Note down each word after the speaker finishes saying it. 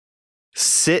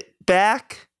sit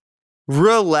back,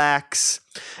 relax,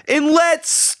 and let's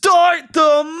start the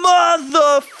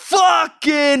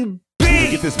motherfucking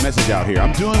beat. Get this message out here.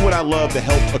 I'm doing what I love to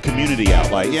help a community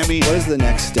out. Like, I mean, what is the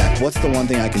next step? What's the one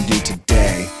thing I can do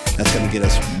today that's going to get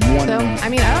us one? So, I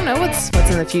mean, I don't know what's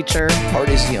in the future. Art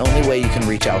is the only way you can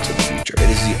reach out to the future. It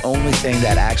is the only thing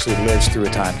that actually lives through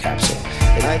a time capsule.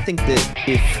 I think that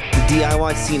if the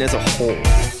DIY scene as a whole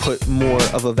put more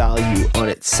of a value on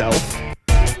itself,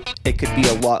 it could be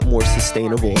a lot more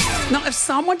sustainable. Now, if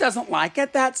someone doesn't like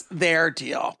it, that's their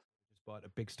deal. Bought a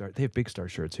Big Star. They have Big Star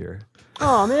shirts here.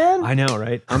 Oh man, I know,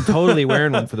 right? I'm totally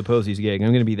wearing one for the Posies gig. I'm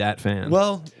going to be that fan.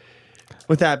 Well,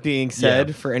 with that being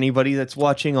said, for anybody that's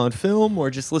watching on film or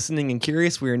just listening and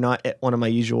curious, we are not at one of my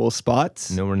usual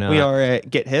spots. No, we're not. We are at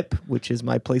Get Hip, which is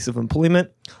my place of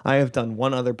employment. I have done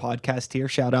one other podcast here.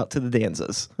 Shout out to the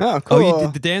Danzas. Oh, cool. Oh, you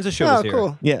did the Danza show was here.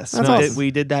 Cool. Yes, That's we awesome.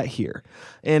 we did that here.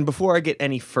 And before I get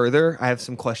any further, I have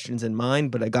some questions in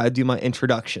mind, but I got to do my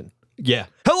introduction. Yeah.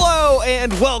 Hello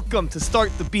and welcome to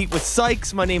Start the Beat with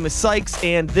Sykes. My name is Sykes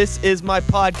and this is my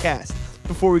podcast.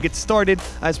 Before we get started,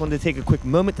 I just wanted to take a quick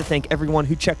moment to thank everyone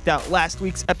who checked out last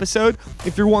week's episode.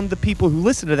 If you're one of the people who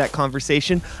listened to that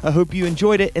conversation, I hope you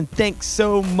enjoyed it and thanks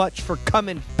so much for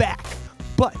coming back.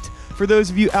 But for those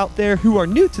of you out there who are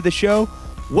new to the show,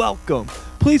 welcome.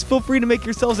 Please feel free to make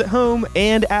yourselves at home,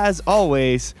 and as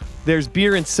always, there's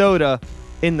beer and soda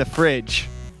in the fridge.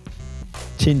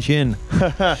 Chin chin.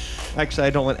 Actually, I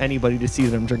don't want anybody to see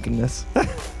that I'm drinking this.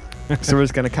 So we're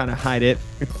just going to kind of hide it.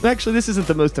 Actually, this isn't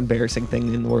the most embarrassing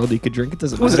thing in the world you could drink. It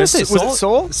doesn't matter. Was it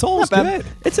Soul? Soul's Not bad.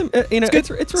 good. It's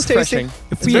it's refreshing.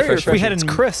 If we had refreshing. a It's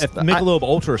crisp. Michelob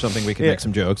Ultra or something, we could make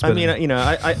some jokes. I But mean,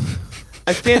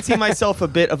 I fancy myself a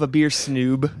bit of a beer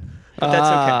snoob, but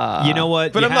that's okay. you know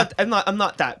what? But You I'm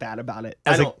not that bad about it.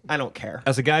 As I don't care.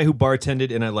 as a guy who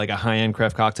bartended in a high-end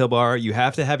craft cocktail bar, you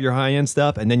have to have your high-end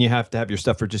stuff, and then you have to have your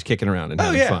stuff for just kicking around and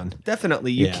having fun.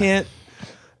 Definitely. You Yeah. can't.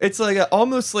 It's like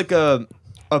almost like a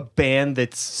band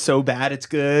that's so bad it's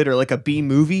good, or like a B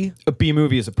movie. A B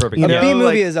movie is a perfect. You A know, B movie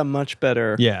like- is a much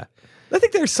better. Yeah. I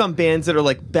think there's some bands that are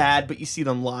like bad, but you see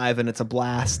them live and it's a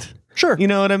blast. Sure. You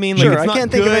know what I mean? Sure. Like, it's I not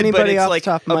can't think of good, but anybody it's off like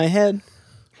the top of my head.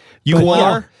 You Guar?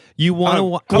 want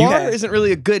to Guar isn't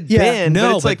really a good band, no,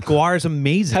 but it's like Guar is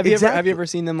amazing. Have you Exactly. ever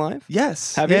seen them live?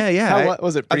 yes, Have you? yeah. How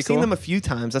was it? Pretty I've seen cool? them a few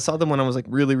times. I saw them when I was like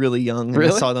really, really young. And I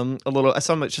Really? saw them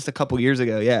just a couple years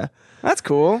ago. Yeah, That's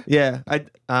cool. yeah.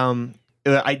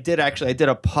 I did a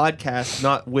podcast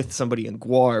not with somebody in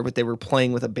Guar, but they were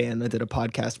playing with a band. I did a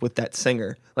podcast with that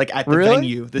singer, like at the Really?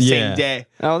 venue the Yeah. same day.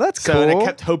 Oh, that's So cool. and I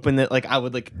kept hoping that like I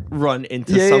would like run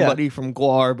into Yeah, yeah. somebody from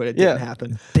Guar, but it didn't Yeah.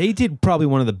 happen. They did probably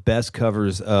one of the best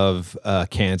covers of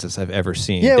Kansas I've ever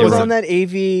seen. Yeah, They it was were- on that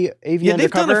AV Yeah, they've done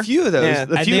Undercover. a few of those, Yeah.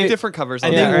 a And few they- different covers.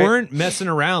 And on they that, right? weren't messing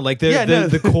around. Like the, Yeah, no.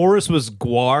 the chorus was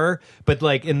Guar, but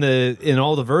like in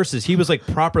all the verses, he was like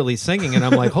properly singing, and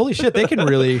I'm like, holy shit, they can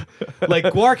really like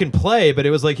Guar can play, but it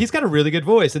was like he's got a really good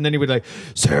voice, and then he would like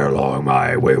 "Sail along,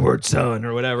 my wayward son"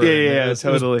 or whatever. Yeah, And yeah, it was,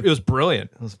 totally. It was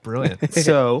brilliant. It was brilliant.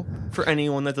 So, for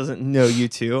anyone that doesn't know you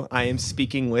two, I am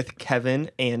speaking with Kevin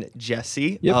and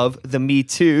Jesse Yep. of the Me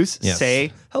Too's. Yes.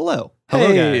 Say hello. Hello,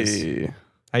 Hey. guys.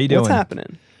 How you doing? What's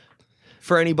happening?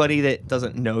 For anybody that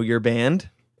doesn't know your band,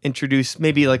 introduce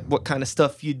maybe like what kind of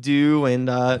stuff you do and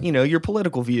your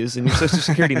political views and your social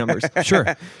security numbers. Sure.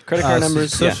 Credit card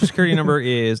numbers. Social security number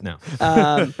is no.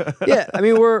 Yeah, I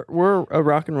mean we're a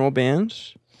rock and roll band.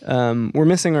 We're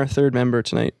missing our third member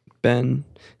tonight. Ben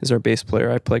is our bass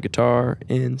player. I play guitar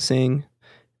and sing,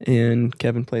 and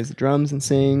Kevin plays the drums and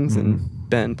sings, and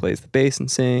Ben plays the bass and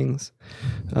sings.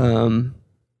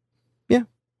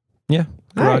 Yeah.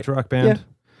 Garage rock band. Yeah.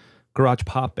 Garage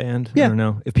pop band. Yeah. I don't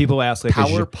know. If people ask like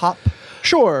Power pop.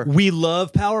 Sure, we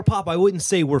love power pop. I wouldn't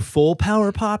say we're full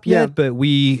power pop yet, Yeah. but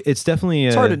it's definitely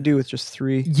it's hard to do with just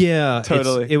three. Yeah,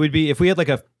 Totally. It would be if we had like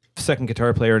a second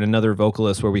guitar player and another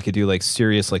vocalist where we could do like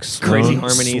serious like Crazy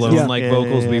harmonies. Sloan like Yeah.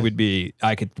 vocals.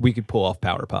 Yeah. We could pull off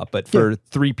power pop. But for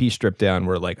 3-piece stripped down,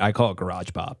 we're like I call it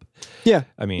garage pop. Yeah,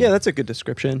 I mean, yeah, that's a good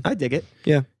description. I dig it.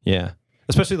 Yeah, yeah.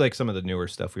 Especially like some of the newer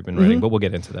stuff we've been writing, but we'll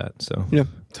get into that. So yeah,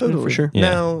 Totally. for sure. Yeah.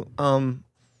 Now,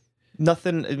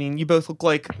 nothing. I mean, you both look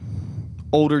like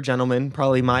older gentlemen,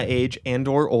 probably my age and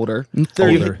or older. I'm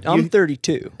 30. Older. I'm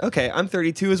 32. Okay, I'm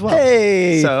 32 as well.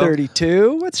 Hey, So-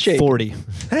 32. What's shape? 40.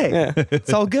 Hey, Yeah.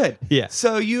 it's all good. Yeah.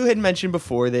 So you had mentioned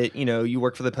before that, you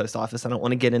work for the post office. I don't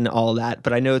want to get into all that,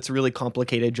 but I know it's a really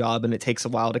complicated job and it takes a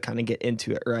while to kind of get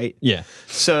into it, right? Yeah.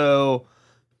 So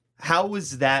how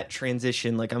was that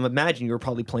transition? Like, I'm imagining you were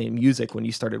probably playing music when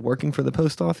you started working for the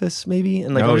post office, maybe?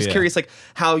 And like, Oh, I'm just yeah. curious, like,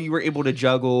 how you were able to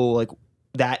juggle, like,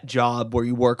 that job where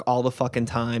you work all the fucking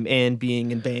time and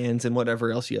being in bands and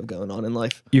whatever else you have going on in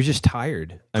life? You're just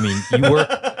tired. I mean, you work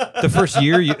the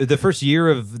first year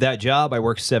of that job. I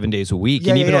worked 7 days a week,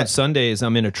 and even on Sundays,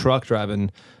 I'm in a truck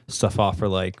driving stuff off for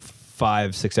like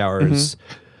 5-6 hours.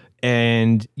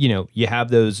 And you have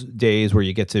those days where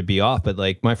you get to be off. But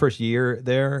like my first year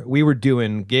there, we were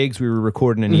doing gigs, we were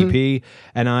recording an EP,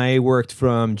 and I worked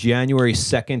from January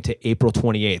 2nd to April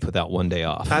 28th without one day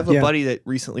off. I have a buddy that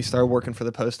recently started working for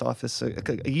the post office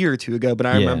a year or two ago, but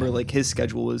I remember like his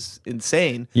schedule was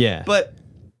insane. Yeah. But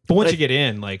once you get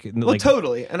in, well,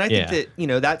 totally. And I think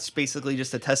that, that's basically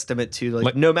just a testament to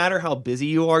like no matter how busy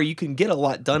you are, you can get a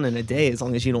lot done in a day as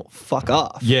long as you don't fuck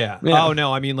off. Yeah. Oh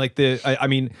no. I mean,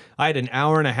 I had an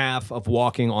hour and a half of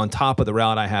walking on top of the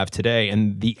route I have today,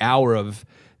 and the hour of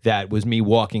that was me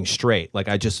walking straight. Like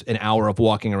an hour of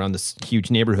walking around this huge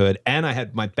neighborhood, and I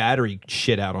had my battery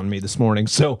shit out on me this morning.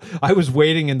 So I was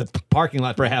waiting in the parking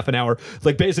lot for half an hour,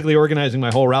 like basically organizing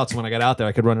my whole route so when I got out there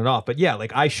I could run it off. But yeah,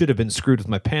 like I should have been screwed with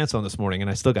my pants on this morning,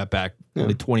 and I still got back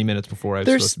only 20 minutes before I was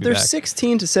supposed to be back. There's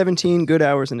 16 to 17 good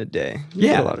hours in a day. You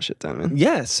get a lot of shit done, man.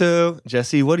 Yeah. So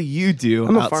Jesse, what do you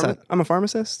do outside? I'm a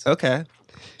pharmacist. Okay.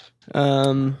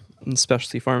 In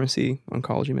specialty pharmacy,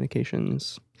 oncology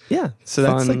medications. Yeah, so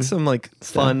that's like some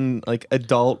fun, like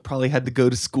adult, probably had to go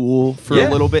to school for a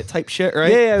little bit type shit,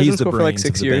 right? Yeah, I was He's in school the for like brains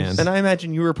 6 of the years. band. And I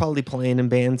imagine you were probably playing in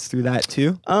bands through that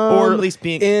too, or at least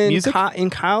being music. In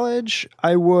college,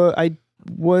 I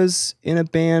was in a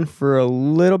band for a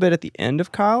little bit at the end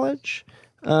of college,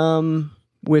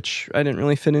 which I didn't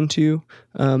really fit into.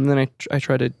 Then I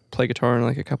tried to play guitar in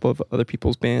like a couple of other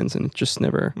people's bands, and it just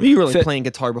never. You were like fit. playing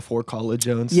guitar before college,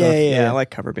 Joe, and stuff. Yeah, I like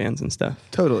cover bands and stuff.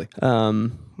 Totally.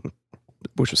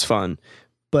 Which was fun.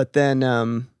 But then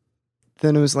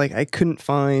it was like I couldn't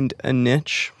find a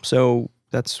niche, so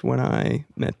that's when I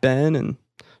met Ben and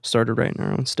started writing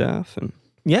our own stuff. And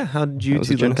yeah, how did you was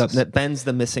two the link up? genesis. That Ben's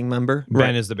the missing member.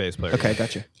 Ben is the bass player. Okay,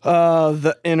 gotcha.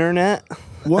 the internet.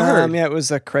 Word. Yeah, it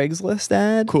was a Craigslist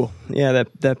ad. Cool. Yeah,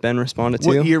 that Ben responded to.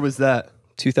 What year was that?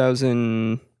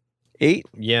 2008.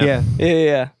 Yeah.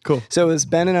 Yeah. Cool. So it was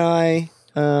Ben and I,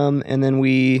 and then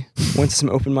we went to some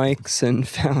open mics and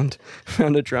found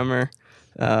a drummer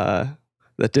that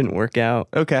didn't work out.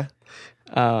 Okay.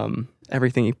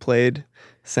 Everything he played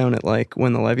sounded like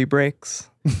When the Levee Breaks.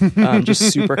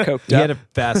 Just super coked He up. had a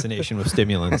fascination with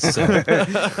stimulants. So.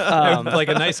 Like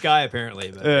a nice guy,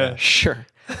 apparently. But, Sure.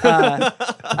 From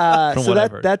So what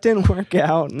I've heard. that didn't work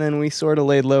out, and then we sort of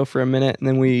laid low for a minute, and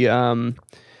then we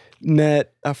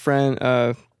met a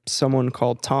friend, someone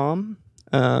called Tom,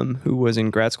 who was in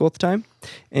grad school at the time,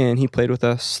 and he played with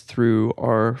us through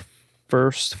our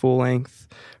first full-length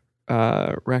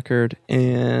record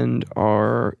and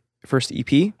our first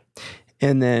EP,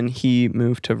 and then he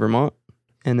moved to Vermont,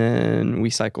 and then we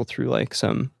cycled through like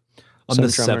some. I'm some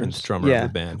the drummers. seventh drummer of the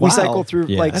band. We Wow. cycled through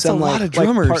Yeah. like That's some a lot of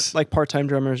drummers. like part-time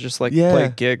drummers, just like Yeah.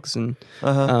 play gigs and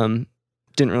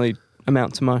didn't really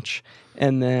amount to much.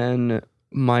 And then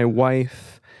my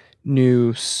wife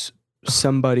knew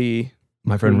somebody,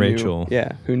 My friend who knew- Rachel.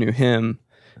 who knew him.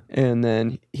 And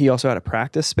then he also had a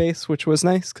practice space, which was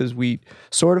nice because we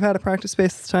sort of had a practice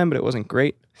space at the time, but it wasn't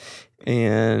great.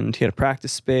 And he had a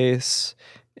practice space,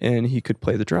 and he could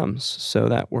play the drums, so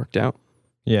that worked out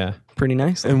Yeah. pretty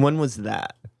nice. And when was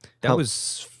that? That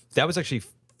was actually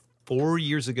 4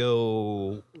 years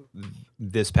ago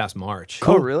this past March.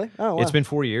 Oh, really? Oh, wow. It's been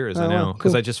 4 years, I Oh, know. wow.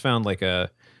 Because Cool. I just found like a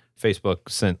Facebook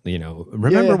sent,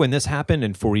 remember when this happened?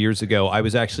 And 4 years ago, I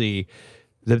was actually,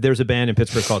 there's a band in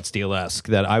Pittsburgh called Steel-esque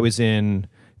that I was in.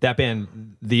 That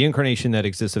band, the incarnation that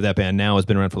exists of that band now has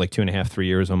been around for like 2.5, 3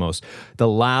 years almost. The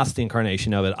last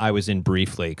incarnation of it, I was in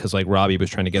briefly because like Robbie was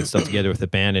trying to get stuff together with the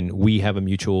band, and we have a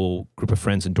mutual group of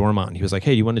friends in Dormont. And he was like,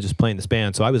 "Hey, do you want to just play in this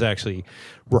band?" So I was actually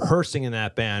rehearsing in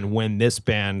that band when this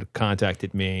band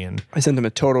contacted me, and I sent him a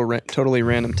totally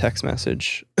random text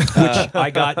message. which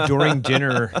I got during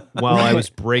dinner while I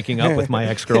was breaking up with my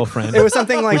ex-girlfriend. It was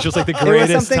something like which was like the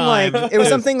greatest time. It was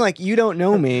something like you don't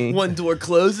know me. One door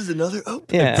closes, another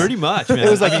opens. Yeah. Pretty much, man. It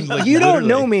was like, I mean, you don't literally.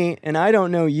 know me and I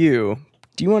don't know you.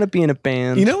 Do you want to be in a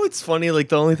band? You know what's funny? Like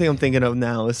the only thing I'm thinking of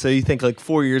now is so you think like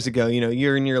 4 years ago,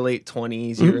 you're in your late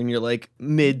 20s, you're in your like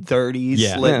mid 30s,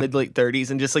 Yeah. mid late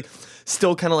 30s, and just like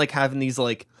still kind of like having these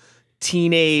like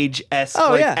teenage-esque Oh,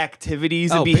 like yeah.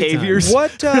 activities Oh, and big time. behaviors.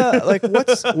 what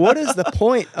what is the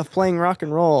point of playing rock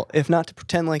and roll if not to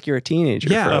pretend like you're a teenager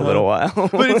Yeah. for a little while?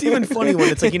 But it's even funny when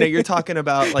it's like, you're talking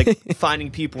about like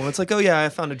finding people and it's like, oh yeah, I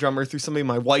found a drummer through somebody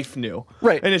my wife knew.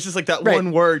 Right. And it's just like that Right.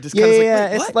 one word just yeah, kind of yeah, like,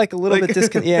 wait, it's what? like a little bit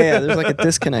disconnect. Yeah, there's like a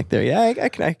disconnect there. Yeah, I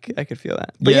could feel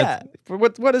that. But Yeah. yeah,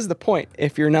 what is the point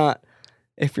if you're not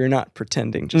if you're not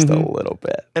pretending just a little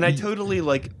bit. And I totally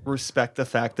like respect the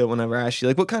fact that whenever I ask you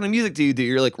like, what kind of music do you do?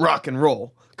 You're like rock and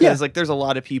roll. Because like there's a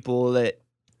lot of people that,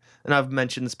 and I've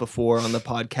mentioned this before on the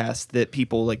podcast, that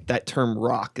people like that term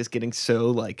rock is getting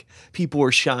so like people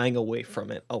are shying away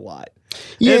from it a lot.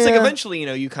 And it's like eventually, you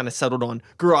know, you kind of settled on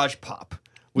garage pop,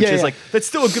 which is like, that's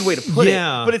still a good way to put it.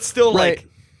 But it's still like,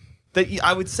 that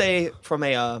I would say from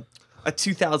a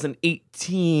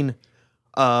 2018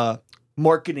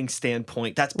 marketing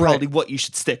standpoint, that's probably what you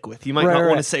should stick with. You might not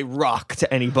want to say rock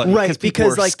to anybody because people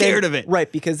are like scared of it.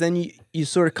 Right, because then you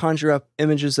sort of conjure up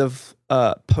images of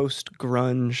post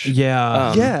grunge.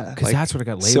 Because like that's what I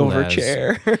got labeled as.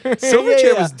 Silverchair.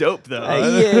 Silverchair was dope though.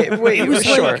 It was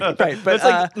sure, right? But that's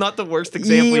like not the worst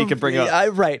example you could bring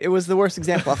up. Right, it was the worst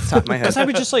example off the top of my head. Because I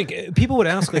would just like, people would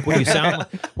ask like what you sound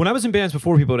like. When I was in bands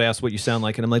before, people would ask what you sound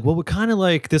like, and I'm like, well, we're kind of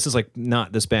like, this is like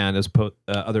not this band as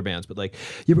other bands, but like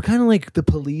you were kind of like the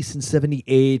Police in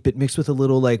 '78, but mixed with a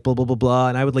little like blah blah blah blah,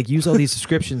 and I would like use all these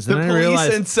descriptions. The and Police I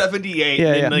realized in '78,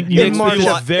 and like mixed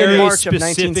with very March of specific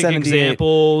 1978.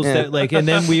 examples that like, and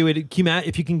then we would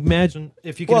if you can imagine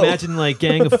like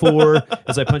Gang of Four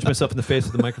as I punch myself in the face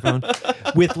with the microphone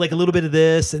with like a little bit of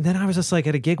this, and then I was just like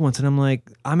at a gig once, and I'm like,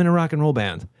 I'm in a rock and roll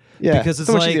band, because it's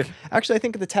so much like easier. Actually, I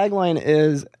think the tagline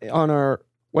is on our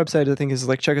website. I think is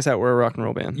like, check us out, we're a rock and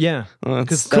roll band.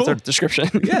 Because that's our description.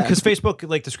 Because Facebook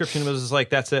like description was just like,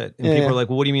 that's it, and people were like,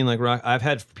 well, what do you mean like rock? I've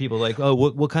had people like, oh,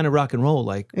 what kind of rock and roll,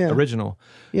 like original?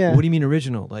 What do you mean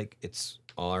original? Like, it's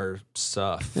our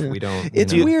stuff. We don't.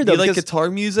 It's you weird though. You like because- guitar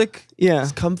music? Yeah.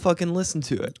 Just come fucking listen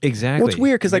to it. Exactly. Well, it's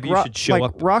weird because like, Maybe you should show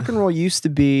up. rock and roll used to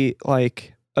be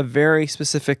like a very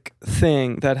specific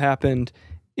thing that happened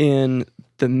in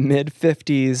the mid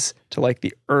 50s to like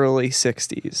the early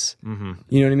 60s. Mm-hmm.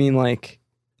 You know what I mean? Like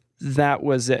that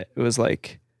was it. It was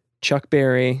like Chuck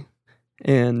Berry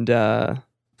and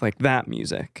like that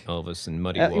music. Elvis and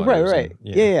Muddy Waters. Right.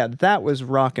 And, Yeah, that was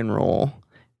rock and roll.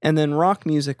 And then rock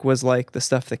music was like the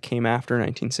stuff that came after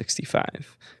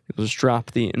 1965. People just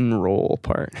dropped the enroll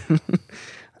part.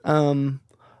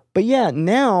 But yeah,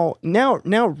 now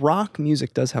rock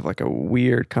music does have like a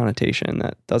weird connotation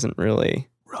that doesn't really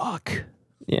rock.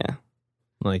 Yeah.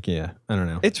 Like, I don't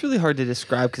know. It's really hard to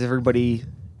describe because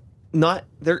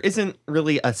there isn't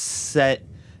really a set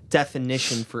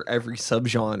definition for every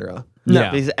subgenre.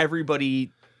 No. Because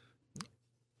everybody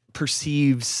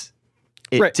perceives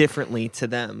it differently to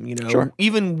them, you know. Sure.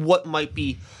 Even what might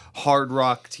be hard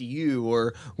rock to you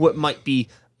or what might be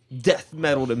death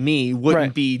metal to me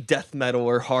wouldn't be death metal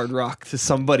or hard rock to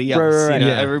somebody else. Right. You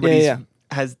know, Yeah.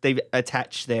 everybody's they've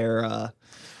attached their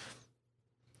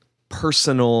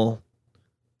personal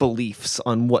beliefs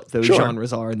on what those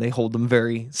genres are, and they hold them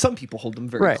some people hold them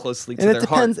very closely to their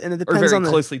heart. And it or depends very on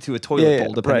closely to a toilet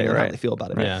bowl, depending on how they feel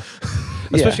about it. Yeah.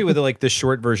 Especially with like the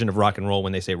short version of rock and roll.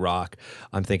 When they say rock,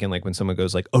 I'm thinking like when someone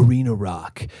goes like arena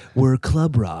rock, we're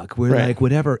club rock, we're like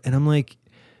whatever, and I'm like,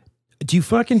 do you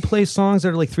fucking play songs that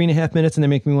are like 3.5 minutes and they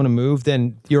make me want to move?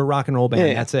 Then you're a rock and roll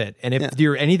band. That's it. And if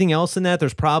you're anything else than that,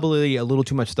 there's probably a little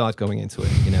too much thought going into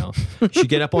it. You know, you should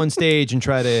get up on stage and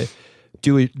try to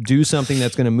do something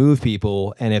that's going to move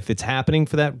people, and if it's happening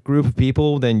for that group of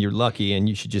people, then you're lucky, and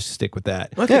you should just stick with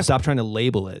that. Stop trying to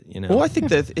label it. You know. Well, I think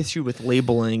the issue with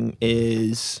labeling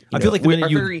is I feel like the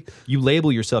minute you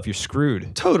label yourself, you're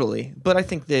screwed. Totally, but I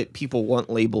think that people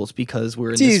want labels because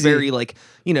we're in this very like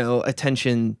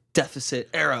attention deficit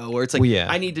era where it's like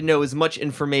I need to know as much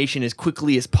information as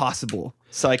quickly as possible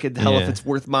so I could tell if it's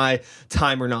worth my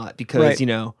time or not because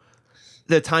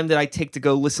the time that I take to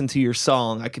go listen to your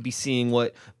song, I could be seeing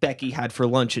what Becky had for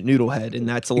lunch at Noodlehead, and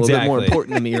that's a little bit more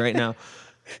important to me right now.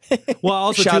 Well,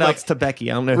 also shout too, outs to Becky.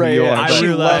 I don't know who you are. I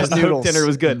realized hope dinner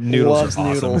was good. Noodles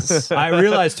are awesome. I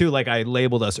realized too, like I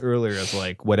labeled us earlier as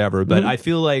like whatever, but I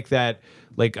feel like that,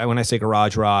 like when I say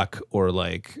garage rock or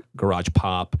like garage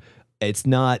pop, it's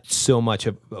not so much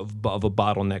of a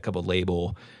bottleneck of a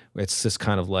label. It's just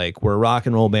kind of like we're a rock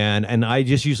and roll band, and I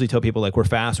just usually tell people like we're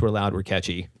fast, we're loud, we're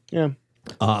catchy. Yeah.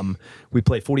 We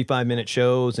play 45-minute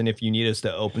shows, and if you need us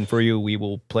to open for you, we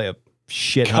will play a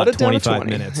shit Cut hot it down to 25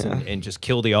 20. minutes and just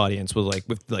kill the audience with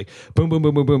like boom boom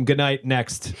boom boom boom, good night,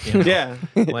 next. You know?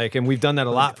 Like, and we've done that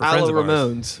a lot for friends of ours.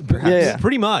 Ramones, perhaps.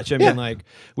 Pretty much. I mean, like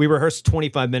we rehearse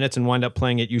 25 minutes and wind up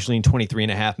playing it usually in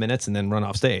 23.5 minutes and then run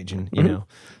off stage, and you know.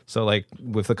 So like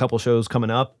with a couple shows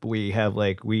coming up, we have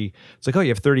it's like, oh, you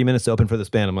have 30 minutes to open for this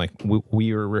band. I'm like,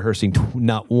 we are rehearsing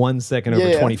not 1 second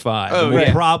over 25. Oh,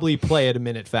 we'll probably play it a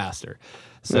minute faster.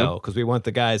 So, because we want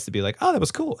the guys to be like, oh, that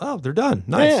was cool. Oh, they're done.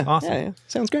 Nice. Awesome. Yeah.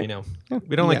 Sounds great. You know,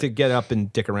 we don't like to get up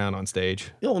and dick around on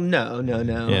stage. Oh, no.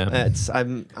 Yeah.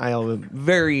 I am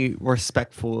very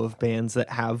respectful of bands that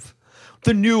have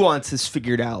the nuances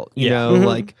figured out. You know,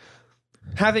 like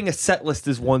having a set list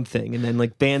is one thing, and then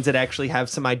like bands that actually have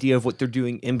some idea of what they're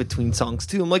doing in between songs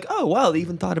too. I'm like, oh wow, they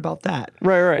even thought about that.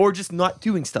 Right. Or just not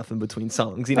doing stuff in between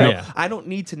songs. You know, Yeah. I don't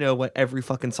need to know what every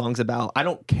fucking song's about. I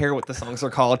don't care what the songs are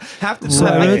called. Half the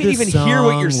time, I can't even hear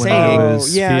what you're saying.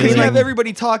 yeah, Because you like- have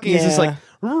everybody talking. It's just like,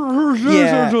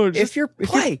 if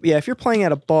you're playing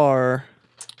at a bar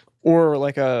or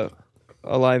like a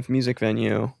live music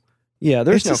venue,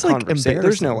 there's It's no just, like, conversation.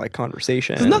 There's no embarrassing. like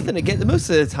conversation. There's nothing to get. Most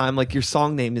of the time, like your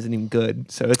song name isn't even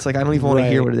good, so it's like I don't even want to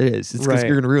hear what it is. It's because Right.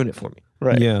 you're gonna ruin it for me.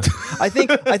 Right. Yeah. I think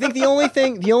the only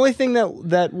thing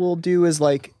that we'll do is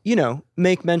like,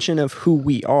 make mention of who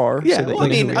we are. Yeah, so that well, I you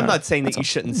know who mean, we I'm are. not saying that you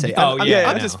shouldn't say. Oh, yeah,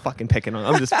 I'm no. just fucking picking on.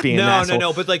 I'm just being an No, asshole.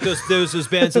 no, but like those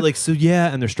bands are like, so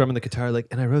yeah, and they're strumming the guitar like,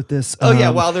 and I wrote this. Oh, yeah,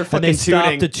 while they're and they fucking stop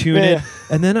tuning. to tune Yeah.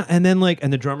 it, and then like,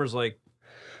 and the drummer's like,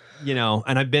 and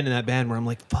I've been in that band where I'm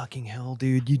like, fucking hell,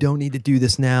 dude, you don't need to do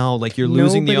this now. Like you're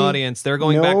losing the Nobody- audience. They're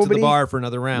going back to the nobody- bar for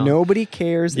another round. Nobody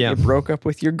cares that Yeah. you broke up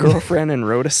with your girlfriend and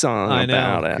wrote a song I know.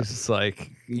 about it. 'Cause it's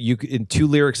like in 2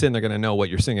 lyrics in, they're gonna know what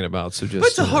you're singing about. So just But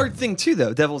it's a hard thing too,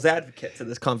 though. Devil's advocate to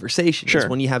this conversation is Sure.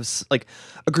 when you have like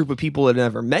a group of people that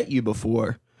have never met you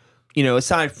before.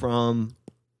 Aside from,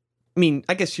 I mean,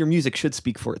 I guess your music should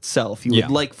speak for itself. You Yeah.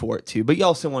 would like for it to, but you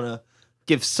also want to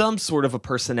give some sort of a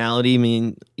personality. I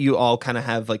mean, you all kind of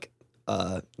have like,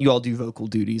 you all do vocal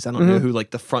duties. I don't know who like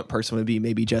the front person would be.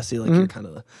 Maybe Jesse, like you're kind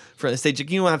of the front of the stage.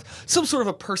 Like, you have some sort of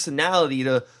a personality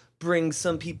to bring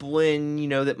some people in,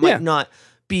 that might Yeah. not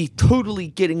be totally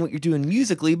getting what you're doing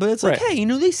musically, but it's like, Right. hey,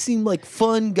 they seem like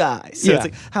fun guys. So Yeah. it's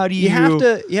like, how do You have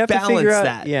to balance figure out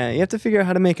that? Yeah, you have to figure out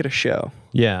how to make it a show.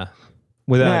 yeah,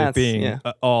 without it That's- being yeah.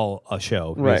 all a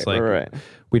show. Right, It's like, right.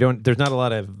 We don't. There's not a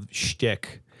lot of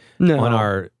shtick. No. on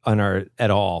our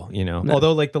at all,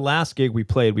 Although like the last gig we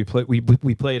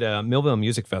played a Millville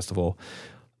Music Festival,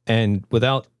 and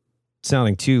without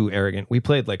sounding too arrogant, we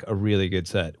played like a really good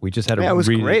set. We just had a Yeah, it was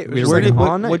really, great. It was we just were like really-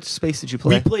 all night. What space did you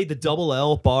we play? played the Double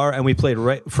L bar, and we played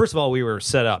right. First of all, we were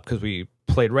set up because we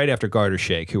played right after Garter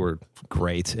Shake, who were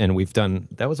great, and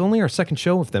that was only our second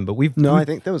show with them, but I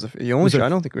think that was the only show. I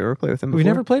don't think we ever played with them before. we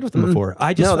never played with them before.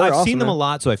 No, they're I've awesome, seen them a man.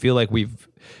 lot, so I feel like we've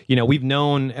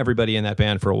known everybody in that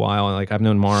band for a while, and like I've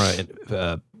known Mara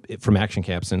from Action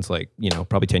Camp since like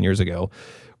probably 10 years ago,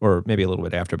 or maybe a little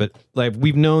bit after. But like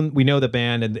we know the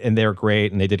band, and they're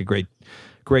great, and they did a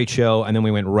great show, and then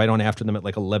we went right on after them at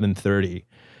like 11:30,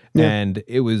 and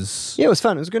it was Yeah, it was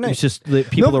fun. It was a good night. it's just the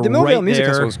people the are Millville right Music there.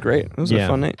 Festival was great. It was a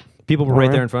fun night. People were right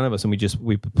Alright. there in front of us, and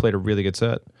we played a really good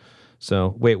set.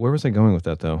 So wait, where was I going with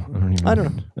that though? I don't I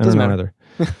don't know. Doesn't matter.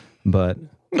 either. But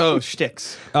Oh,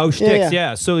 shticks. oh, shticks,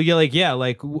 yeah. yeah. So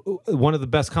one of the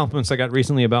best compliments I got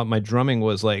recently about my drumming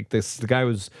was like the guy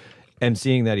was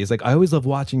emceeing that. He's like, I always love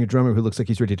watching a drummer who looks like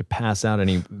he's ready to pass out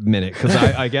any minute, because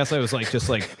I guess I was like just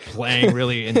like playing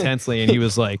really intensely, and he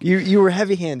was like. You were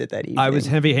heavy-handed that evening. I was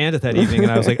heavy-handed that evening,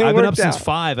 and I was like, It I've been up worked since out.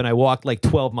 5, and I walked like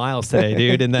 12 miles today,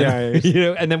 dude. And then Nice.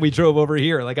 and then we drove over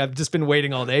here. Like I've just been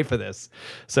waiting all day for this.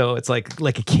 So it's like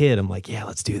a kid. I'm like, yeah,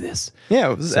 let's do this.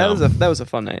 Yeah, that was a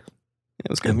fun night. It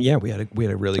was good. Yeah, we had a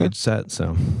really good set.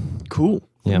 So Cool.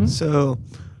 yeah. So,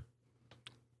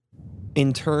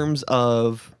 in terms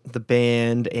of the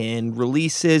band and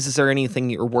releases, is there anything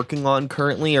you're working on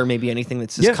currently, or maybe anything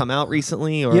that's just Yeah. come out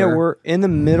recently? Or Yeah, we're in the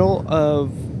middle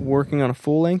of working on a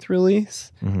full-length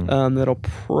release. Mm-hmm. That'll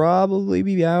probably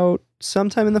be out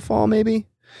sometime in the fall, maybe.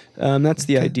 That's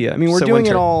the idea. I mean, we're So doing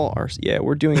winter. it all.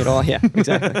 We're doing it all. Yeah,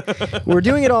 exactly. We're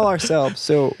doing it all ourselves.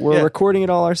 So we're Yeah. recording it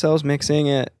all ourselves, mixing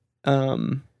it.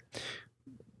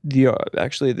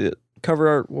 Actually, the cover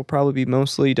art will probably be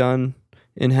mostly done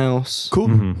in-house. cool.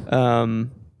 Mhm.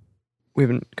 We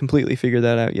haven't completely figured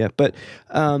that out yet, but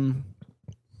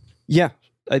yeah.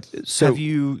 So Have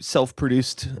you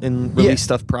self-produced and released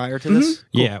stuff prior to this?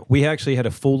 Yeah, we actually had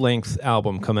a full-length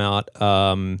album come out,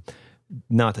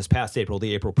 not this past April,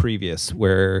 the April previous,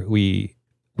 where we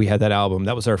had that album.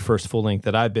 That was our first full-length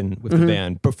that I've been with the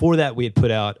band. Before that, we had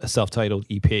put out a self-titled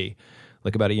EP,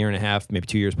 like about a year and a half, maybe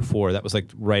 2 years before. That was like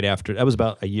right after. That was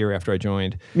about a year after I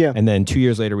joined. Yeah. And then 2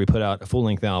 years later, we put out a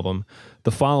full-length album.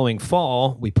 The following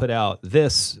fall, we put out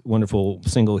this wonderful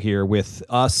single here with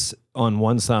us on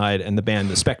one side and the band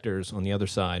The Spectres on the other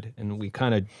side. And we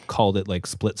kind of called it like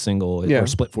Split Single Yeah. or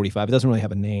Split 45. It doesn't really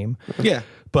have a name. Yeah.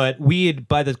 But we had,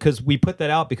 because we put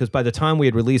that out because by the time we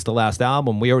had released the last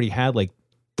album, we already had like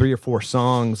 3 or 4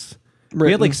 songs. We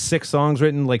had like 6 songs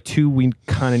written, like 2 we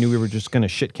kind of knew we were just going to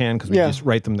shit can because we Yeah. just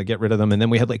write them to get rid of them. And then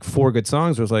we had like 4 good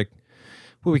songs. It was like,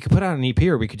 well, we could put out an EP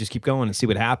or we could just keep going and see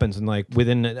what happens. And like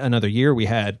within another year, we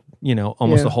had,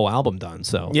 almost Yeah. the whole album done.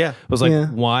 So Yeah. it was like, Yeah.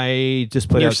 why just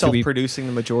put You're out 2 EP? self-producing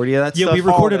the majority of that Yeah, stuff. we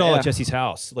recorded that, all yeah. at Jesse's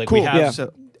house. Like Cool, we have yeah.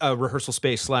 a rehearsal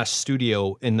space /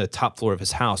 studio in the top floor of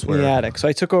his house. in Where the attic. So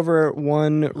I took over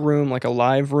one room, like a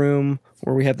live room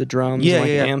where we have the drums Yeah, and like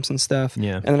yeah, yeah. amps and stuff.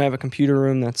 Yeah. And then I have a computer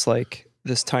room that's like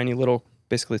this tiny little,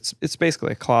 basically it's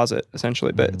basically a closet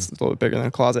essentially, but it's a little bit bigger than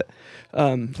a closet.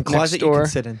 The Next closet you door, can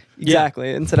sit in.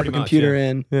 exactly, and set up a pretty much, computer yeah.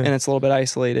 in, and it's a little bit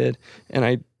isolated, and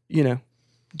I,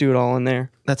 do it all in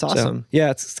there. That's So, awesome. yeah,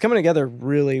 it's coming together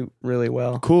really, really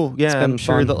well. Cool. Yeah, been I'm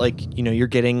sure fun. that you're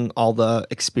getting all the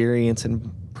experience and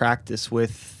practice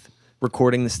with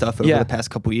recording the stuff over Yeah. the past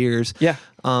couple years. Yeah.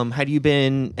 Had you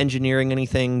been engineering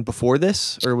anything before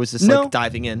this, or was this No. like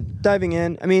diving in? Diving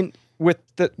in. I mean, with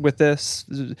this,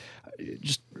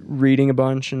 just reading a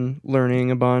bunch and learning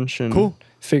a bunch and Cool.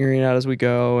 figuring it out as we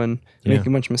go and Yeah.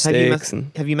 making a bunch of Have you, mistakes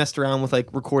and have you messed around with like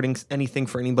recording anything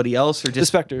for anybody else, or the just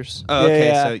Spectres. Oh,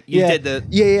 okay, so you did the-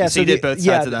 so So you did both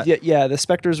sides of that. Yeah, the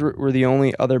Spectres were the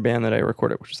only other band that I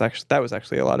recorded, which was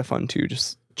actually a lot of fun too.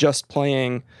 Just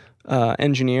playing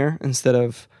engineer instead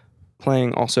of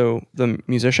playing also the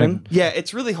musician. Yeah,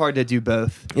 it's really hard to do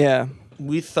both. Yeah,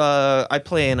 I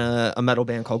play in a metal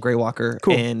band called Greywalker,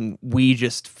 Cool. and we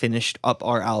just finished up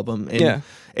our album, and Yeah.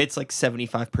 it's like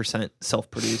 75%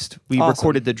 self-produced. We Awesome.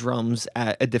 recorded the drums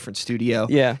at a different studio,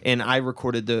 Yeah. and I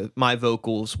recorded my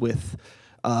vocals with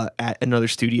at another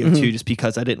studio Mm-hmm. too, just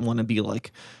because I didn't want to be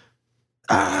like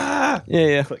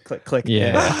yeah. click click click.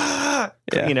 Yeah.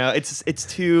 Yeah. It's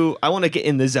too. I want to get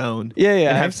in the zone. Yeah, yeah,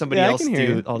 and I- have somebody yeah, I else can hear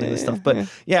do you. all the Yeah, other yeah, stuff. But yeah.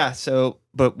 yeah, so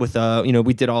but with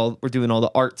we're doing all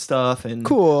the art stuff and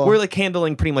Cool. We're like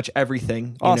handling pretty much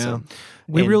everything. Awesome. You know?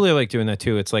 we And- really like doing that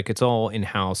too. It's like it's all in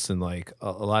house, and like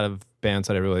a lot of bands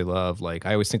that I really love. Like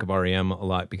I always think of REM a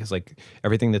lot because like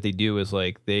everything that they do is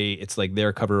like it's like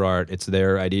their cover art. It's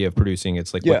their idea of producing.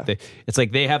 It's like Yeah. it's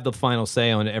like they have the final say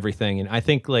on everything. And I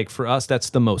think like for us, that's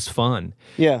the most fun.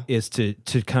 Yeah. Is to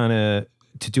kind of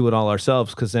to do it all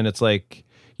ourselves, because then it's like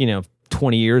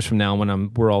 20 years from now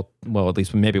when we're all, well, at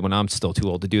least maybe when I'm still too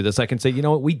old to do this, I can say, you know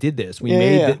what, we did this. We Yeah,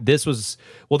 made yeah. this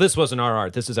this wasn't our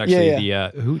art. This is actually Yeah,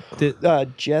 who did.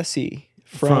 Jesse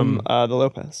from the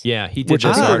Lopez. Yeah, he did Which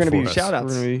this I think art we're going to for be us. shout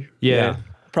outs. Yeah.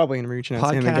 Probably going to be reaching out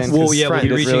to him Podcast. again. Well, 'cause yeah, we'll he be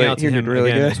did reaching really- out to he him did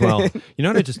really again good. as well. You know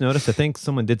what I just noticed? I think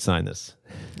someone did sign this.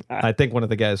 I think one of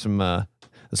the guys from the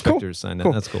Spectres signed it.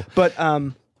 Cool. That's cool. But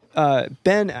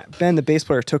Ben, the bass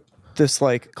player, took this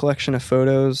like collection of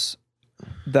photos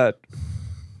that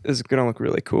is going to look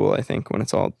really cool, I think, when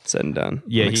it's all said and done.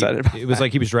 Yeah, I'm excited about it was that.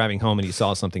 like he was driving home and he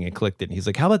saw something and clicked it. And he's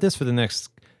like, "How about this for the next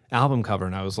album cover?"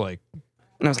 And I was like,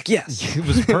 And I was like, yes. it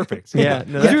was perfect. Yeah, no,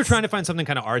 because we were that's- trying to find something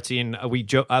kind of artsy, and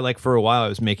I like for a while I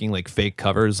was making like fake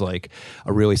covers, like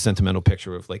a really sentimental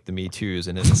picture of like the Me Too's,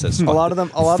 and it says A lot of them-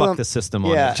 fuck the system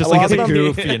on yeah, it, just a like lot as a of them-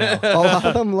 goof, you know. A lot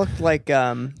of them looked like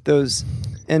those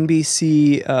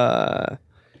NBC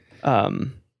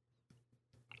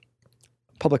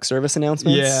public service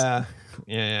announcements.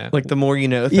 Yeah. Like the more you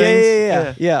know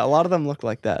things. Yeah. A lot of them looked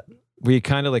like that. We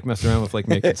kind of like messed around with like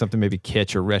making something maybe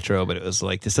kitsch or retro, but it was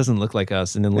like, this doesn't look like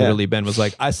us. And then literally Ben was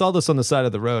like, I saw this on the side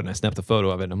of the road, and I snapped a photo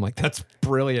of it. And I'm like, that's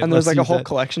brilliant. And there's Let's like a use whole that.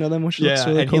 collection of them, which Yeah, looks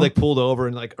really and cool. he like pulled over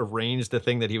and like arranged the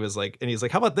thing that he was like, and he's like,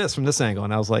 how about this from this angle?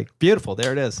 And I was like, beautiful,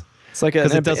 there it is. it's like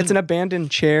 'cause it doesn't- it's an abandoned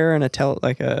chair and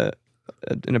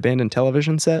an abandoned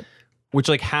television set. Which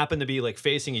like happened to be like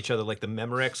facing each other, like the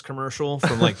Memorex commercial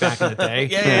from like back in the day.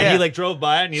 Yeah, And yeah. he like drove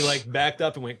by it and he like backed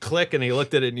up and went click, and he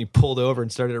looked at it and he pulled over and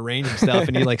started arranging stuff,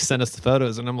 and he like sent us the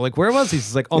photos, and I'm like, where was he?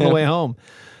 He's like, on the Yeah. way home.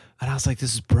 And I was like,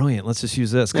 this is brilliant. Let's just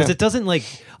use this. Because Yeah. it doesn't like,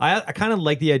 I kind of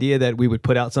like the idea that we would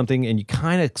put out something and you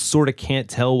kind of sort of can't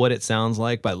tell what it sounds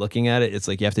like by looking at it. It's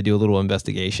like you have to do a little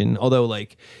investigation. Although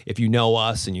like if you know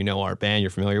us and you know our band, you're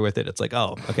familiar with it, it's like,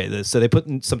 oh, okay. So they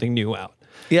put something new out.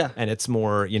 Yeah. And it's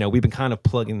more, we've been kind of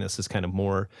plugging this as kind of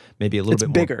more, maybe a little It's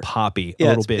bit bigger. more poppy, Yeah, a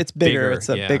little it's, bit it's bigger.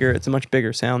 yeah. It's a much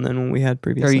bigger sound than what we had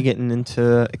previously. Are you getting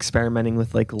into experimenting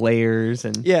with like layers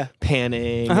and Yeah.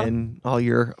 panning Uh-huh. and all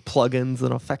your plugins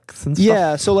and effects and stuff?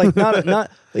 Yeah, so like not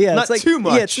yeah, Not it's like too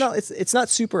much. Yeah, it's not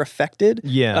super affected.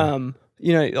 Yeah.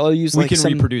 I'll use We like can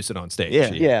some reproduce it on stage.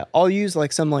 Yeah. yeah, I'll use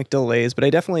like some like delays, but I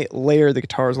definitely layer the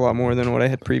guitars a lot more than what I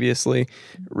had previously.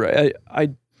 Right,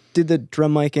 I did the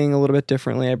drum miking a little bit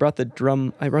differently. I brought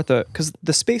because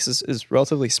the space is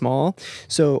relatively small,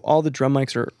 so all the drum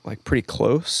mics are like pretty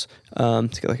close to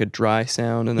get like a dry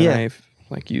sound, and then Yeah. I've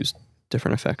like used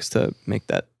different effects to make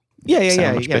that. Yeah,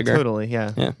 sound much bigger. totally.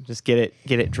 Yeah. Yeah. Just get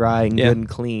it dry and Yeah. good and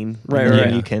clean. Right, and then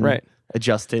right, you can right.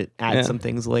 adjust it, add Yeah. some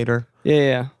things later.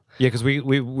 Yeah. Yeah, because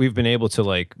we've been able to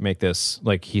like make this,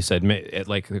 like he said,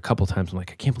 like a couple times. I'm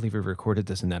like, I can't believe we recorded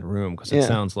this in that room because it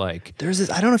sounds like There's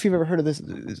this. I don't know if you've ever heard of this.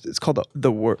 It's called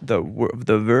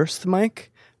the Verse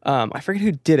mic. I forget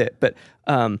who did it, but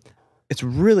it's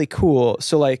really cool.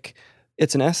 So like,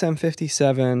 it's an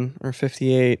SM57 or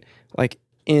 58, like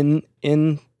in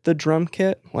the drum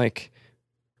kit, like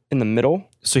in the middle.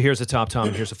 So here's a top tom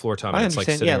and here's a floor tom. I And it's like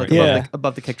understand. sitting Yeah, right like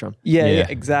above the kick drum. Yeah,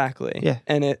 exactly. Yeah.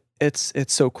 And it's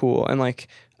so cool. And like,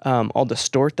 I'll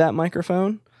distort that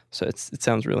microphone, so it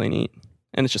sounds really neat.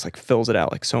 And it just like fills it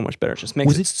out like so much better. It just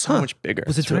makes it so much bigger.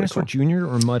 Was it It's really Dinosaur cool. Jr.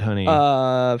 or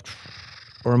Mudhoney?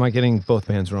 Or am I getting both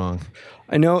bands wrong?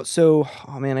 I know. So,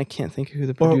 oh man, I can't think of who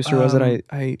the producer was that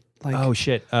I like. Oh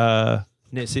shit.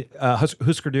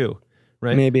 Husker Du,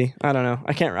 right? Maybe, I don't know.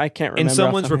 I can't remember. In off someone's the top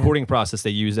of my head. recording process, they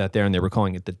used that there, and they were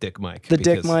calling it the dick mic. The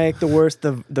dick because- mic, the worst,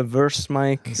 the Verse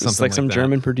mic. It's Something like some like that.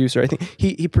 German producer. I think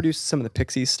he produced some of the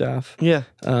Pixies stuff. Yeah.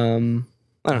 I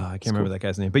don't know. I can't remember that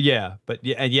guy's name, but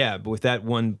with that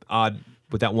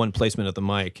one placement of the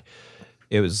mic,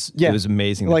 it was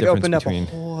amazing. The Like difference opened up between, a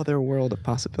whole other world of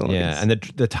possibilities. yeah, and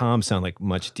the toms sound like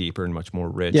much deeper and much more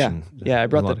rich. yeah, and I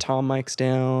brought a the lot of- tom mics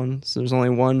down, so there's only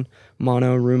one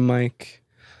mono room mic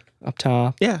up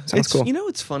top. Yeah, sounds it's cool. You know,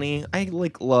 it's funny. I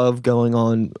like love going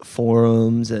on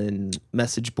forums and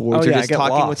message boards Oh, or yeah, I just get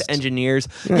talking with lost. engineers.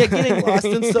 Yeah, getting lost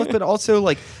and stuff, but also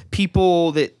like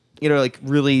people that like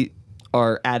really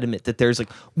are adamant that there's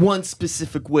like one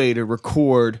specific way to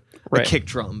record Right. a kick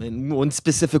drum and one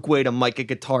specific way to mic a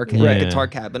guitar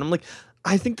cab. And I'm like,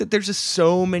 I think that there's just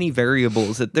so many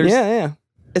variables that there's. Yeah.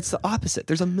 It's the opposite.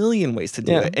 There's a million ways to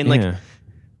do Yeah. it, and like. Yeah.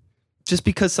 Just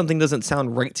because something doesn't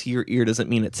sound right to your ear doesn't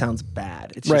mean it sounds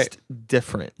bad. It's Right. just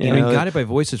different. Yeah. You I mean, know? Guided by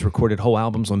Voices recorded whole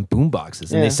albums on boomboxes,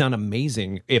 and Yeah. they sound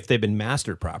amazing if they've been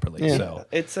mastered properly. Yeah. So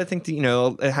It's I think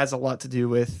that, it has a lot to do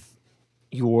with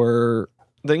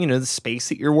the space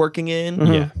that you're working in.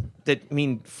 Mm-hmm.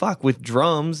 yeah, With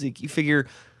drums, like, you figure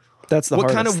That's the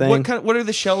what hardest kind of thing. what are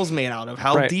the shells made out of?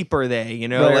 How Right. deep are they?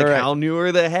 Right, right. How new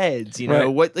are the heads? Right.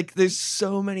 What there's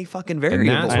so many fucking and variables.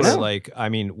 that's I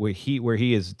where know. where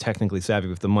he is technically savvy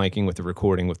with the miking, with the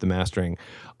recording, with the mastering.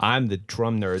 I'm the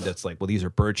drum nerd that's like, well, these are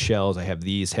birch shells. I have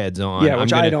these heads on. Yeah, I'm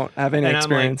which I don't have any and I'm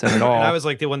experience like, in at all. And I was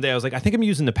like, the one day I was like, I think I'm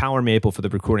using the Power Maple for the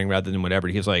recording rather than whatever.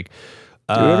 He was like,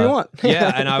 Do whatever you want.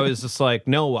 Yeah, and I was just like,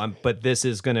 no, but this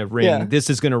is gonna ring. Yeah. This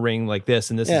is gonna ring like this,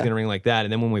 and this is Yeah. gonna ring like that.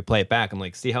 And then when we play it back, I'm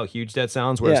like, see how huge that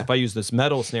sounds. Whereas Yeah. if I use this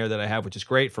metal snare that I have, which is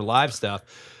great for live stuff,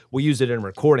 we'll use it in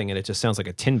recording, and it just sounds like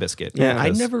a tin biscuit. Yeah, I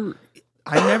because-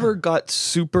 never got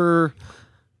super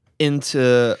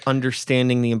into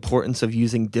understanding the importance of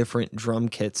using different drum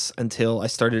kits until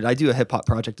I do a hip hop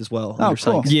project as well. Oh, under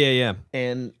cool. Sykes. Yeah.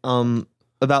 And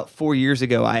about 4 years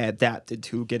ago, I adapted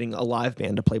to getting a live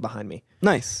band to play behind me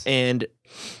Nice. and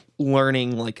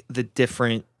learning like the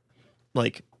different,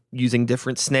 like using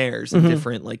different snares and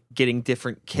different, like getting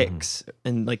different kicks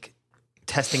and like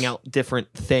testing out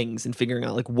different things and figuring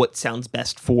out like what sounds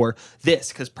best for this.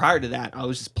 Because prior to that, I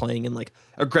was just playing in like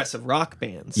aggressive rock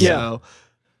bands. Yeah. So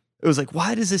it was like,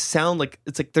 why does this sound like,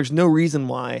 it's like there's no reason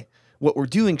why what we're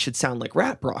doing should sound like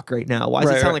rap rock right now. Why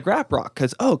does it Right, sound right. like rap rock?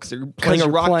 Because they're playing a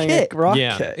you're rock playing kit. a rock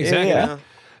Yeah, kit. exactly. Yeah. You know?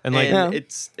 And like, And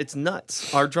it's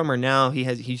nuts. Our drummer now,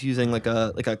 he's using like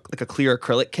a clear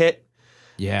acrylic kit,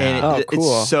 yeah. and Oh,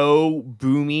 cool. it's so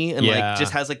boomy and Yeah. like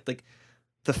just has like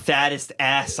the fattest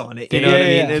ass on it. Yeah, You know what I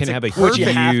mean? yeah. And Can it's have like a perfect.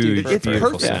 huge, It's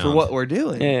beautiful perfect for sound. what we're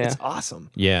doing. Yeah, yeah. It's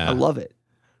awesome. Yeah. I love it.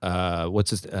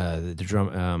 What's his the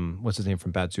drum? What's his name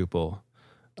from Bad Zupel?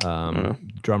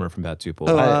 Drummer from Bad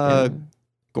Zupel.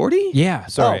 Gordy? Yeah,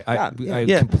 sorry, Oh, God, I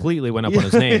yeah. completely went up on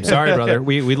his name. Sorry, brother.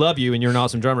 We love you and you're an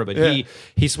awesome drummer, but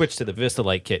he switched to the Vista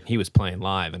Light kit. And he was playing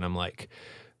live, and I'm like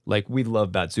we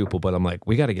love Bad Zupel, but I'm like,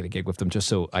 we got to get a gig with him just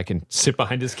so I can sit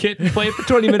behind his kit and play it for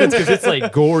 20 minutes because it's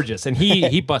like gorgeous. And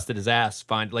he busted his ass.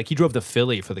 He drove to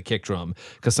Philly for the kick drum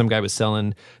because some guy was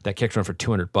selling that kick drum for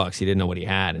 $200. He didn't know what he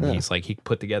had, and he's like, he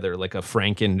put together like a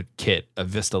Franken kit, a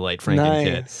Vista Light Franken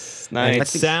kit. Nice. And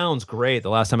Nice. it sounds great. The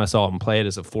last time I saw him play it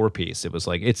as a 4-piece, it was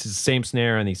like it's the same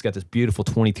snare, and he's got this beautiful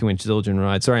 22-inch Zildjian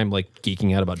ride. Sorry, I'm like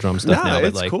geeking out about drum stuff now, but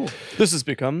it's like, cool. This has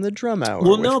become the drum hour.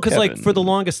 well, with no, because like Kevin. for the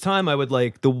longest time, I would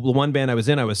like the one band I was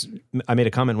in. I made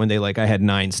a comment one day like I had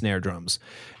 9 snare drums,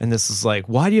 and this is like,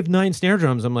 why do you have 9 snare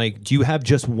drums? I'm like, do you have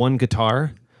just one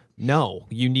guitar? No,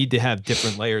 you need to have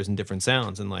different layers and different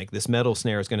sounds. And like this metal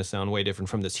snare is going to sound way different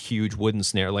from this huge wooden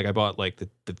snare. Like I bought like the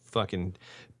fucking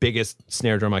biggest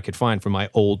snare drum I could find from my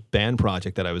old band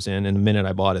project that I was in. And the minute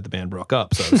I bought it, the band broke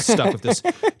up. So I was stuck with this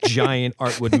giant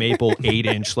Artwood Maple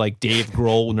 8-inch, like Dave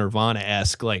Grohl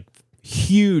Nirvana-esque, like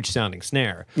huge sounding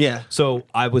snare. Yeah. So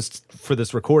I was, for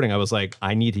this recording, I was like,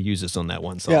 I need to use this on that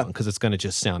one song Yeah. because it's going to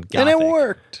just sound gothic. And it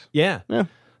worked. Yeah. Yeah.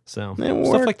 So It stuff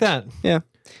worked. like that. Yeah.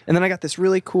 And then I got this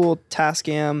really cool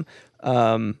Tascam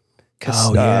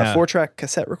 4-track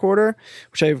cassette recorder,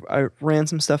 which I ran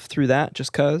some stuff through that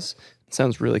just because it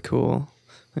sounds really cool.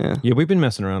 Yeah. Yeah, we've been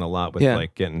messing around a lot with Yeah.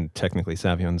 like getting technically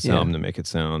savvy on this Yeah. album to make it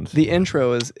sound. The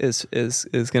intro is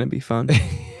going to be fun.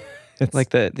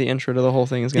 Like the intro to the whole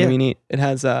thing is going to be neat. It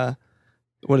has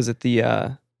what is it?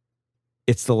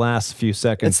 It's the last few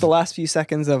seconds. It's the last few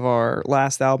seconds of our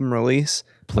last album release.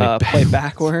 Play Play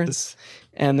backwards,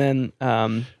 and then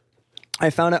I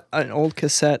found an old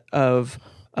cassette of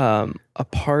a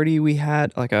party we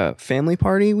had, like a family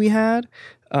party we had,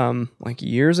 like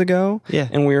years ago. Yeah.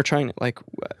 And we were trying to, like,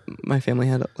 my family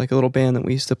had like a little band that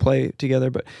we used to play together,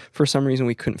 but for some reason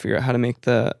we couldn't figure out how to make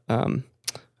the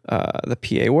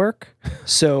PA work.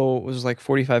 So it was like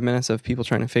 45 minutes of people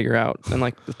trying to figure out, and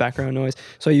like with background noise.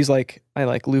 So I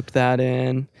looped that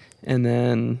in, and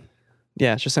then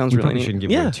it just sounds we really probably neat. shouldn't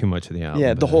give Yeah. away too much of the album.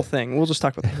 Yeah, the but- whole thing. We'll just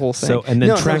talk about the whole thing. So, and then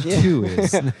No, track yeah. 2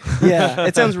 is Yeah,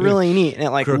 it sounds really neat, and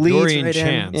it like leads Gregorian right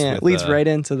chants in. Yeah, with, it leads uh, right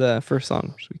into the first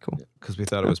song, which would be cool. because we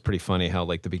thought it was pretty funny how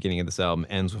like the beginning of this album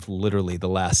ends with literally the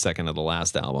last second of the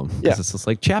last album. 'Cause Yeah. it's just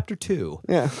like chapter 2.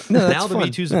 Yeah, Now the fun. Me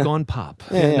Too's have gone pop.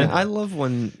 Yeah. And I love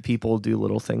when people do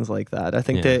little things like that. I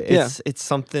think Yeah. that it's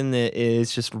something that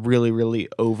is just really, really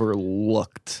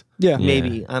overlooked. yeah.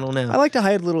 Maybe. I don't know. I like to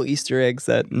hide little Easter eggs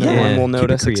that no Yeah, one will keep it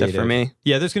notice except for creative. me.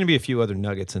 Yeah, there's going to be a few other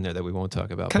nuggets in there that we won't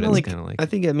talk about. kind but of it's like, kinda I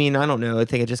think, I don't know. I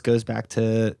think it just goes back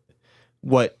to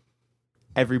what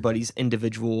everybody's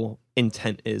individual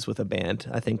intent is with a band.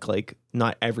 I think like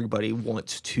not everybody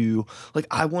wants to, like,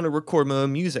 I want to record my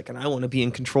own music and I want to be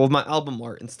in control of my album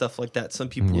art and stuff like that. Some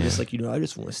people are just like, I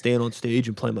just want to stand on stage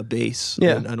and play my bass.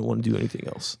 Yeah. And I don't want to do anything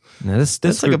else. Now this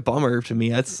That's like a group- bummer to me.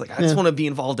 That's like, I just want to be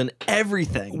involved in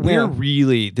everything. We're Yeah.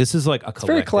 really, this is like a collective.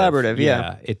 very collaborative,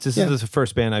 yeah. This is the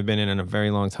first band I've been in a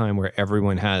very long time where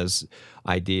everyone has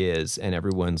ideas and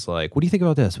everyone's like, what do you think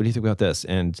about this? What do you think about this?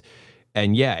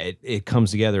 And yeah, it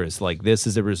comes together as like, this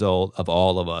is a result of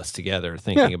all of us together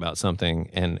thinking about something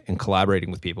and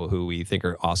collaborating with people who we think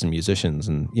are awesome musicians.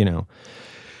 And,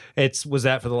 was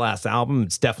that for the last album?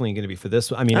 It's definitely going to be for this.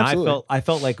 I mean, Absolutely. I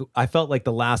felt like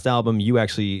the last album,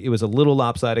 it was a little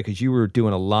lopsided because you were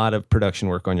doing a lot of production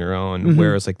work on your own. Mm-hmm.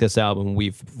 Whereas like this album,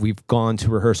 we've gone to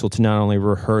rehearsal to not only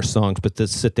rehearse songs, but to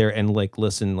sit there and like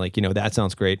listen, like, that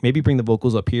sounds great. Maybe bring the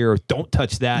vocals up here or don't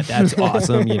touch that. That's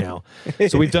awesome.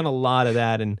 So we've done a lot of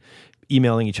that and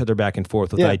emailing each other back and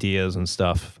forth with Yeah. ideas and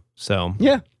stuff. So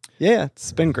Yeah,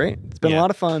 it's been great. It's been Yeah. a lot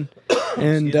of fun,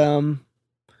 and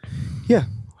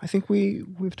I think we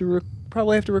have to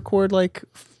probably have to record like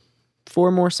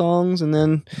 4 more songs and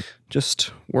then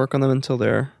just work on them until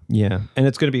they're yeah. And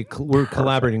it's going to be, we're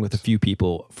collaborating with a few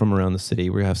people from around the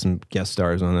city. We have some guest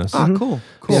stars on this. Ah, cool.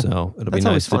 So it'll be That's always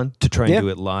nice fun. to try and Yeah. do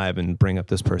it live and bring up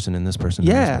this person and this person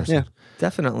Yeah. and this person. Yeah.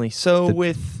 Definitely. So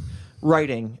with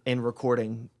writing and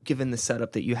recording, given the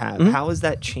setup that you have, how has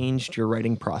that changed your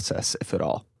writing process, if at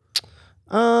all?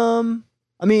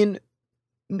 I mean,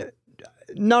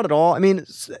 not at all. I mean,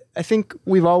 I think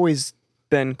we've always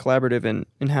been collaborative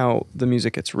in how the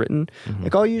music gets written.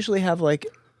 Like I'll usually have like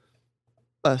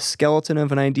a skeleton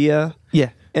of an idea.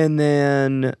 Yeah. And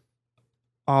then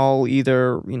I'll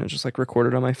either, just like record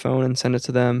it on my phone and send it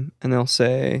to them and they'll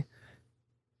say,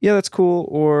 yeah, that's cool,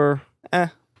 or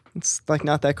it's like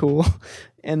not that cool.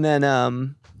 And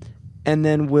then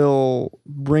we'll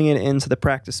bring it into the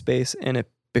practice space and it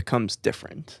becomes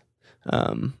different.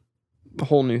 A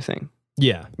whole new thing.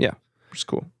 Yeah. Yeah. Which is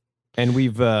cool. And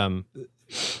we've, on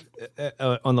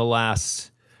the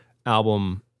last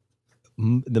album,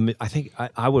 I think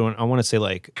I want to say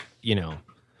like,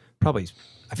 probably,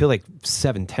 I feel like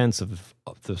 7/10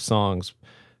 of the songs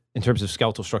in terms of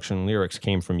skeletal structure and lyrics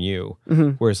came from you.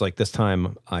 Whereas like this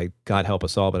time God help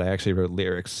us all, but I actually wrote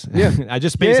lyrics. Yeah. I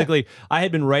just basically, I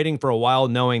had been writing for a while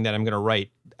knowing that I'm going to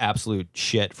write absolute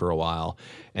shit for a while.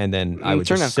 And then I would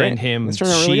turned just out send great. him It's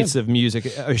turned out really sheets of music,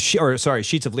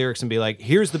 sheets of lyrics and be like,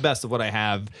 here's the best of what I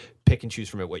have. Pick and choose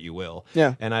from it what you will.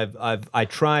 Yeah. And I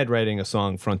tried writing a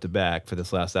song front to back for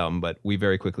this last album, but we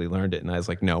very quickly learned it. And I was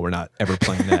like, no, we're not ever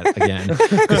playing that again.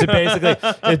 Because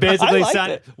it basically liked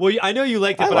sounded, it. well, I know you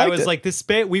liked it, I but I liked was it.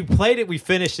 like, we played it, we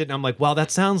finished it. And I'm like, wow,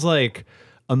 that sounds like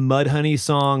a Mudhoney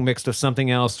song mixed with something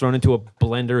else, thrown into a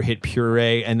blender, hit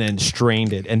puree, and then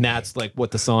strained it. And that's like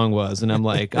what the song was. And I'm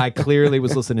like, I clearly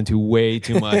was listening to way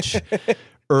too much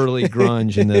early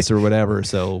grunge in this or whatever.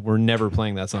 So we're never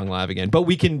playing that song live again. But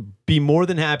we can be more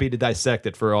than happy to dissect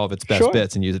it for all of its best Sure.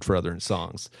 bits and use it for other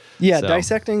songs. Yeah, So,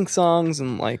 dissecting songs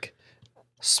and like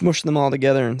smushing them all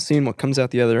together and seeing what comes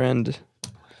out the other end.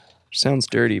 Sounds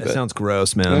dirty, That but sounds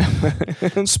gross, man.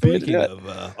 it's Speaking pretty of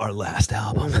our last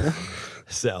album,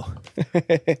 so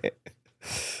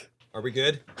are we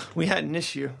good? We had an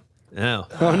issue. No.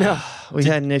 Oh no! We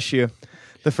had an issue.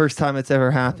 The first time it's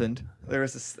ever happened. There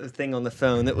was a thing on the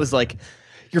phone that was like,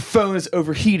 your phone is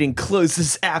overheating. Close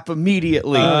this app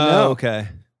immediately. no. Okay.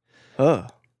 Oh,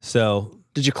 So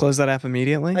did you close that app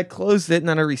immediately? I closed it and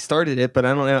then I restarted it, but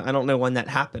I don't know when that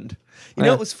happened. You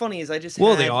know what was funny is I just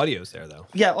well, had, the audio's there though.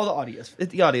 yeah, all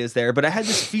the audio's there, but I had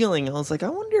this feeling. I was like, I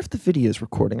wonder if the video's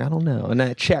recording. I don't know, and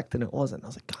I checked and it wasn't. I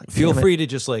was like, God, Feel damn it. free to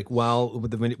just like when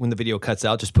the video cuts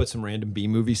out, just put some random B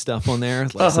movie stuff on there,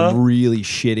 like some really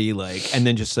shitty and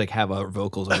then just like have our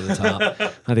vocals over the top.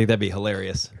 I think that'd be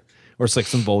hilarious. Or it's like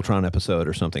some Voltron episode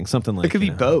or something like It could be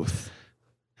you know. both.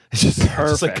 It's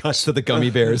just like cuts to the gummy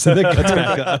bears and then cuts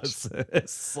back to us.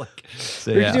 It's like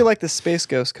so, We yeah. could do like the Space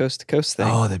Ghost Coast to Coast thing.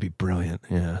 Oh, that'd be brilliant.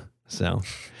 Yeah. So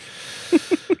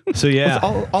yeah.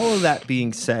 All of that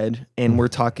being said, and we're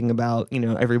talking about,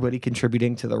 everybody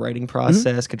contributing to the writing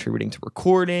process, contributing to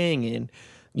recording and,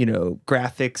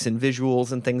 graphics and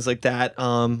visuals and things like that.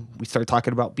 We started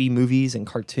talking about B movies and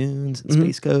cartoons and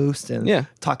Space Ghost and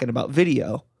talking about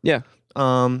video. Yeah.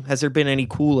 Has there been any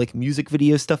cool music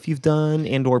video stuff you've done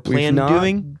and or plan not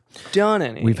doing? Done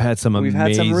any? We've had some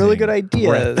really good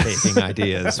ideas. breathtaking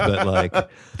ideas, but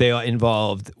they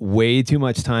involved way too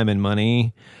much time and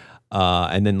money.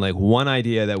 And then one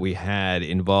idea that we had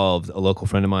involved a local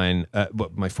friend of mine,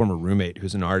 my former roommate,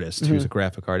 who's an artist, who's a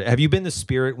graphic artist. Have you been to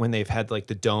Spirit when they've had the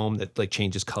dome that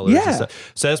changes colors and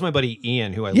stuff? So that's my buddy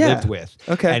Ian, who I lived with.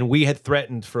 Okay. And we had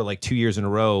threatened for 2 years in a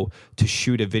row to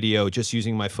shoot a video just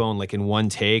using my phone in one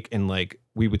take, and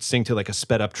we would sing to a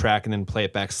sped up track and then play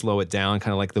it back, slow it down,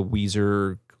 kind of like the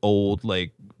Weezer old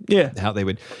how they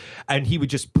would, and he would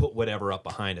just put whatever up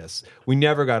behind us. We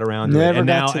never got around to it,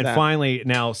 and finally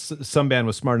some band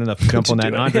was smart enough to jump on that,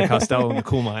 and Andre Costello and the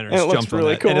Cool Miners jumped on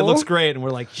that, and it looks great, and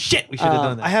we're like, shit, we should have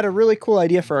done that. I had a really cool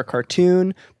idea for a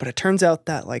cartoon, but it turns out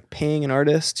that paying an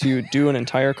artist to do an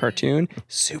entire cartoon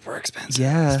super expensive.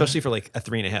 Yeah. Especially for a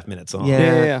 3.5 minute song.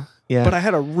 Yeah. But I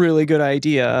had a really good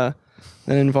idea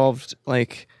that involved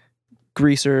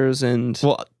greasers and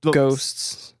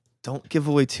ghosts. Don't give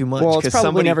away too much. Well, it's probably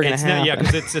somebody, never going to It's happen. not, yeah,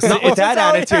 because it's not with that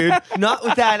attitude. Not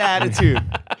with that attitude.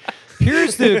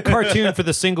 Here's the cartoon for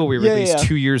the single we released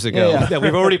 2 years ago that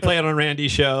we've already played on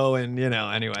Randy's show, and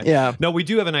anyway. Yeah. No, we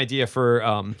do have an idea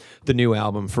for the new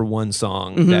album for one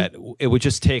song that it would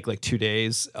just take 2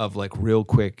 days of real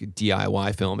quick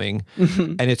DIY filming,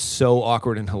 and it's so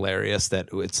awkward and hilarious that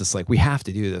it's just we have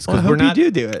to do this Well, I we're hope not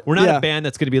you do it. We're not Yeah. a band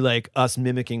that's going to be us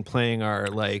mimicking playing our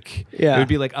It would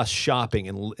be us shopping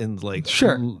and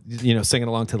Sure. singing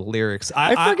along to the lyrics.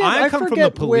 I come from the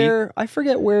police. I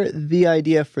forget where the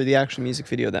idea for the actual music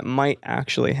video that might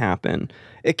actually happen.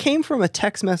 It came from a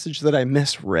text message that I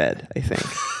misread, I think.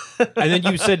 And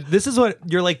then you said, this is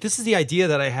the idea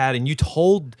that I had, and you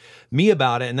told me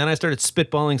about it, and then I started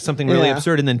spitballing something really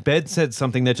absurd, and then Ben said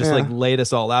something that just laid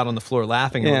us all out on the floor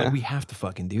laughing, and we're like, we have to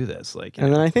fucking do this.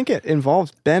 And then I think it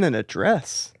involved Ben in a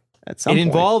dress at some point. It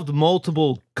involved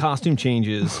multiple costume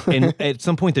changes, and at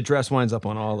some point the dress winds up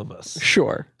on all of us.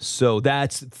 Sure. So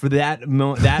that's for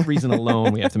that reason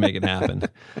alone, we have to make it happen.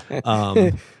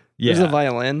 There's a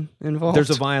violin involved.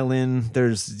 There's a violin.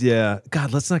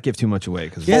 God, let's not give too much away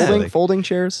because folding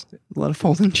chairs. A lot of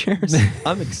folding chairs.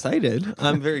 I'm excited.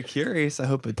 I'm very curious. I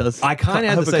hope it does. I kind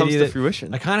of had this idea to that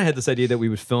fruition. I kind of had this idea that we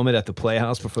would film it at the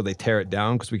Playhouse before they tear it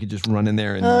down because we could just run in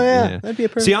there and. Oh yeah, that'd be a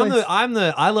perfect. See, place.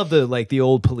 I love the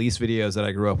old Police videos that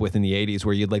I grew up with in the '80s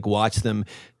where you'd watch them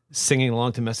singing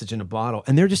along to Message in a Bottle,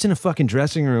 and they're just in a fucking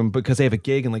dressing room because they have a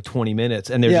gig in 20 minutes,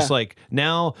 and they're just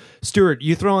now, Stuart,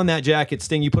 you throw on that jacket,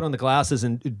 Sting, you put on the glasses,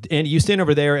 and you stand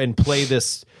over there and play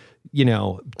this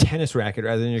tennis racket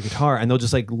rather than your guitar, and they'll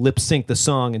just lip sync the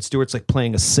song, and Stuart's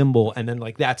playing a cymbal, and then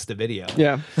that's the video.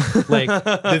 Yeah.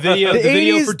 The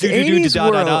video for do do do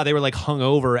da da da, they were hung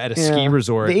over at a ski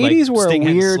resort. The 80s were Sting a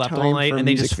hadn't weird slept all time night, for and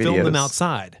they just music filmed them videos.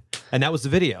 outside, and that was the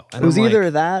video. And It was I'm either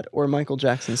that or Michael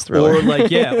Jackson's Thriller. or or a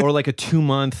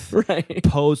 2-month Right.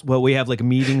 post. Well, we have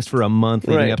meetings for a month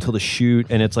leading Right. up till the shoot,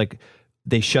 and it's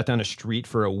they shut down a street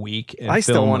for a week. And I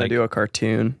still film, want to do a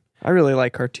cartoon. I really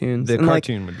like cartoons. the And,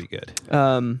 cartoon would be good.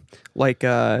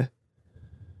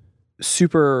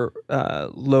 Super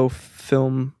low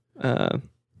film,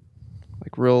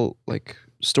 real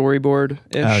storyboard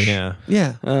ish. Oh yeah.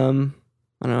 Yeah. I don't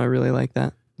know. I really like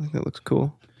that. I think that looks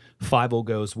cool. Five-O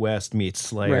Goes West meets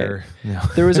Slayer. Right. No.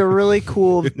 There was a really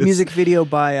cool music video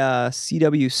by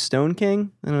C.W. Stone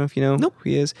King. I don't know if you know who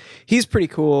he is. He's pretty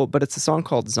cool, but it's a song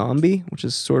called Zombie, which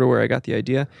is sort of where I got the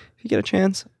idea. If you get a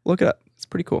chance, look it up. It's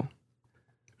pretty cool.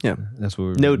 Yeah. That's what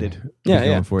we're Noted.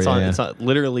 going for. It's not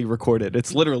literally recorded.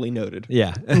 It's literally noted.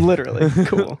 Yeah. Literally.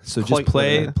 Cool. So Quite just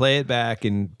play literally. it back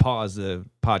and pause the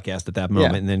podcast at that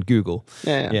moment and then Google.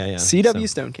 Yeah. So- C.W.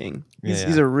 Stone King. He's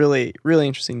Yeah. a really, really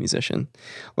interesting musician.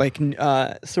 Like,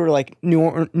 sort of like New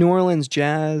Orleans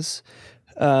jazz.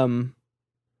 I don't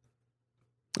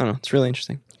know. It's really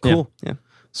interesting. Cool. Yeah.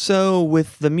 So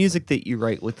with the music that you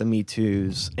write with the Me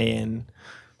Too's and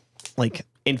like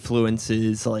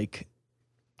influences, like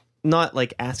not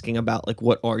like asking about like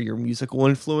what are your musical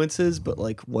influences, but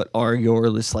like what are your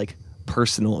just like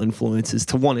personal influences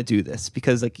to want to do this?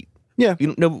 Because like Yeah. you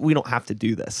don't know, we don't have to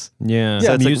do this. Yeah.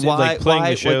 So it's Music, like playing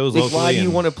the shows like, locally. why do you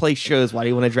and- want to play shows? Why do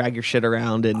you want to drag your shit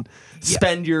around and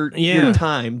spend your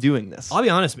time doing this? I'll be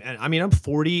honest, man. I mean, I'm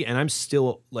 40 and I'm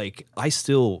still like, I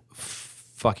still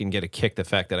fucking get a kick the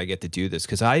fact that I get to do this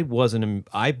because I was an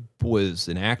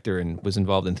actor and was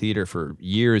involved in theater for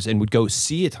years and would go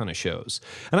see a ton of shows.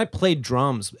 And I played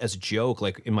drums as a joke,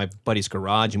 like in my buddy's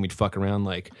garage, and we'd fuck around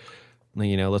like,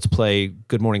 you know, let's play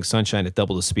Good Morning Sunshine at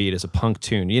double the speed as a punk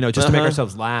tune, you know, just to make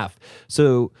ourselves laugh.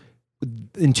 So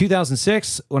in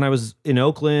 2006, when I was in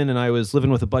Oakland and I was living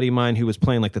with a buddy of mine who was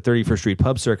playing like the 31st Street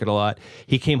pub circuit a lot,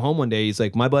 he came home one day. He's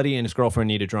like, my buddy and his girlfriend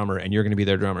need a drummer, and you're going to be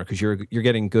their drummer because you're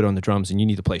getting good on the drums and you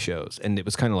need to play shows. And it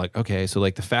was kind of like, okay, so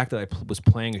like the fact that I was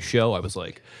playing a show, I was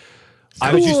like,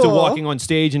 I was used to Cool. walking on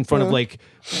stage in front of like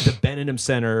the Benedum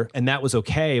Center, and that was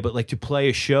okay. But like to play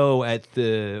a show at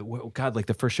like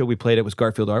the first show we played at was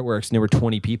Garfield Artworks, and there were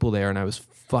 20 people there, and I was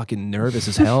fucking nervous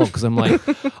as hell because I'm like,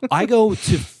 I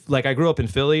grew up in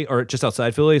Philly or just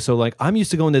outside Philly, so like I'm used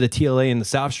to going to the TLA in the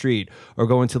South Street or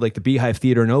going to like the Beehive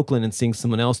Theater in Oakland and seeing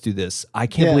someone else do this. I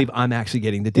can't believe I'm actually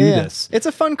getting to do this. It's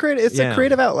a fun It's a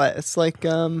creative outlet. It's like I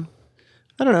don't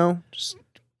know, just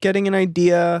getting an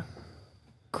idea,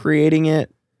 creating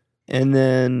it, and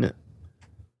then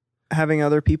having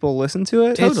other people listen to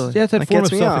it. It's that That form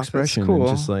gets of me off. self-expression. It's cool.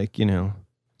 And just like, you know,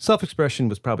 self-expression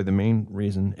was probably the main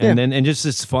reason. And then just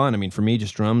it's fun. I mean, for me,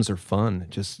 just drums are fun.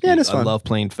 Just Yeah, it is I fun. love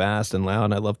playing fast and loud.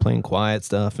 And I love playing quiet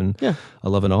stuff, and Yeah. I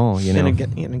love it all. You know,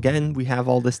 And again, we have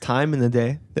all this time in the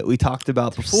day that we talked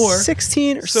about before.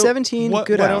 16 or So 17 what,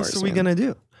 good what hours. else are we man. gonna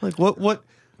do? Like what?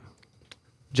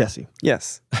 Jesse,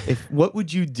 Yes. what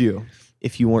would you do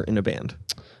if you weren't in a band?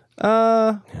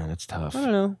 Yeah, that's tough. I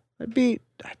don't know. I'd be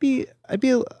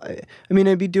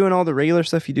doing all the regular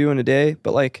stuff you do in a day,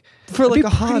 but like For I'd like be a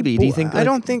hobby, pretty do you think? I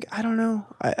don't know.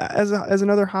 As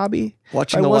another hobby,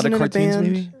 watching if I a lot wasn't of in a cartoons,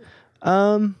 band, maybe.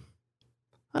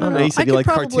 I don't know. You said I you could like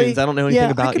cartoons. I don't know anything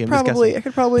about you. I'm just guessing. I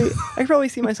could probably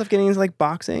see myself getting into like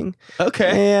boxing.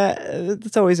 Okay. Yeah,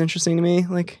 that's always interesting to me.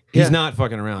 Like, He's not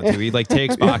fucking around too. He like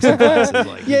takes boxing classes.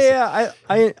 Like, yeah.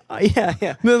 I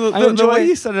No, I the enjoy- way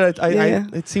you said it, Yeah.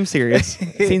 it seems serious.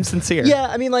 It seems sincere. Yeah,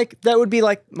 I mean, like that would be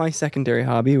like my secondary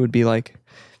hobby would be like,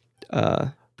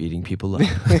 beating people up.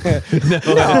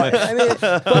 I mean,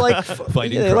 but like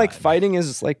Fighting like crime. fighting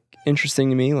is like interesting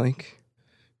to me. Like,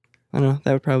 I don't know,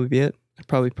 that would probably be it. I'd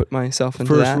probably put myself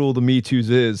into First that. rule of the Me Too's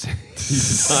is. No,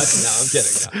 I'm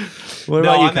kidding. No. What No,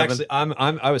 about you, I'm Kevin?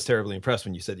 actually, I was terribly impressed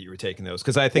when you said that you were taking those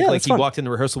because I think Yeah, like that's he fun. walked in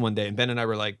the rehearsal one day and Ben and I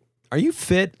were like, "Are you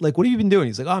fit? Like, what have you been doing?"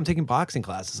 He's like, "Oh, I'm taking boxing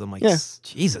classes." I'm like, Yeah.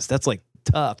 Jesus, that's like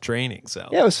tough training. So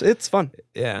Yeah, it's fun.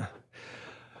 yeah.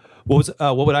 What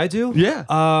would I do? Yeah.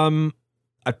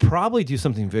 I'd probably do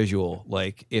something visual,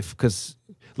 like because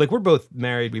we're both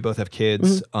married, we both have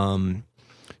kids.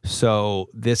 So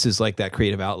this is like that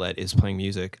creative outlet is playing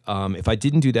music. If I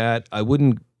didn't do that, I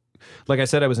wouldn't. Like I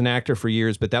said, I was an actor for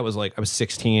years, but that was like I was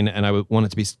 16 and I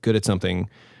wanted to be good at something.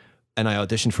 And I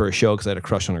auditioned for a show because I had a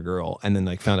crush on a girl, and then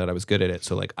like found out I was good at it.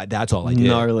 So like that's all I did.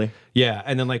 Gnarly. Yeah,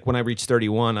 and then like when I reached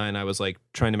 31 and I was like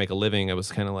trying to make a living, I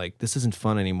was kind of like, this isn't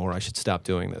fun anymore. I should stop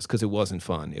doing this because it wasn't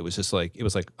fun. It was just like I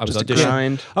was Just a auditioning.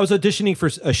 grind. I was auditioning for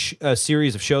a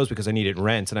series of shows because I needed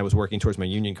rent and I was working towards my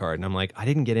union card. And I'm like, I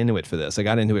didn't get into it for this. I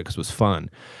got into it because it was fun.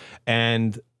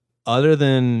 And other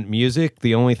than music,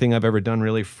 the only thing I've ever done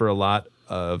really for a lot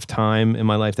of time in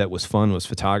my life that was fun was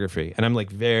photography. And I'm like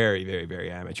very, very,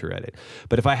 very amateur at it.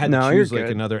 But if I had No, to you're choose like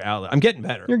good. another outlet, I'm getting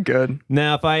better. You're good.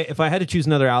 Now, if I had to choose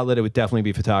another outlet, it would definitely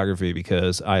be photography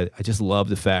because I just love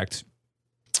the fact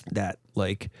that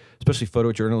like, especially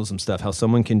photojournalism stuff, how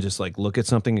someone can just like look at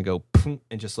something and go "Pum,"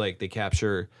 and just like they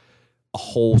capture a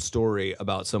whole story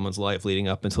about someone's life leading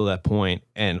up until that point,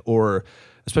 and or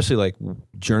especially like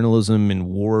journalism in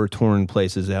war-torn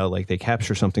places, how like they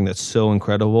capture something that's so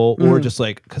incredible, or just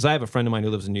like, because I have a friend of mine who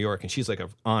lives in New York, and she's like a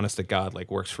honest to God, like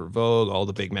works for Vogue, all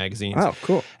the big magazines. Oh,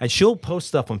 cool. And she'll post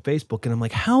stuff on Facebook, and I'm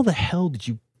like, how the hell did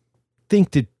you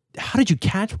how did you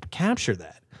capture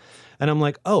that? And I'm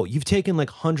like, oh, you've taken like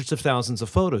hundreds of thousands of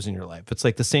photos in your life. It's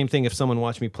like the same thing if someone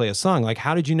watched me play a song. Like,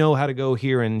 how did you know how to go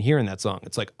here and here in that song?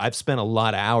 It's like, I've spent a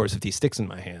lot of hours with these sticks in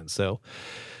my hands. So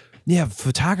yeah,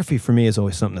 photography for me is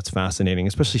always something that's fascinating,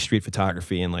 especially street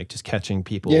photography and like just catching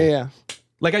people. Yeah.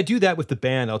 Like I do that with the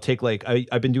band. I'll take like,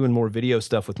 I've been doing more video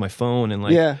stuff with my phone and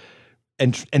like, Yeah.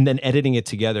 and then editing it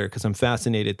together, because I'm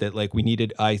fascinated that like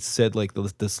I said like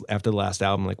this after the last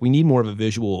album, like we need more of a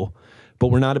visual, but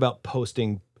we're not about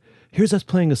posting, here's us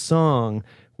playing a song.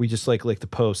 We just like to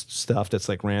post stuff that's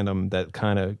like random that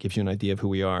kind of gives you an idea of who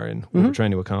we are and what we're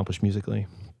trying to accomplish musically.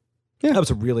 Yeah. That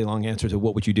was a really long answer to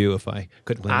what would you do if I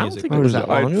couldn't play I don't music. think it was that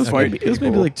long. It was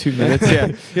maybe like 2 minutes.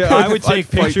 Yeah. I would take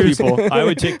fight pictures. people. I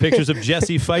would take pictures of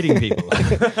Jesse fighting people.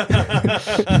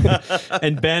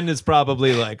 And Ben is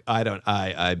probably like, I don't know.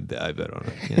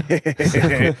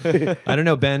 Yeah. I don't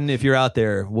know, Ben. If you're out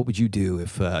there, what would you do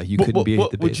if you couldn't be at the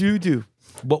What would base? you do?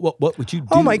 What would you do?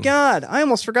 Oh my God. I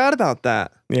almost forgot about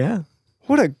that. Yeah.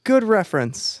 What a good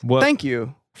reference. What? Thank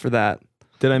you for that.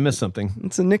 Did I miss something?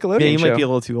 It's a Nickelodeon Yeah, you show. might be a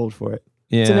little too old for it.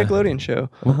 Yeah. It's a Nickelodeon show.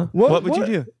 What would you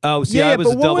do? Oh, see, Yeah, I was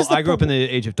but a what double. was the I grew up in the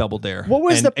age of Double Dare. What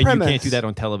was the And you can't premise? do that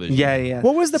on television. Yeah.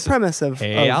 What was the premise of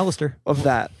Hey, of, Alistair. of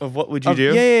that? Of what would you Of-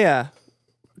 do? Yeah.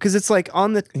 Because it's like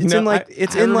on the. It's in like.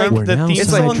 It's in like. We're the now theme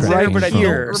it's like song's there, right but I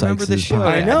here. don't remember the Sykes' show. podcast.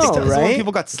 I know, think that's when right?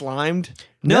 people got slimed.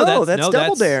 No, that's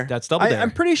Double Dare. That's Double Dare.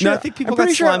 I'm pretty sure. No, I think people I'm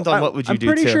pretty got sure- slimed on What Would You Do,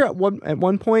 I'm pretty too. sure at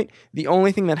one point the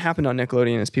only thing that happened on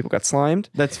Nickelodeon is people got slimed.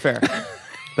 That's fair.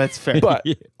 That's fair. But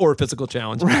Or a physical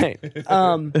challenge. right.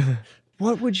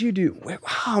 What would you do?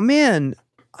 Oh man,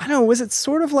 I don't know. Was it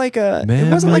sort of like a?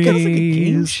 It wasn't like a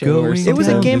game show. Or it was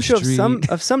a game show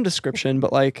of some description,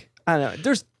 but like I don't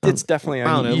know. It's definitely. I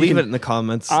don't know. you Leave can- it in the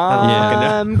comments. I don't fucking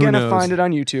know. I'm Who gonna knows? find it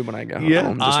on YouTube when I go Yeah.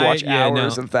 home. Just watch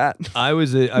hours of that. I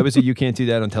was a you can't do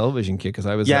that on television kid, because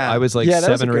I was Yeah. I was like Yeah, that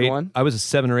was 7 a or good 8. one. I was a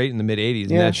 7 or 8 in the mid 80s,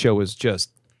 and Yeah. that show was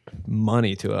just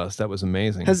money to us. That was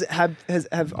amazing. Have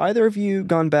either of you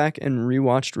gone back and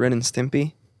rewatched Ren and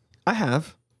Stimpy? I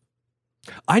have.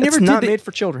 I never It's did not the- made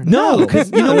for children. No,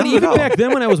 because you know what? Even No. back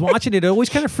then when I was watching it, it always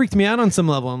kind of freaked me out on some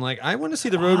level. I'm like, I want to see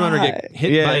the Roadrunner get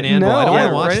hit by an anvil. no, I don't want I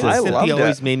to watch Ren this. and I Stimpy loved it.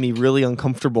 always made me really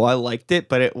uncomfortable. I liked it,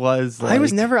 but it was like, I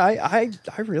was never. I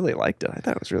really liked it. I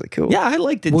thought it was really cool. Yeah, I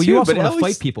liked it Well, too. you also but it want to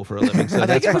always- fight people for a living, so I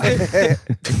that's think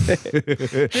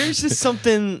fine. there's just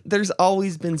something. There's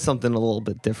always been something a little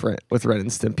bit different with Ren and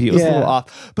Stimpy. It was a Yeah. little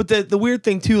off. But the weird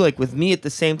thing too, like with me, at the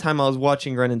same time I was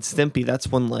watching Ren and Stimpy, that's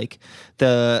when like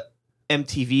the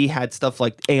MTV had stuff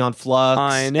like Aeon Flux,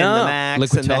 I and know. the Max,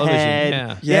 Liquid and the Television,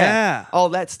 Head, Yeah. all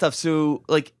that stuff. So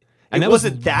like, And it that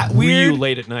wasn't that real weird.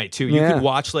 late at night too. You Yeah. could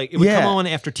watch like it would Yeah. come on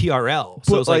after TRL,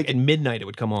 so But, it was like like- at midnight it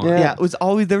would come on. Yeah. Yeah, it was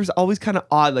always there was always kind of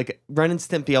odd. Like Ren and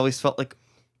Stimpy always felt like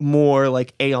more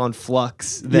like Aeon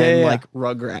Flux than Yeah. like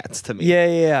Rugrats to me.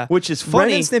 Yeah. Which is Ren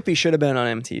funny and Stimpy should have been on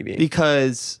MTV.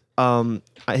 because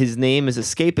his name is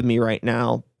escaping me right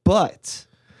now, but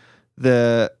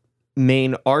the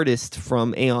main artist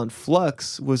from Aeon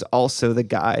Flux was also the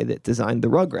guy that designed the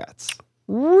Rugrats.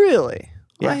 Really?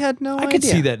 Yeah. I had no idea. I could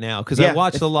see that now because Yeah. I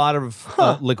watched a lot of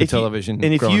Liquid If you- Television.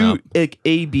 And if growing you up. like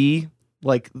AB,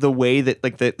 like the way that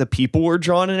like the people were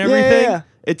drawn and everything, yeah.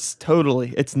 it's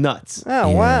nuts. Oh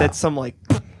wow. That's some like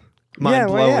yeah, mind well,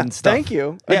 blowing yeah. stuff. Thank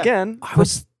you Yeah. again. I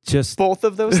was just Both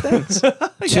of those things.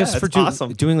 just for it's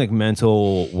awesome. doing like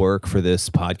mental work for this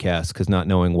podcast, because not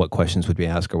knowing what questions would be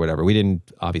asked or whatever. We didn't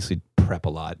obviously prep a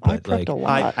lot, I but prepped like a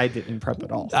lot. I didn't prep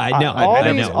at all. I know, all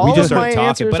I these- know. all We just of started my talking,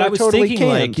 answers but I are was totally thinking,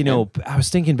 like, canned, you know, I was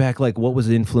thinking back, like, what was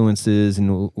the influences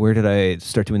and where did I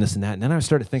start doing this and that? And then I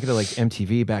started thinking of like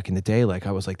MTV back in the day. Like,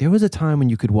 I was like, there was a time when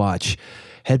you could watch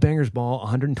Headbangers Ball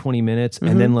 120 minutes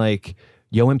and then like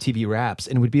Yo MTV Raps,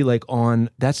 and it would be like on,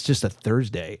 that's just a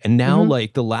Thursday. And now,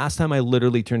 like, the last time I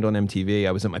literally turned on MTV,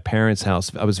 I was at my parents'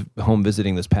 house. I was home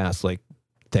visiting this past like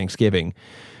Thanksgiving.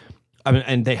 I mean,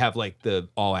 and they have like the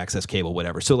all access cable,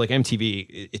 whatever. So like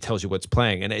MTV, it tells you what's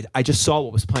playing. And I just saw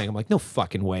what was playing. I'm like, no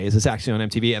fucking way. Is this actually on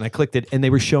MTV? And I clicked it and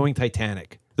they were showing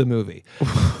Titanic, the movie.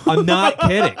 I'm not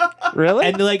kidding. Really?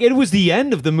 And like, it was the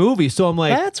end of the movie. So I'm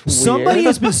like, That's weird. somebody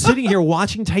has been sitting here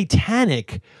watching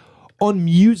Titanic on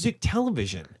music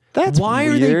television. That's Why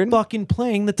are weird. they fucking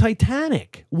playing the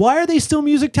Titanic? Why are they still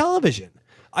music television?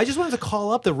 I just wanted to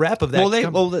call up the rep of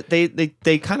that.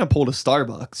 They kind of pulled a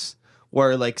Starbucks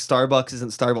where like Starbucks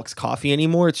isn't Starbucks coffee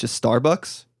anymore. It's just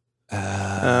Starbucks.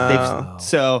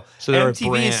 So they're a MTV is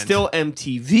brand. still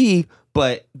MTV,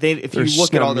 but if you There's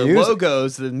look at no all their music.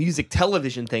 logos, the music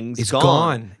television thing's It's gone.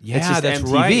 gone. Yeah, it's just that's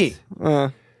MTV.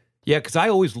 right. Yeah, because I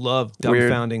always loved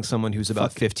Weird. dumbfounding someone who's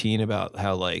about 15 about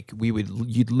how like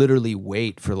you'd literally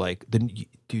wait for like the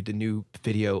new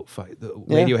video,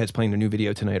 Radiohead's playing their new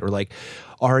video tonight, or like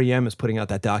REM is putting out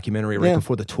that documentary right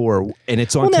before the tour, and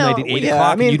it's on Well, now, tonight at 8 yeah,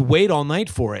 o'clock, I mean, and you'd wait all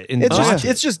night for it. And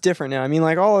It's just different now. I mean,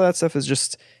 like all of that stuff is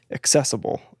just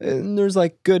accessible. And there's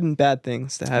like good and bad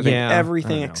things to having Yeah,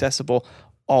 everything I know. accessible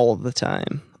all of the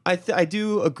time. I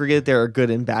do agree that there are good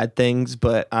and bad things,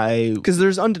 but Because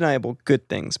there's undeniable good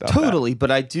things about that. totally. But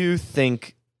I do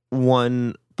think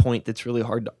one point that's really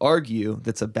hard to argue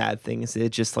that's a bad thing is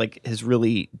it just like has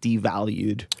really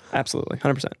devalued Absolutely,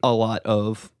 100%. a lot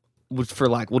of, we'll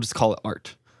just call it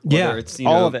art. Yeah, Whether it's,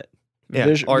 All of it.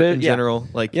 Yeah, art in yeah. general.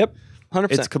 Like, Yep,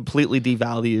 100%. it's completely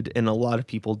devalued, and a lot of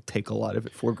people take a lot of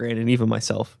it for granted, even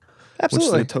myself.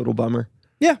 Absolutely. Which is a total bummer.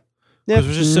 Yeah. Because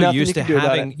we're just so Nothing used you to can do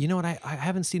about having, it. you know what? I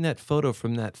haven't seen that photo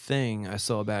from that thing I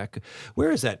saw back.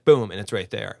 Where is that? Boom, and it's right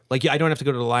there. Like, I don't have to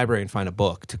go to the library and find a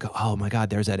book to go. Oh my God,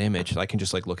 there's that image. I can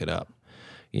just like look it up.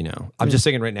 You know, I'm just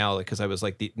thinking right now, like, because I was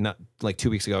like not like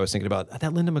 2 weeks ago, I was thinking about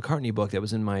that Linda McCartney book that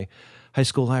was in my high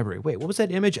school library. Wait, what was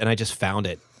that image? And I just found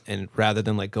it. And rather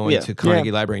than like going to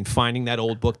Carnegie Library and finding that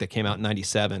old book that came out in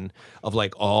 '97 of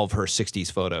like all of her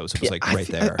 '60s photos, it was like right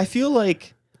there. I feel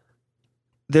like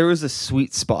there was a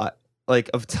sweet spot like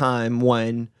of time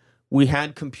when we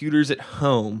had computers at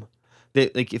home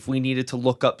that like if we needed to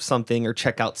look up something or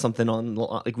check out something on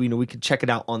like we could check it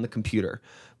out on the computer,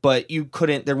 but you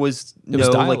couldn't. There was no was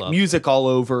like dial-up. music all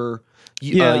over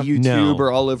YouTube No.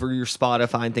 or all over your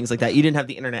Spotify and things like that. You didn't have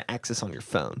the internet access on your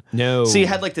phone. No. So you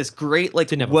had like this great like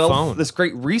Didn't have a wealth, phone. this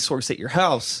great resource at your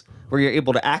house where you're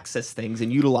able to access things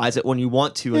and utilize it when you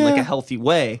want to in like a healthy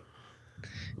way.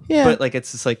 Yeah. But like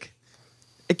it's just like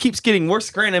it keeps getting worse.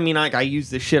 Granted, I mean, like I use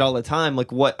this shit all the time.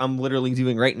 Like what I'm literally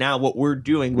doing right now, what we're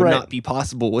doing would Right. not be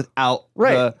possible without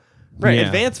Right. the Right. Yeah.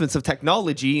 advancements of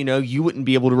technology. You know, you wouldn't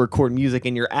be able to record music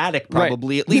in your attic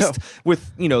probably, at No. least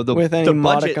with the With any the budget.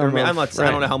 modicum I of- don't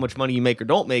right. know how much money you make or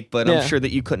don't make, but Yeah. I'm sure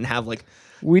that you couldn't have like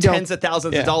We don't- tens of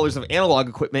thousands yeah. of dollars of analog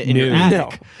equipment in your No.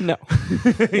 attic. No.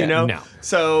 You know, No.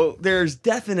 so there's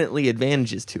definitely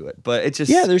advantages to it, but it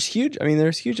just Yeah, there's huge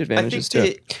advantages to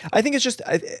it. I think it's just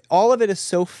all of it is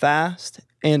so fast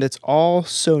and it's all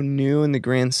so new in the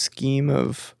grand scheme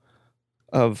of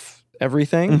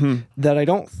everything Mm-hmm. that I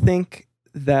don't think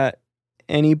that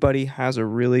anybody has a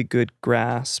really good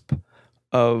grasp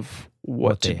of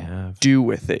what they to have. do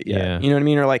with it yet. Yeah. You know what I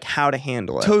mean? Or like how to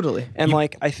handle it. Totally. And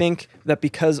like I think that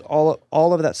because all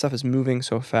of that stuff is moving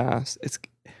so fast,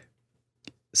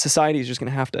 society is just going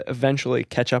to have to eventually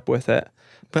catch up with it.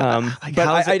 But, But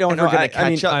how is I it don't know. ever gonna I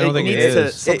mean, catch up? I don't think it needs to,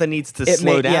 is. something needs to it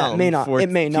slow may, down. Yeah, it may not. for It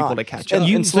may people not. to catch And, up.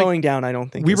 and slowing down, I don't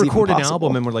think We is even recorded an possible.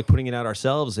 album and we're like putting it out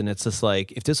ourselves, and it's just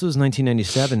like if this was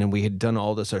 1997 and we had done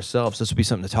all this ourselves, this would be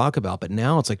something to talk about. But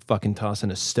now it's like fucking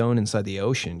tossing a stone inside the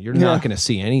ocean. You're Yeah. not going to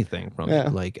see anything from Yeah.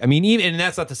 it. Like, I mean, even and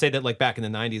that's not to say that like back in the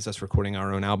 90s, us recording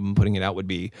our own album, putting it out would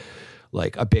be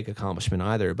like a big accomplishment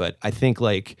either. But I think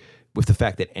like with the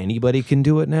fact that anybody can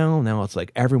do it now it's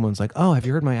like everyone's like, oh, have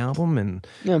you heard my album? And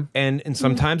Yeah. and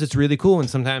sometimes it's really cool and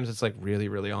sometimes it's like really,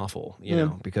 really awful, you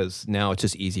know, because now it's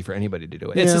just easy for anybody to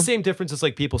do it. It's Yeah. the same difference as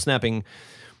like people snapping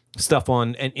stuff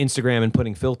on Instagram and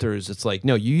putting filters. It's like,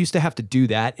 no, you used to have to do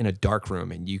that in a dark room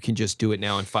and you can just do it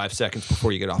now in 5 seconds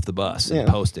before you get off the bus and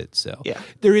Yeah. post it. So Yeah.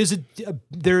 there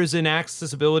is an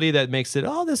accessibility that makes it,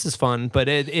 oh, this is fun, but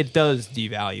it does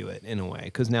devalue it in a way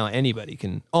because now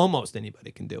almost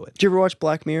anybody can do it. Did you ever watch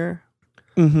Black Mirror?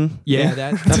 Yeah,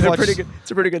 that's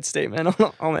It's a pretty good statement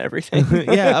on everything.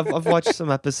 Yeah, I've watched some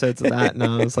episodes of that, and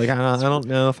I was like, I don't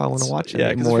know if I want to watch it Yeah,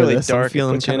 because anymore. it's really of this. I'm dark.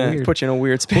 feeling It kind of puts you in a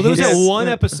weird space. Well, there was that Yes. one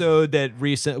episode that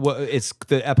it's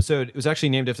the episode. It was actually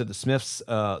named after the Smiths.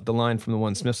 The line from the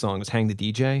one Smith song was "Hang the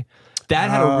DJ." That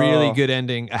had a really good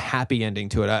ending, a happy ending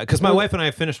to it. Because my wife and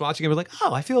I finished watching it. We're like,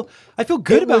 oh, I feel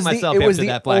good about myself after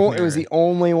that Black Mirror. It was the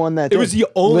only one that It was the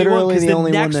only literally one because the the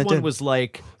only next one that one did. was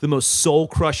like the most soul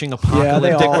crushing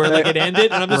apocalyptic all- where like it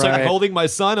ended and I'm just like Right. holding my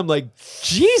son. I'm like,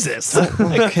 Jesus,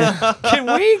 like,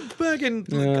 can we fucking?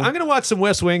 I'm gonna watch some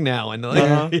West Wing now and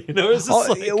like, you know, it's just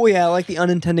like, well, yeah, like the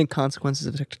unintended consequences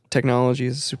of technology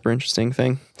is a super interesting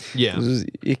thing. yeah.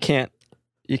 You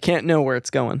can't know where it's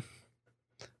going.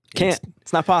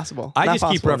 It's not possible. I Not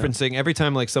just keep possible, no. referencing every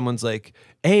time like someone's like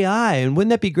AI, and wouldn't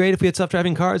that be great if we had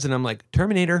self-driving cars? And I'm like,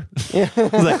 Terminator.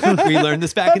 Like, we learned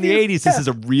this back in the 80s. This is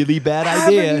a really bad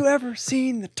idea. Haven't you ever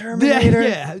seen the Terminator?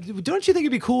 Yeah. Don't you think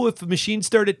it'd be cool if a machine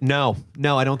started? No,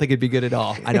 I don't think it'd be good at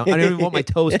all. I don't even want my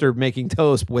toaster making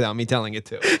toast without me telling it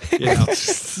to. You know?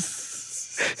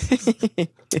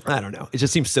 I don't know. It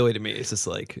just seems silly to me. It's just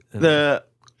like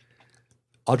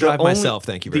I'll drive myself.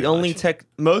 Thank you very much.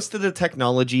 Most of the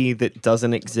technology that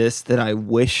doesn't exist that I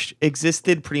wish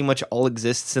existed pretty much all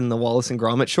exists in the Wallace and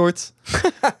Gromit shorts.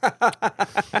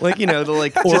 Like, you know, or a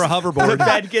hoverboard. The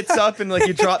bed gets up and like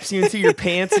it drops you into your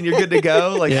pants and you're good to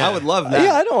go. Like, Yeah. I would love that.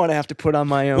 Yeah, I don't want to have to put on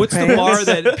my own What's pants. the bar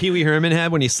that Pee Wee Herman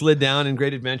had when he slid down in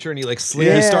Great Adventure and he like slid,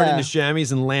 he Yeah. started in his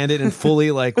jammies and landed and fully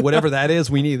like whatever that is,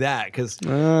 we need that because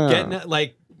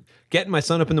getting my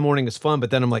son up in the morning is fun, but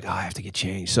then I'm like, I have to get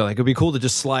changed. So like it'd be cool to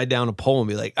just slide down a pole and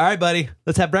be like, all right, buddy,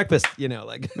 let's have breakfast. You know,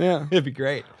 like Yeah. it'd be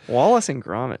great. Wallace and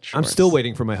Gromit shorts. I'm still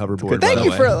waiting for my hoverboard. by Thank the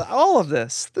you way. for all of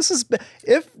this. This is,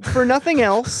 if for nothing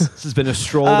else, This has been a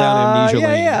stroll down amnesia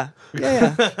lane.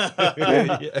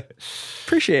 yeah.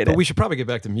 Appreciate But it. we should probably get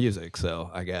back to music. So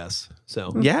I guess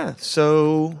so. Yeah.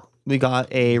 So we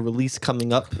got a release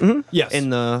coming up Yes. in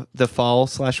the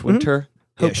fall/winter,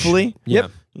 hopefully. Yeah.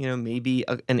 You know, maybe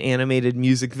an animated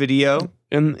music video.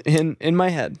 in my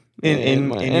head, In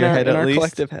your head, in at our least.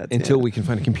 collective heads. Until yeah. we can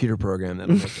find a computer program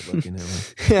that'll make it look, you know.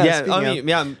 Yeah, speaking I of- mean,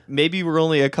 yeah, maybe we're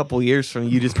only a couple years from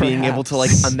you just being able to like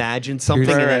Perhaps. imagine something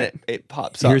and then Right. it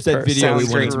pops up. Here's that video we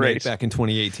Sounds wanted to make great. back in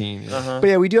 2018. But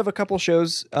yeah, we do have a couple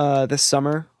shows this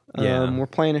summer. Yeah. We're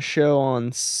playing a show on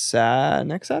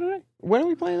next Saturday. When are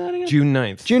we playing that again? June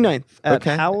 9th. June 9th at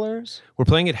Okay. Howlers. We're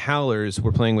playing at Howlers.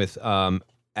 We're playing with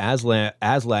As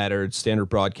Laddered, Standard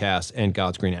Broadcast, and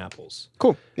God's Green Apples.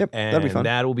 Cool. Yep, And that'll be fun.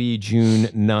 that'll be June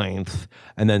 9th.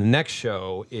 And then the next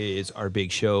show is our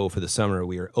big show for the summer.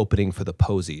 We are opening for the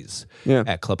Posies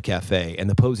at Club Cafe. And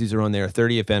the Posies are on their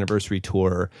 30th anniversary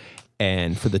tour.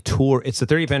 And for the tour, it's the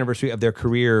 30th anniversary of their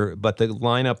career, but the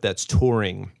lineup that's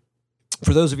touring,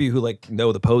 for those of you who like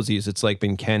know the Posies, it's like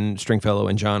been Ken Stringfellow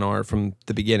and John R. from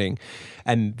the beginning,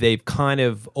 and they've kind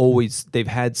of always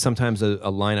had sometimes a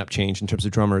lineup change in terms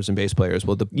of drummers and bass players.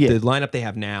 Well, the lineup they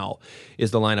have now is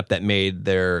the lineup that made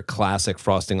their classic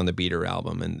Frosting on the Beater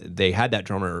album, and they had that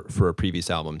drummer for a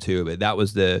previous album too, but that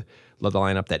was the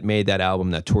lineup that made that album,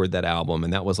 that toured that album,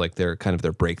 and that was like their kind of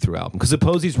their breakthrough album because the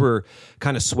Posies were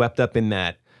kind of swept up in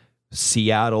that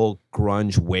Seattle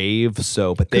grunge wave.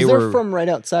 So, but Because they're they're from right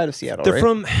outside of Seattle, they're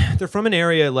right? from an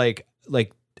area like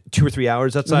 2 or 3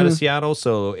 hours outside of Seattle.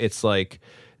 So it's like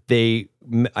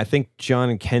I think John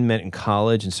and Ken met in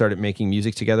college and started making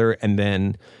music together, and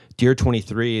then Dear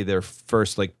 23, their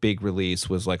first like big release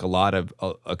was like a lot of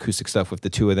acoustic stuff with the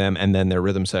two of them, and then their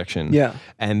rhythm section. Yeah.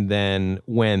 And then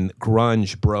when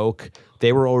grunge broke,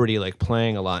 they were already like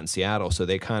playing a lot in Seattle, so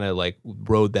they kind of like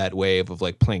rode that wave of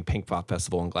like playing Pink Pop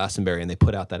Festival in Glastonbury, and they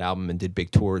put out that album and did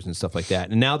big tours and stuff like that.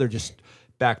 And now they're just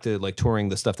back to like touring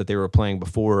the stuff that they were playing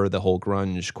before the whole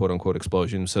grunge quote unquote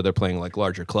explosion. So they're playing like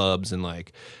larger clubs and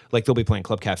like they'll be playing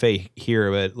Club Cafe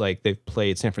here, but like they've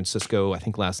played San Francisco I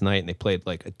think last night, and they played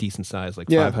like a decent size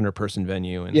 500 person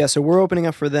venue. And Yeah, so we're opening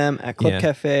up for them at Club Yeah.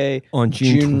 Cafe On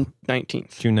June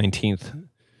 19th. June 19th.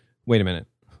 Wait a minute.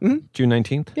 June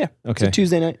 19th? Yeah. Okay. It's a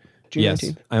Tuesday night, June Yes.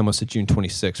 19th. I almost said June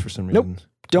 26th for some Nope. reason.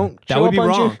 Don't That show would be up on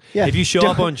wrong. June. Yeah. If you show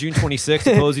up on June 26th,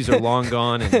 the Posies are long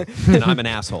gone, and I'm an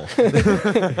asshole.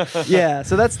 Yeah,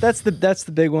 so that's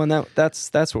the big one.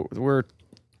 That's what we're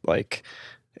like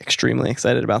extremely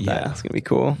excited about. That Yeah. it's gonna be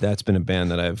cool. That's been a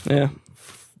band that I've Yeah,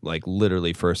 like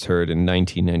literally first heard in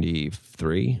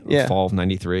 1993, Yeah. fall of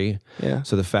 93. yeah.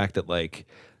 So the fact that like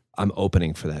I'm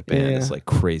opening for that band Yeah. is like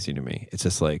crazy to me. It's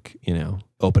just like,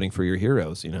 opening for your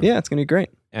heroes, Yeah, it's gonna be great.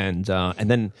 And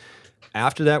then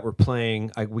after that, we're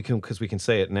playing. We can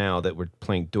say it now that we're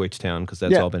playing Deutschtown because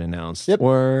that's Yeah. all been announced. Yep.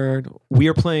 Word. We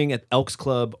are playing at Elks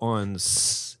Club on the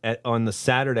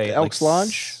Saturday. at Elks like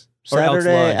Lodge or Elks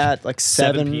Saturday Lodge. at like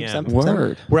 7 p.m. something.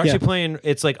 Word. We're actually Yeah. playing.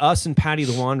 It's like us and Patty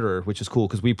the Wanderer, which is cool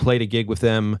because we played a gig with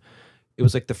them. It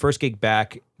was like the first gig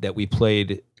back that we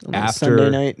played On a after Sunday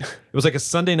night. It was like a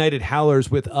Sunday night at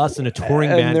Howlers with us and a touring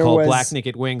And band there called was- Black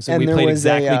Naked Wings, and and we there played was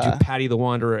a, exactly to Patty the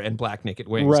Wanderer and Black Naked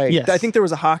Wings. Right. Yes. I think there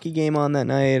was a hockey game on that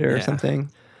night or Yeah.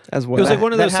 something as well. It was like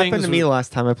one of That those happened things to me where-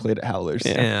 last time I played at Howlers.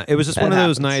 Yeah, it was just That one of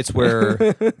those happens. nights where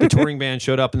the touring band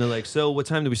showed up and they're like, "So, what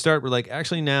time do we start?" We're like,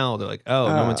 "Actually, now." They're like, "Oh,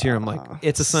 no one's here." I'm like,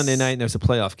 "It's a Sunday night and there's a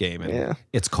playoff game and Yeah.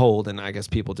 it's cold." And I guess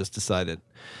people just decided,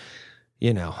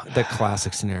 the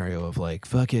classic scenario of like,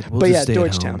 "Fuck it, we'll but just yeah, stay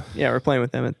at Deutschtown. home." Yeah, we're playing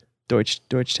with them at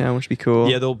Deutschtown, which would be cool.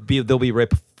 Yeah, they'll be right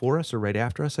before us or right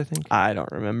after us, I think. I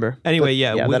don't remember. Anyway, But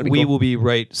yeah, that'd be we cool. will be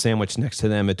right sandwiched next to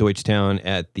them at Deutschtown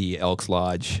at the Elks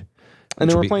Lodge. And which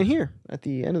then will we're be- playing here at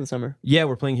the end of the summer. Yeah,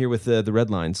 we're playing here with the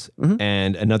Red Lines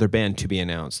and another band to be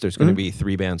announced. There's going to be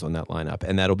 3 bands on that lineup,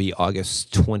 and that'll be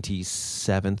August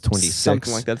 27th, 26th.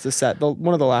 Something like that. It's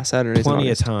one of the last Saturdays. Plenty in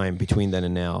of August. time between then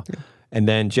and now. Yeah. And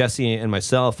then Jesse and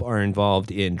myself are involved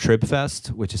in Trib Fest,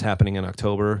 which is happening in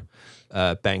October.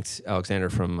 Banks Alexander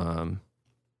from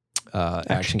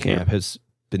Action Camp has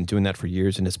been doing that for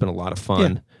years, and it's been a lot of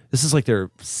fun. Yeah. This is like their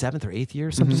 7th or 8th year,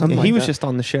 or something. Something he like was that. just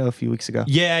on the show a few weeks ago.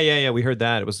 Yeah. We heard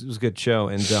that. It was a good show.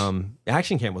 And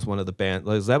Action Camp was one of the bands.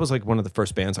 That was like one of the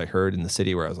first bands I heard in the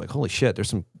city where I was like, holy shit, there's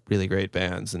some really great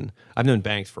bands. And I've known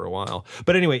Banks for a while.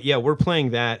 But anyway, yeah, we're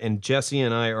playing that. And Jesse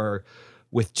and I are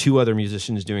with 2 other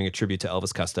musicians doing a tribute to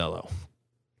Elvis Costello,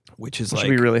 which is Which like,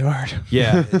 would be really hard.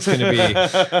 yeah, it's going to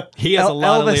be, he has a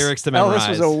lot of lyrics to memorize. Elvis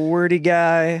was a wordy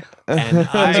guy. And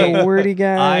He was a wordy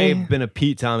guy. I've been a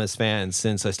Pete Thomas fan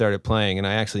since I started playing, and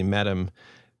I actually met him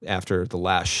after the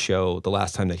last show, the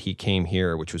last time that he came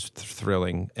here, which was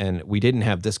thrilling. And we didn't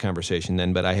have this conversation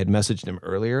then, but I had messaged him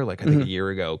earlier, like I think a year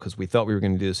ago, because we thought we were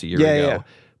going to do this a year ago. Yeah.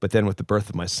 But then with the birth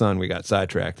of my son, we got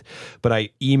sidetracked. But I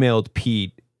emailed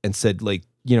Pete and said, like,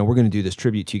 you know, we're going to do this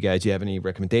tribute to you guys. Do you have any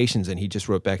recommendations? And he just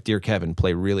wrote back, "Dear Kevin,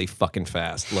 play really fucking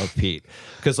fast. Love, Pete."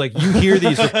 Because like you hear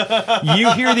these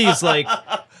like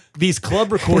these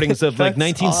club recordings of like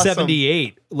That's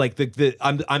 1978. Like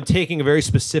I'm taking a very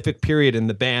specific period in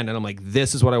the band, and I'm like,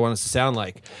 this is what I want us to sound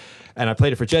like. And I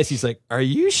played it for Jesse. He's like, "Are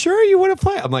you sure you want to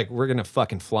play?" I'm like, "We're gonna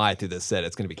fucking fly through this set.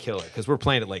 It's gonna be killer because we're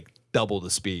playing it like double the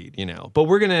speed, you know." But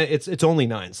we're gonna. It's only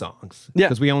 9 songs. Yeah.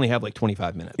 Because we only have like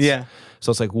 25 minutes. Yeah. So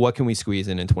it's like, what can we squeeze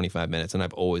in 25 minutes? And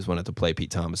I've always wanted to play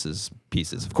Pete Thomas's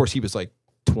pieces. Of course, he was like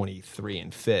 23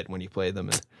 and fit when he played them.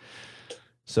 And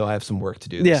so I have some work to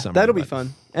do. This summer, that'll be but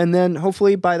fun. And then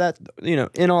hopefully by that,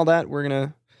 in all that, we're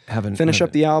gonna finish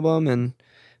up the album and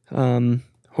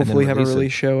hopefully have a release it.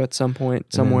 release show at some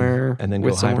point somewhere. and then go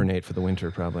with someone. hibernate for the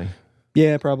winter probably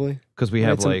Yeah, probably. because we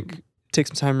have like Take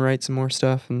some time to write some more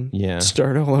stuff and Yeah.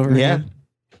 start all over Yeah. again.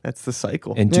 That's the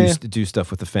cycle. and Yeah. do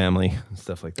stuff with the family and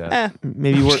stuff like that.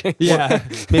 Maybe work. Yeah.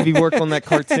 Maybe work on that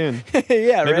cartoon. Yeah,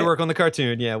 Maybe right. work on the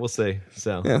cartoon. Yeah, we'll see.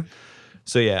 So Yeah.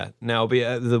 So yeah, now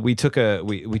we took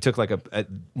like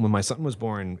when my son was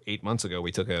born 8 months ago,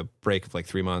 we took a break of like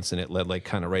 3 months, and it led like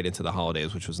kind of right into the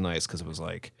holidays, which was nice because it was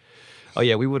like, oh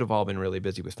yeah, we would have all been really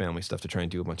busy with family stuff to try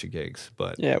and do a bunch of gigs,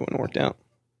 but Yeah, it wouldn't worked out.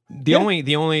 the only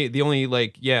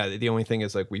thing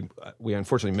is like we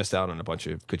unfortunately missed out on a bunch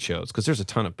of good shows because there's a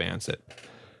ton of bands that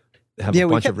have Yeah, a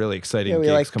we bunch kept- of really exciting Yeah, we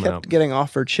gigs like coming kept up. getting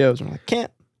offered shows. And we're like,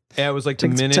 can't Yeah, it was like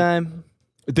take the some minute time.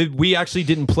 we actually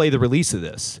didn't play the release of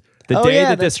this. The Oh, day yeah,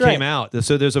 that this that's right. came out.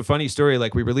 So there's a funny story.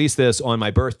 Like we released this on my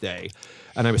birthday,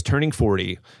 and I was turning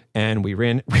 40, and we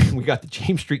got the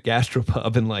James Street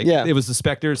Gastropub, and like Yeah. it was the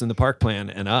Spectres and the Park Plan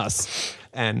and us,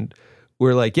 and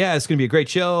we're like, yeah, it's gonna be a great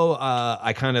show.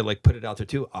 I kind of like put it out there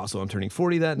too. Also, I'm turning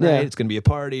 40 that night. Yeah. It's gonna be a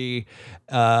party.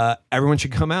 Everyone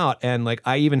should come out. And like,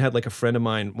 I even had like a friend of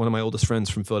mine, one of my oldest friends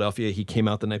from Philadelphia. He came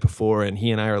out the night before, and he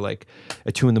and I are like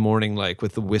at 2 a.m, like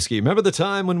with the whiskey. Remember the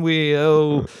time when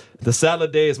the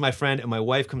salad day is my friend, and my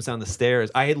wife comes down the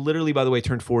stairs. I had literally, by the way,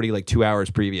 turned 40 like 2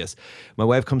 hours previous. My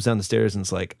wife comes down the stairs and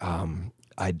it's like,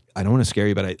 I don't want to scare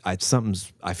you, but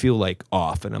I feel like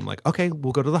off. And I'm like, okay,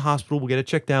 we'll go to the hospital. We'll get it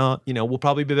checked out. You know, we'll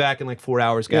probably be back in like 4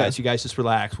 hours, guys. You guys just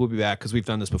relax. We'll be back because we've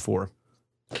done this before.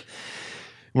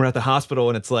 We're at the hospital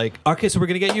and it's like, okay, so we're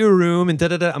going to get you a room and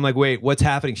da-da-da. I'm like, wait, what's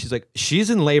happening? She's like, she's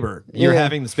in labor. You're Yeah.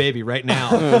 having this baby right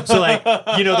now. So like,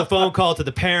 the phone call to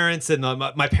the parents and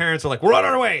my parents are like, we're on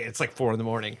our way. It's like 4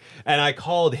 a.m. And I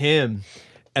called him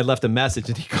and left a message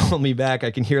and he called me back.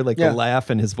 I can hear like the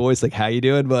laugh in his voice, like, how you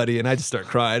doing, buddy? And I just start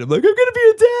crying. I'm like, I'm going to be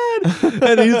a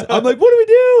dad. And I'm like, what do we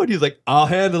do? And he's like, I'll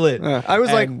handle it. I was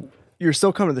like, And- you're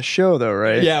still coming to the show though,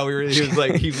 right? yeah, he was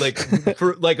like,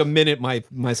 for like a minute, my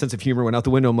sense of humor went out the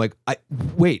window. I'm like,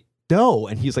 wait, no.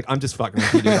 And he's like, I'm just fucking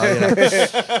with you,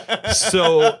 dude.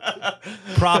 So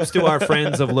props to our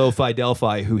friends of Lo-Fi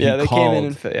Delphi who Yeah, he they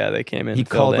called. they came in. He and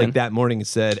called filled like in. that morning and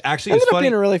said, actually, Ended it's up funny.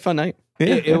 being a really fun night.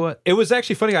 It was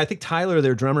actually funny. I think Tyler,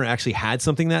 their drummer, actually had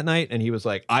something that night, and he was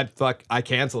like, I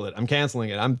cancel it. I'm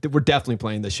canceling it. We're definitely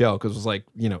playing the show because it was like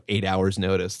 8 hours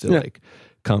notice to like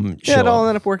come show Yeah, it all up.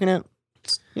 ended up working out.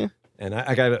 Yeah. And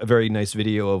I got a very nice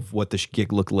video of what the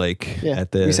gig looked like Yeah.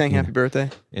 at the. We sang Happy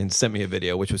Birthday. and sent me a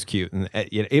video, which was cute. And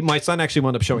my son actually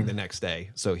wound up showing the next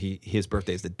day, so his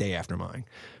birthday is the day after mine.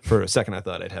 For a second, I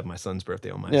thought I'd have my son's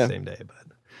birthday on my same day,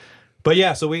 But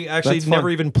yeah, so we actually That's never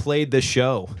fun. even played this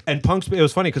show. And it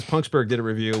was funny because Punksburg did a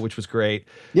review, which was great.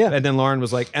 Yeah. And then Lauren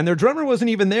was like, and their drummer wasn't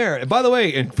even there. And by the way,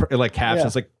 in like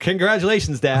captions, like,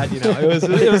 congratulations, Dad. You know, so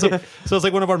it was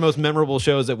like one of our most memorable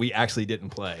shows that we actually didn't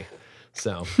play.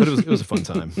 So, but it was a fun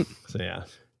time. So yeah.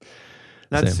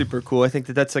 That's Same. super cool. I think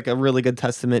that's like a really good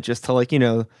testament just to like, you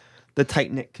know, the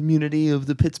tight knit community of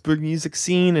the Pittsburgh music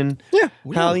scene and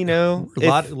how, you know,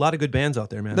 A lot of good bands out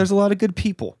there, man. there's a lot of good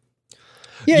people.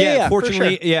 Yeah, for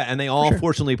fortunately, sure. yeah, and they all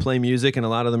fortunately play music, and a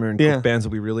lot of them are in bands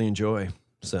that we really enjoy.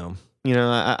 So, You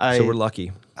know, so we're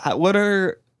lucky. what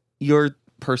are your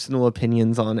personal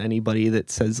opinions on anybody that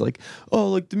says like, oh,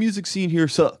 like the music scene here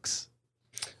sucks?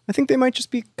 I think they might just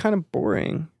be kind of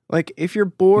boring. Like if you're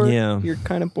bored, Yeah. you're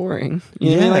kind of boring.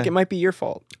 You know? Yeah. Like it might be your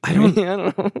fault. I don't- I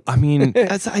don't know. I mean,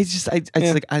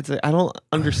 I don't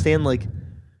understand like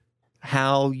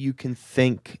how you can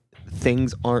think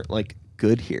things aren't like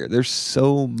good here. There's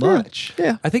so much.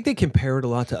 Yeah. I think they compare it a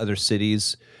lot to other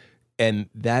cities, and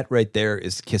that right there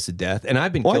is kiss of death. And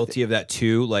I've been Well, I guilty of that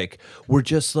too. Like we're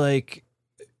just like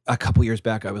a couple years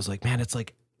back, I was like, man, it's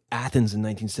like Athens in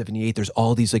 1978. There's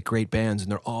all these like great bands,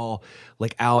 and they're all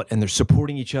like out and they're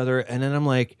supporting each other. And then I'm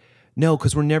like, no,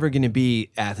 because we're never going to be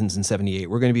Athens in 78.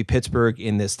 We're going to be Pittsburgh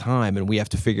in this time, and we have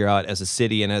to figure out as a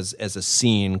city and as a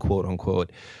scene, quote unquote,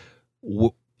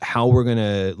 how we're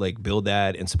gonna like build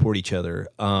that and support each other.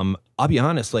 I'll be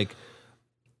honest, like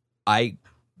I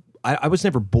was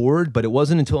never bored, but it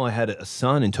wasn't until I had a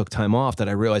son and took time off that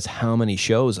I realized how many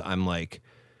shows I'm like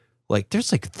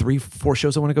there's like 3-4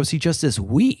 shows I want to go see just this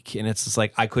week, and it's just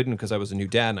like I couldn't because I was a new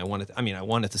dad and I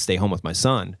wanted to stay home with my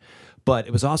son, but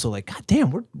it was also like, God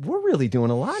damn, we're really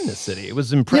doing a lot in this city. It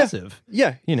was impressive.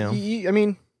 Yeah. You know. I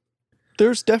mean,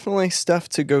 there's definitely stuff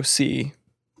to go see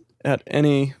at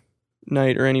any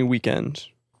night or any weekend.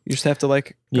 You just have to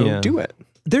like go do it.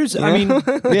 There's, I mean,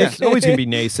 there's always gonna be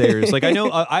naysayers. Like I know,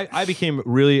 I became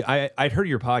really, I'd heard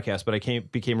your podcast, but I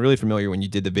became really familiar when you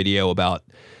did the video about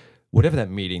whatever that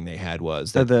meeting they had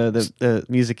was. The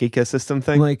music ecosystem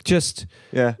thing. Like just,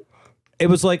 yeah. it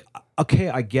was like, okay,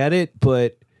 I get it,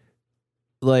 but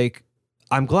like,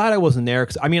 I'm glad I wasn't there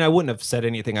because I mean I wouldn't have said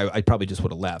anything. I probably just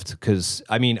would have left because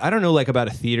I mean I don't know like about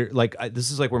a theater. Like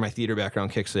this is like where my theater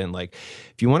background kicks in. Like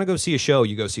if you want to go see a show,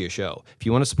 you go see a show. If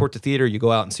you want to support the theater, you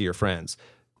go out and see your friends.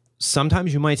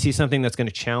 Sometimes you might see something that's going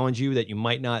to challenge you that you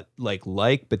might not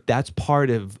like, but that's part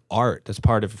of art. That's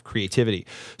part of creativity.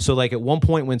 So like at one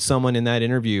point when someone in that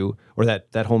interview or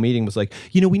that whole meeting was like,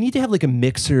 you know, we need to have like a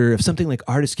mixer of something like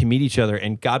artists can meet each other.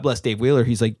 And God bless Dave Wheeler.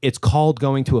 He's like, it's called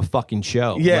going to a fucking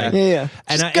show. Yeah. Like, Yeah.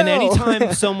 and, Just and go.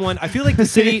 anytime someone, I feel like the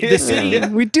city,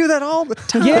 We do that all the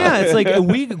time. yeah, it's like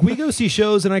we go see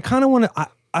shows, and I kind of want to.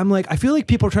 I'm like, I feel like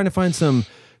people are trying to find some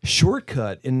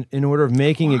shortcut in order of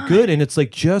making it good, and it's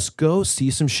like just go see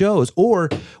some shows, or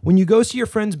when you go see your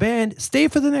friend's band, stay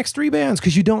for the next 3 bands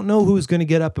because you don't know who's going to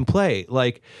get up and play.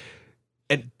 Like,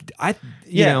 and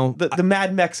you know, the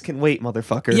Mad Mex can wait,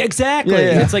 motherfucker. yeah, exactly.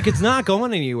 Yeah, yeah. It's like it's not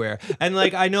going anywhere. And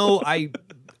like I know I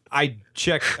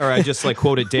checked or I just like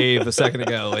quoted Dave a second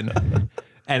ago,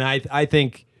 and I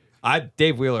think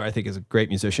Dave Wheeler I think is a great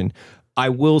musician. I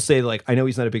will say, like, I know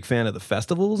he's not a big fan of the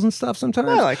festivals and stuff sometimes.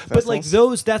 I like but like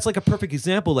festivals. that's like a perfect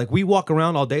example. Like we walk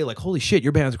around all day like, holy shit,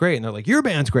 your band's great. And they're like, your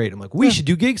band's great. I'm like, we should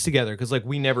do gigs together. Cause like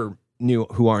we never knew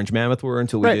who Orange Mammoth were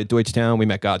until we did Deutsche Town. We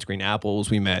met God's Green Apples.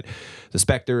 We met the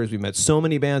Spectres. We met so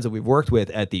many bands that we've worked with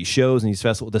at these shows and these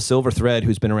festivals. The Silver Thread,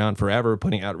 who's been around forever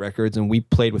putting out records. And we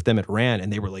played with them at RAN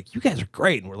and they were like, you guys are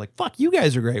great. And we're like, fuck, you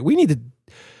guys are great. We need to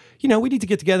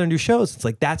get together and do shows. It's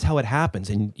like, that's how it happens.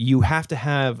 And you have to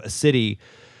have a city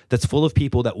that's full of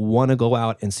people that want to go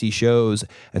out and see shows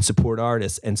and support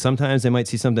artists. And sometimes they might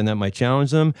see something that might challenge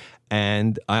them.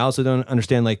 And I also don't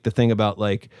understand like the thing about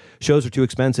like shows are too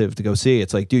expensive to go see.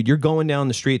 It's like, dude, you're going down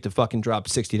the street to fucking drop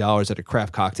 $60 at a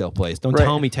craft cocktail place. Don't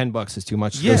tell me $10 is too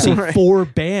much to go see 4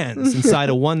 bands inside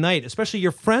of one night, especially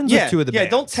your friends with 2 of the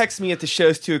bands. Don't text me at the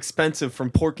show's too expensive from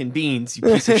Pork and Beans, you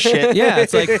piece of shit. Yeah,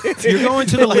 it's like you're going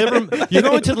to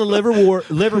the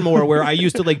Livermore where I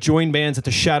used to like join bands at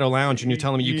the Shadow Lounge, and you're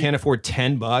telling me you can't afford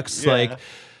 $10. Yeah. Like,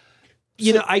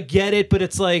 you know, I get it, but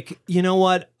it's like, you know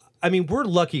what? I mean, we're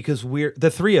lucky because we're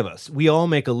the 3 of us. We all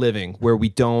make a living where we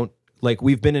don't like.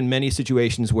 We've been in many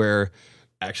situations where.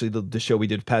 Actually, the show we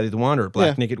did, Patty the Wanderer,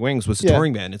 Black Naked Wings, was a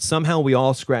touring band. And somehow we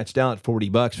all scratched out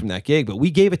 $40 from that gig, but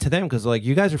we gave it to them because, like,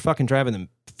 you guys are fucking driving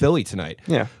to Philly tonight.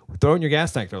 Yeah. Throw in your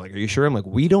gas tank. They're like, are you sure? I'm like,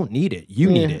 we don't need it.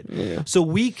 You need it. Yeah. So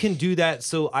we can do that.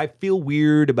 So I feel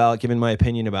weird about giving my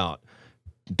opinion about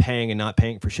paying and not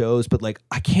paying for shows, but, like,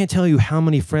 I can't tell you how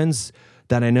many friends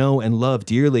that I know and love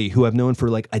dearly who I've known for,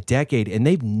 like, a decade, and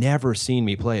they've never seen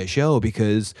me play a show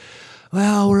because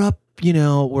well, we're up,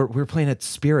 we're playing at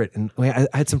Spirit, and I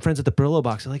had some friends at the Brillo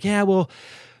Box. They're like, yeah, well,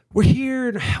 we're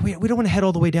here. We don't want to head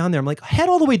all the way down there. I'm like, head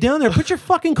all the way down there. Put your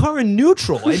fucking car in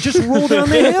neutral and just roll down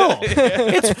the hill.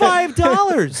 It's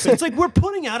 $5. It's like we're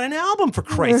putting out an album, for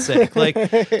Christ's sake. Like,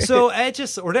 so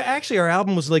actually our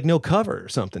album was like no cover or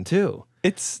something too.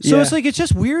 It's like it's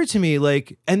just weird to me.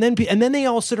 Like, and then they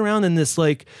all sit around in this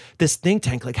think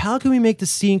tank. Like, how can we make the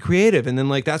scene creative? And then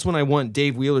like that's when I want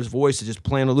Dave Wheeler's voice to just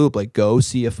play on a loop. Like, go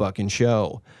see a fucking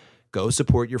show. Go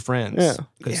support your friends,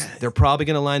 because they're probably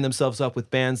going to line themselves up with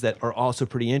bands that are also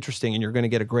pretty interesting, and you're going to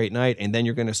get a great night, and then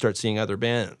you're going to start seeing other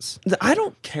bands. I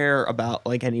don't care about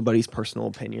like anybody's personal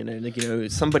opinion, and like,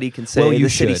 somebody can say, well, you the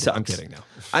city should. sucks. I'm kidding now.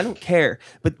 I don't care,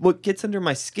 but what gets under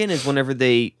my skin is whenever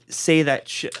they say that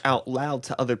shit out loud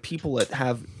to other people that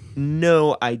have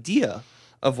no idea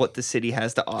of what the city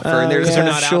has to offer, and they're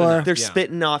not sure. out. They're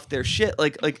spitting off their shit,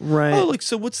 like right. Oh, like,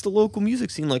 so what's the local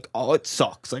music scene like? Oh, it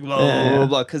sucks, like blah blah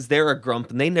blah, because they're a grump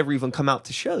and they never even come out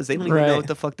to shows. They don't even know what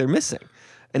the fuck they're missing.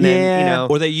 And then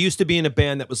or they used to be in a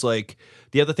band that was like,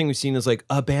 the other thing we've seen is like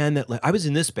a band that like I was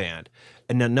in this band,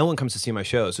 and now no one comes to see my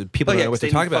shows. So people don't know what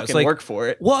they're talking about. It's like work for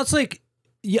it. Well, it's like.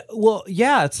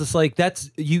 Yeah, it's just like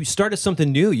you started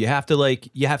something new. You have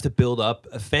to build up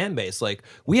a fan base. Like,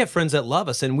 we have friends that love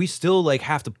us, and we still like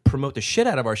have to promote the shit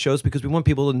out of our shows because we want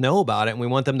people to know about it, and we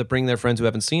want them to bring their friends who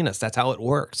haven't seen us. That's how it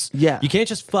works. Yeah. You can't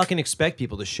just fucking expect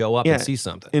people to show up and see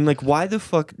something. And like, why the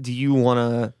fuck do you want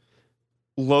to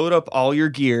load up all your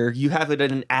gear? You have it in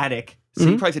an attic, so you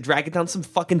probably have to drag it down some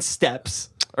fucking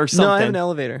steps or something. No, I have an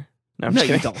elevator. No,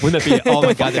 you don't. Wouldn't that be? Oh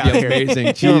my god, that'd be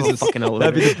amazing. Jesus, fucking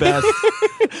that'd be the best.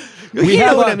 You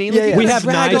know what I mean? Like, We have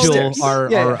drag all Nigel, this- our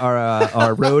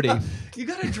roadie. You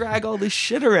gotta drag all this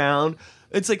shit around.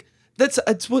 It's like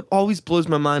that's what always blows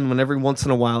my mind when every once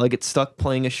in a while I get stuck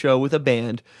playing a show with a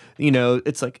band.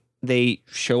 It's like they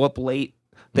show up late,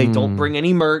 they don't bring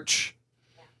any merch,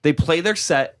 they play their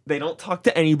set, they don't talk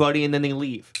to anybody, and then they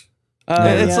leave.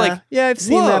 And it's like, I've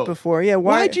seen that before. Yeah,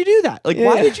 why'd you do that? Like,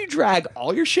 why did you drag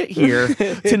all your shit here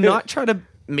to not try to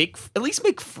at least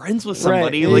make friends with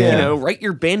somebody? Write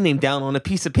your band name down on a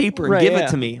piece of paper and give it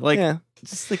to me. Like,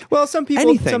 just like, well, some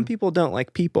people don't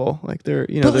like people. Like, they're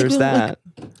there's that.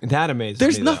 That amazes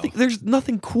there's me, nothing. though. There's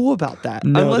nothing cool about that.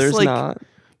 No, unless there's like not.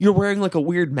 you're wearing like a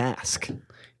weird mask.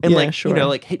 And sure.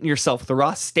 like hitting yourself with a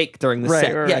raw steak during the Right,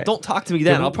 set. right, Yeah, right. don't talk to me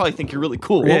then. I'll probably think you're really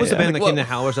cool. What was the band Like, that came to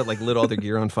Howlers that like lit all their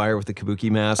gear on fire with the kabuki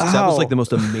masks? That was like the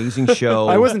most amazing show.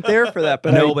 I wasn't there for that,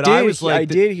 but I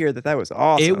did hear that was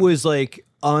awesome. It was like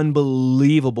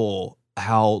unbelievable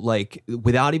how like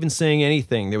without even saying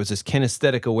anything, there was this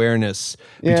kinesthetic awareness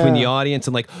between the audience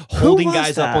and like holding was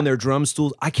guys that? up on their drum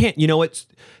stools. I can't. You know what?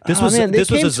 This was man, they a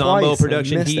came Zombo twice and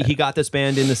production. missed it. He got this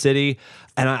band in the city,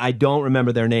 and I don't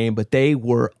remember their name, but they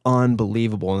were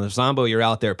unbelievable. And if Zombo, you're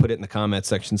out there, put it in the comment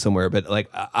section somewhere. But like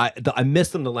I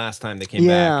missed them the last time they came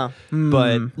back.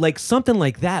 But like something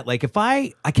like that. Like if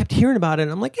I kept hearing about it,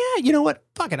 and I'm like, yeah, you know what?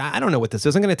 Fuck it. I don't know what this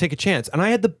is. I'm gonna take a chance. And I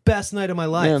had the best night of my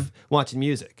life watching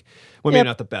music. Well, maybe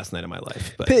not the best night of my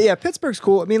life, but Pittsburgh's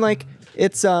cool. I mean, like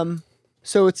it's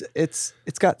so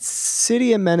it's got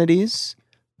city amenities,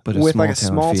 but with like a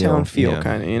small town feel,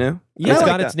 kind of, you know. Yeah, it's I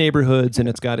like got that. its neighborhoods and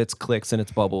it's got its cliques and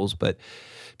its bubbles, but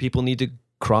people need to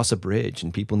cross a bridge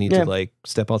and people need to like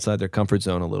step outside their comfort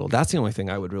zone a little. That's the only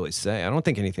thing I would really say. I don't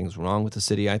think anything's wrong with the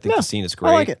city. I think the scene is great.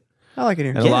 I like it. I like it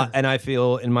here. And a lot, and I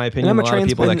feel, in my opinion, And I'm a a lot of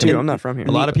people that transplant too. I'm not from here.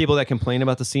 a lot of people that complain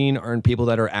about the scene aren't people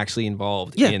that are actually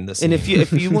involved in the scene. And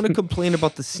if you want to complain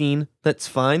about the scene, that's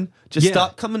fine. Just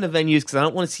stop coming to venues because I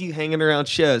don't want to see you hanging around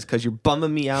shows because you're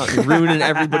bumming me out. You're ruining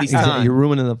everybody's time. You're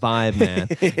ruining the vibe, man.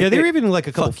 Yeah, there were even like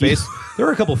a couple there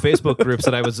were a couple Facebook groups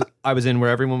that I was in where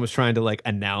everyone was trying to like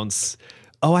announce,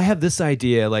 oh, I have this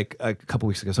idea. Like a couple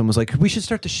weeks ago, someone was like, we should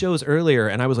start the shows earlier.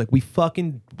 And I was like, we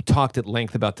fucking talked at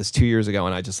length about this 2 years ago.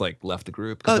 And I just like left the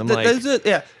group. Because I'm like,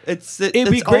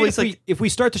 it'd be great if we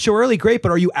start the show early, great.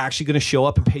 But are you actually going to show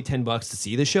up and pay $10 to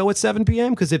see the show at 7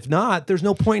 p.m.? Because if not, there's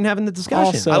no point in having the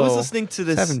discussion. Also, I was listening to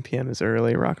this. 7 p.m. is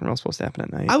early. Rock and roll's supposed to happen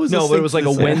at night. I was No, but it was like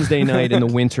a Wednesday night in the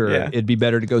winter. Yeah. It'd be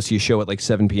better to go see a show at like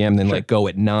 7 p.m. than like go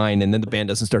at 9, and then the band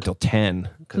doesn't start till 10.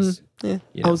 Because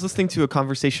I was listening to a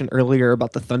conversation earlier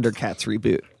about the Thundercats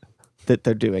reboot that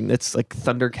they're doing. It's like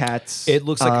Thundercats. it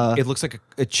looks like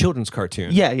a children's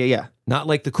cartoon. Yeah. Not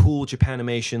like the cool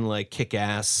Japanimation, like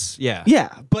Kick-Ass. Yeah. Yeah,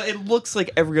 but it looks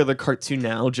like every other cartoon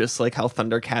now, just like how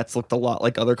Thundercats looked a lot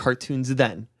like other cartoons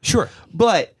then. Sure.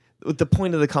 But the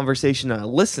point of the conversation that I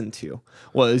listened to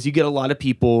was you get a lot of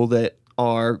people that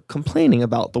are complaining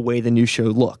about the way the new show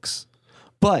looks.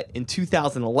 But in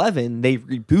 2011, they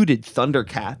rebooted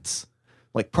Thundercats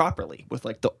like properly with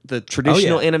like the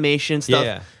traditional animation stuff.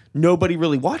 Yeah. nobody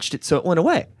really watched it, so it went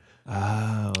away.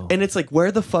 Oh. And it's like,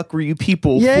 where the fuck were you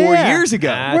people Yeah, 4 yeah. years ago?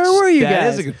 Where were you that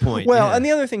guys? is a good point, Well, yeah. and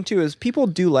the other thing too is people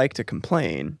do like to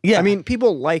complain. Yeah. I mean,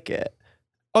 people like it.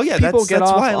 Oh yeah, People that's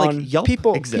why on like Yelp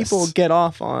people. exists. People get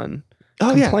off on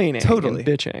Oh, yeah, complaining totally. and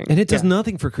bitching. And it does Yeah.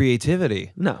 nothing for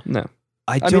creativity. No. No,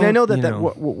 I mean, I know don't, that you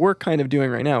what we're kind of doing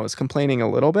right now is complaining a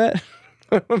little bit.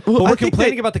 But I we're think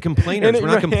complaining that- about the complainers. We're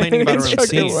not Right. complaining about our own It's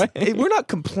okay, scene. right? We're not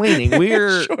complaining.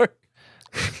 We're Sure.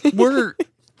 we're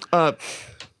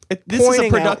this is a Pointing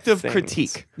out productive things.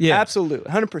 critique. Yeah. Absolutely,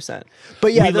 100%.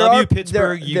 But yeah, We there love are, you,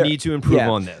 Pittsburgh. You need to improve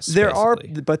on this, There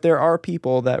basically. there are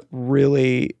people that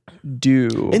really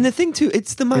do. And the thing too,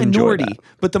 it's the Enjoy minority, that.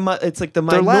 but it's like the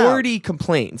They're loud. minority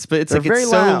complaints, but it's They're like very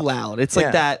it's so loud. loud. It's Yeah.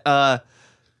 like that.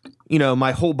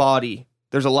 My whole body.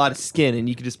 There's a lot of skin, and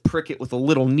you can just prick it with a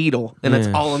little needle, and that's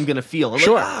Yeah. all I'm gonna feel. I'm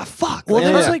Sure. like, fuck. Well, Like,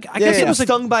 there was Yeah. like, I Yeah, guess yeah. it was like,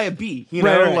 stung by a bee. You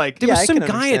Right, know, right. like there Yeah, was I some can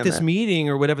guy at understand this that. meeting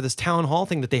or whatever, this town hall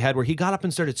thing that they had where he got up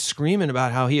and started screaming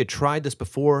about how he had tried this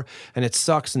before and it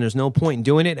sucks and there's no point in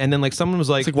doing it. And then like someone was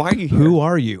like, It's like, why are you here? Who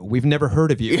are you? We've never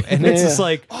heard of you. And it's Yeah. just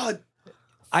like, oh,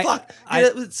 I, fuck. I,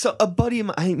 So a buddy of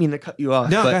mine. I didn't mean to cut you off.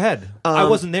 no, but, go ahead. I um,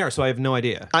 wasn't there, so I have no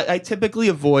idea. I typically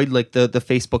avoid like the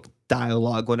Facebook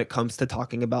dialogue when it comes to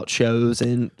talking about shows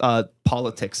and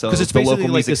politics. Because it's the basically local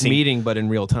like music this scene. meeting, but in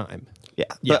real time. Yeah,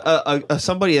 Yeah. But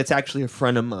somebody that's actually a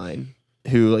friend of mine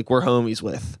who like we're homies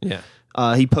with. Yeah.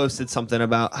 He posted something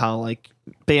about how like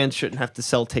bands shouldn't have to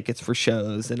sell tickets for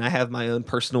shows, and I have my own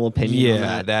personal opinion on Yeah,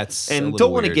 that. that's a and little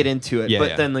don't want to weird. get into it. Yeah, but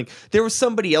yeah. then like there was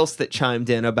somebody else that chimed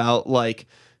in about like.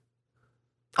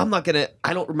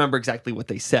 I don't remember exactly what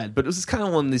they said, but it was just kind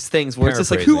of one of these things where it's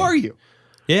just like, who are you?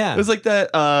 Yeah. It was like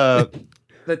that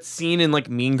that scene in like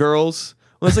Mean Girls.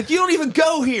 Where it's like, you don't even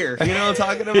go here. You know what I'm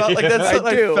talking about? Like that's what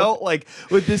I do. felt like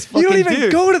with this fucking you don't even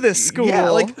dude. go to this school. Yeah,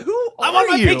 like who I are want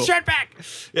my you? pink shirt back.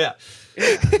 Yeah.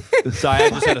 Sorry, I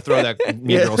just had to throw that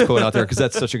Mean Girls quote out there because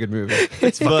that's such a good movie.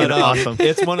 It's fucking awesome.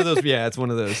 It's one of those. Yeah, it's one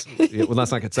of those. Yeah, well,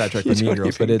 let's not get sidetracked by You Mean don't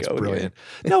Girls, but even it's go brilliant.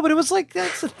 No, but it was like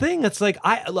that's the thing. It's like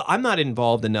I'm not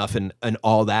involved enough in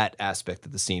all that aspect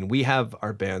of the scene. We have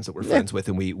our bands that we're friends with,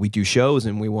 and we do shows,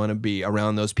 and we want to be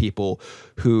around those people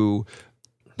who.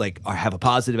 Like have a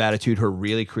positive attitude, who are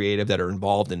really creative, that are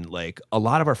involved in like a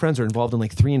lot of our friends are involved in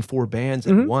like 3 and 4 bands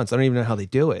at once. I don't even know how they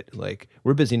do it. Like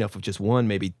we're busy enough with just 1,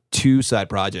 maybe 2 side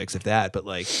projects, if that. But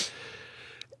like,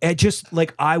 it just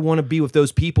like I want to be with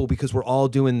those people because we're all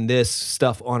doing this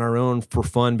stuff on our own for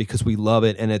fun because we love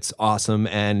it and it's awesome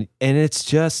and it's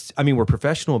just I mean we're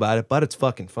professional about it, but it's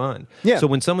fucking fun. Yeah. So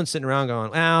when someone's sitting around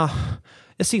going,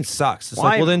 this scene sucks. It's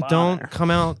Why like, well then bother? don't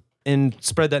come out and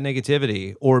spread that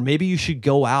negativity, or maybe you should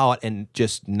go out and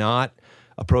just not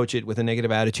approach it with a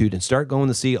negative attitude and start going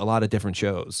to see a lot of different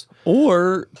shows.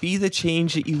 Or be the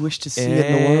change that you wish to see in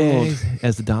the world.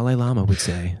 As the Dalai Lama would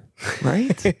say.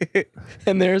 Right?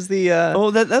 and there's the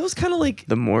Oh, that was kind of like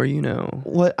the more you know.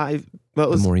 what that The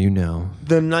was more you know.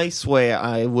 the nice way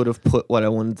I would have put what I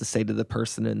wanted to say to the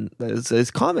person in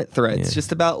those comment threads. Yeah.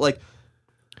 Just about like,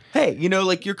 hey,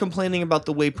 like you're complaining about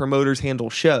the way promoters handle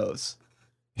shows.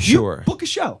 Sure. Book a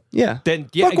show. Yeah. Then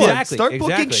yeah, Book one. exactly. Start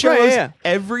booking exactly. shows Right, yeah.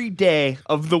 every day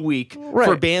of the week for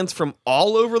Right. bands from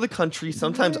all over the country,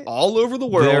 sometimes all over the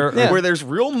world, There- where there's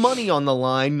real money on the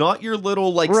line, not your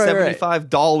little like Right, right.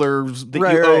 $75 that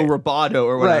Right, you owe right. Roboto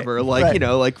or whatever. Right, Like, right.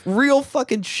 like real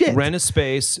fucking shit. Rent a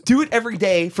space, Do it every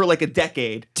day for like a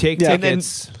decade. take Yeah. And then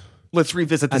tickets, let's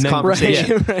revisit this And then-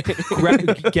 conversation.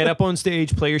 right. get up on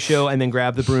stage, play your show, and then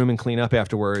grab the broom and clean up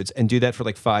afterwards, and do that for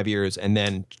like 5 years, and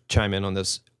then chime in on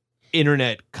this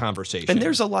internet conversation. And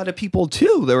there's a lot of people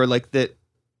too that were like that,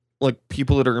 like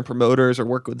people that are in promoters or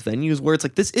work with venues where it's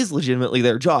like this is legitimately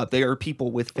their job. They are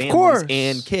people with families course.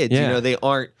 and kids. Yeah. They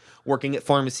aren't working at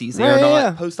pharmacies. They Right, are not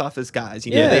yeah. post office guys.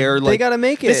 Yeah, They are like they gotta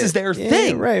make it. This is their Yeah,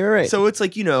 thing. right. So it's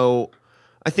like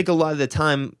I think a lot of the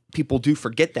time people do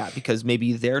forget that because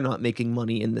maybe they're not making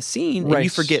money in the scene, and you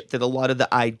Right. forget that a lot of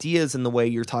the ideas and the way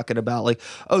you're talking about, like,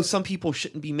 oh, some people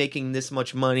shouldn't be making this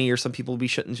much money, or some people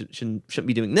shouldn't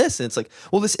be doing this, and it's like,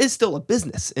 well, this is still a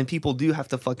business, and people do have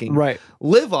to fucking Right.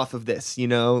 live off of this,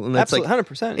 and that's Absolutely, like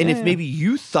 100%. And yeah, if maybe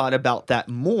you thought about that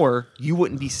more, you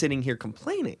wouldn't be sitting here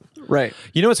complaining. right.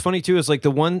 You know what's funny too is like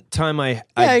the one time I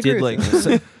I did agree like with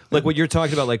you. like what you're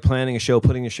talking about, like planning a show,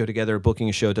 putting a show together, booking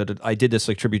a show. I did this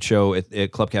like tribute show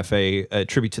at Club Cafe,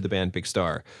 tribute to the band Big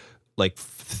Star, like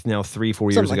now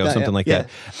 3-4 years Something like ago, that, something yeah. like that.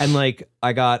 And like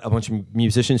I got a bunch of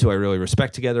musicians who I really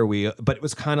respect together. But it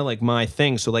was kind of like my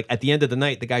thing. So like at the end of the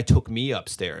night, the guy took me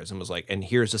upstairs and was like, "And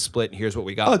here's a split, and here's what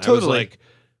we got." Oh, And I was totally. like,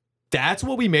 that's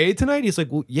what we made tonight? He's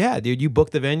like, well, yeah, dude, you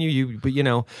booked the venue. But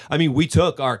I mean, we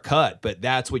took our cut, but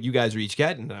that's what you guys are each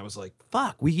getting. And I was like,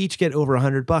 fuck, we each get over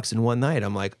 $100 in one night.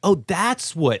 I'm like, oh,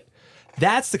 that's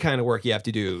the kind of work you have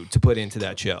to do to put into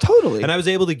that show. Totally. And I was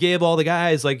able to give all the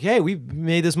guys like, hey, we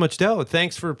made this much dough.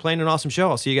 Thanks for playing an awesome show.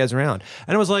 I'll see you guys around.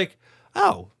 And I was like,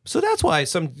 oh, so that's why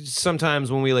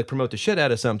sometimes when we like promote the shit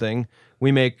out of something,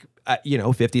 we make,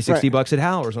 $50-$60 at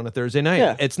Howler's on a Thursday night.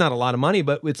 Yeah. It's not a lot of money,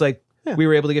 but it's like, we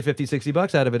were able to get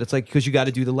 $50-$60 out of it. It's like, because you got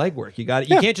to do the legwork. You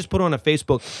can't just put on a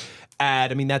Facebook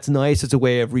ad. I mean, that's nice. It's a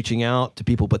way of reaching out to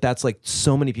people, but that's like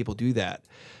so many people do that.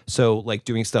 So like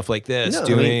doing stuff like this,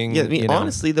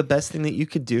 honestly, the best thing that you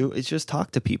could do is just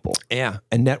talk to people. Yeah,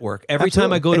 and network. Every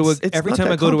Absolutely.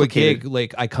 time I go to a gig,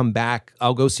 like I come back,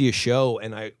 I'll go see a show,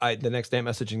 and I the next day I'm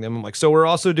messaging them. I'm like, so we're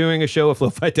also doing a show at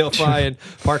Lo-Fi Delphi, and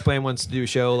Park Plan wants to do a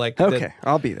show. Like, Okay,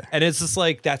 I'll be there. And it's just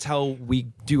like that's how we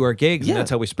do our gigs, and that's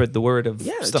how we spread the word of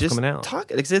stuff just coming out. Talk,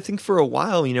 because I think for a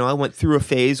while, I went through a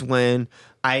phase when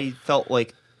I felt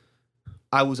like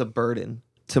I was a burden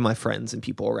to my friends and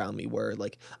people around me, where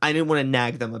like I didn't want to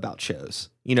nag them about shows,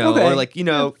 or like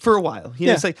for a while,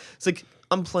 it's like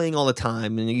I'm playing all the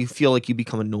time, and you feel like you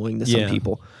become annoying to some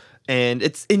people, and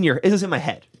it was in my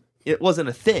head. It wasn't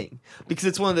a thing, because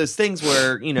it's one of those things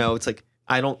where it's like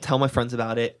I don't tell my friends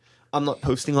about it. I'm not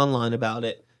posting online about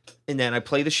it, and then I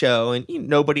play the show, and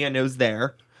nobody I know is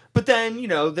there. But then,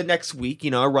 the next week,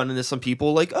 I run into some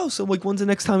people like, oh, so like, when's the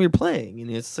next time you're playing? And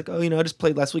it's like, oh, I just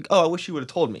played last week. Oh, I wish you would have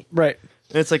told me. Right.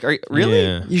 And it's like, are you, really?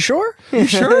 Yeah. You sure? You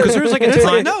sure? Because there's like a It's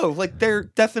time. like, no, like they're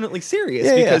definitely serious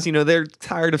because, they're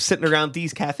tired of sitting around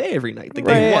Dee's Cafe every night. Like,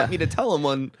 they want me to tell them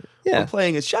when I'm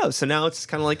playing a show. So now it's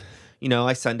kind of like,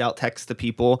 I send out texts to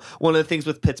people. One of the things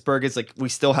with Pittsburgh is like, we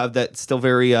still have that still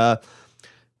very,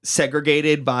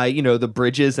 segregated by the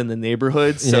bridges and the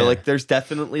neighborhoods, so like there's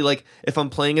definitely like if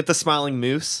I'm playing at the Smiling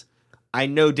Moose, I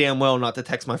know damn well not to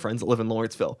text my friends that live in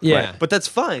Lawrenceville. Yeah. But that's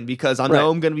fine because I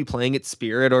know I'm going to be playing at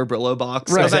Spirit or Brillo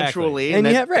Box eventually, And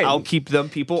I'll keep them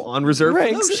people on reserve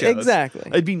for those shows. Exactly.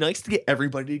 It'd be nice to get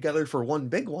everybody together for one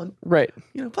big one, Right.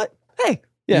 But hey,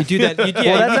 Yeah. You do that.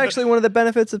 Well, that's actually one of the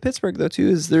benefits of Pittsburgh, though, too.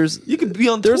 Is you could be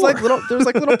on there's tour. like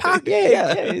little pockets.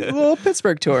 A little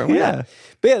Pittsburgh tour. Why not?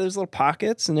 But yeah, there's little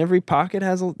pockets, and every pocket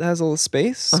has a little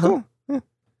space. Cool.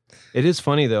 It is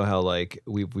funny though how like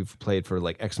we've played for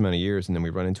like X amount of years, and then we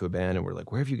run into a band, and we're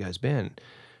like, where have you guys been?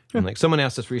 And like someone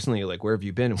asked us recently, like, where have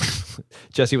you been?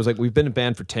 Jesse was like, we've been a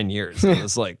band for 10 years. And I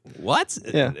was like, what?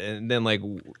 Yeah. And then like,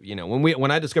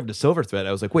 when I discovered the Silver Thread,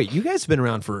 I was like, wait, you guys have been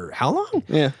around for how long?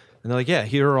 Yeah. And they're like, yeah,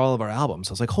 here are all of our albums.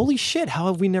 I was like, holy shit, how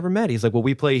have we never met? He's like, well,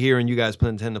 we play here and you guys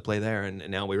tend to play there. And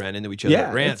now we ran into each other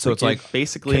at Rant. So it's like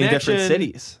basically in different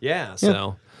cities. Yeah.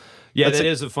 So that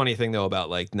is a funny thing though about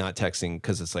like not texting,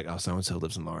 because it's like, oh, so-and-so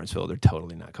lives in Lawrenceville. They're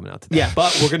totally not coming out to that. Yeah.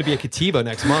 But we're going to be at Katiba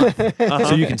next month.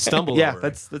 So you can stumble over it.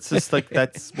 That's just like,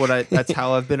 that's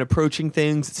how I've been approaching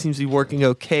things. It seems to be working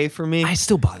okay for me. I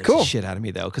still bothers the shit out of me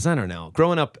though, because I don't know.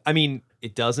 Growing up, I mean,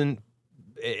 it doesn't.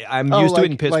 I'm used to it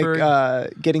in Pittsburgh.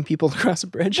 Like getting people to cross a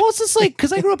bridge. Well, it's just like,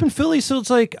 because I grew up in Philly, so it's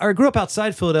like, I grew up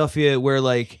outside Philadelphia where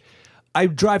like, I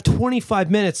drive 25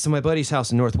 minutes to my buddy's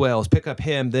house in North Wales, pick up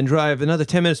him, then drive another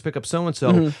 10 minutes to pick up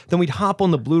so-and-so. Then we'd hop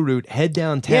on the Blue Route, head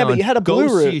downtown. Yeah, but you had a blue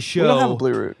go route. see a show. We don't have a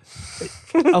blue route.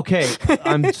 Okay,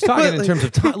 I'm just talking in terms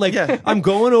of time. Like, I'm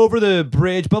going over the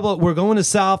bridge, blah, blah. We're going to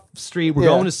South Street. We're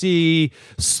going to see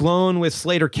Sloan with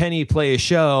Slater Kenny play a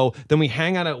show. Then we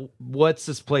hang out at what's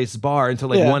this place bar until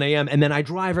like 1 a.m. And then I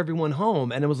drive everyone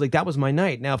home. And it was like, that was my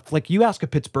night. Now, if, like, you ask a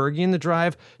Pittsburghian to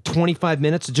drive 25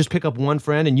 minutes to just pick up one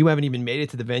friend and you haven't even made it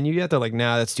to the venue yet, they're like,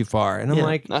 nah, that's too far. And I'm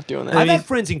like, not doing that. I've had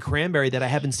friends in Cranberry that I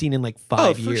haven't seen in like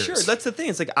 5 years. For sure. That's the thing.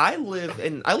 It's like I live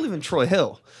in Troy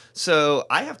Hill, so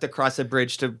I have to cross a bridge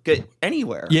to get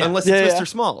anywhere, unless it's Mr.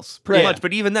 Smalls, pretty much.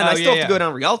 But even then, I still have to go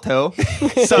down Rialto.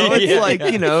 So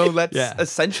it's that's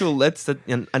essential. That's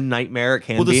a nightmare. It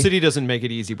can be. Well, the city doesn't make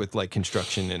it easy with like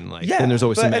construction and like. Then there's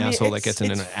always some asshole that gets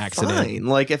in an accident. Fine.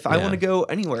 Like if I want to go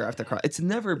anywhere, I have to cross. It's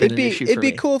never been an issue for me. It'd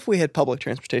be cool if we had public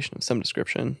transportation of some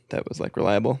description that was like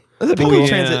reliable. The public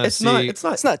transit.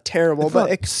 It's not terrible,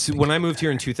 but when I moved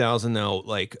here in 2000, though,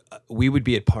 like we would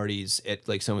be at parties at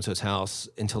like so and so's house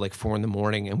until like 4 a.m,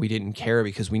 and we didn't care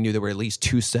because we knew there were at least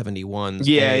 271s.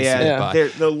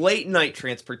 The late night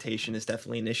transportation is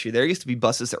definitely an issue. There used to be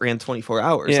buses that ran 24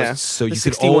 hours. Yeah. Like so you the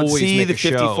could 61C, always make the a show.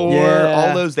 54,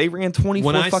 all those they ran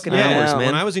 24 fucking hours, man.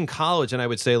 When I was in college, and I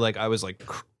would say like I was like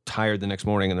tired the next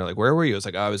morning, and they're like, "Where were you?" I was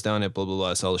like, "I was down at blah blah blah.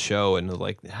 I saw the show," and they're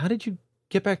like, "How did you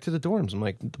get back to the dorms?" I'm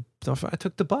like, I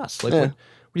took the bus. Like,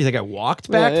 What do you think? I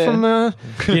walked back Yeah, yeah. from,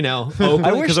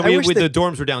 Oakland wish- because I wish the the-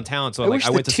 dorms were downtown. So I like wish I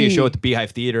the went to see a show T- at the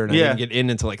Beehive Theater and I Yeah. didn't get in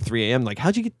until like 3 a.m. Like,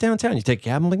 how'd you get downtown? You take a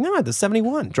cab? I'm like, no, the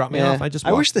 71. Drop me off. I just.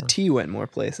 I wish walked. the T went more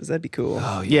places. That'd be cool.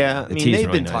 Oh Yeah, I the mean, T's they've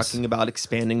really been nice. talking about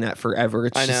expanding that forever.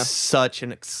 It's I know. just such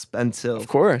an expensive Of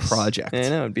course. project. Yeah, I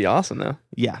know. It'd be awesome though.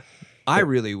 Yeah. I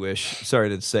really wish. Sorry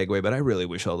to segue, but I really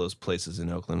wish all those places in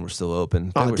Oakland were still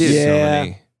open. There Oh, were dude. so Yeah.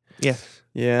 many. Yeah.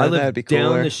 Yeah, I that'd lived be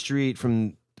down cooler. the street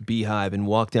from the Beehive and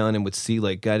walked down and would see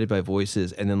like Guided by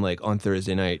Voices, and then like on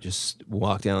Thursday night just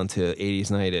walk down to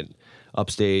 80s night at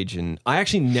Upstage. And I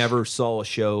actually never saw a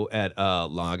show at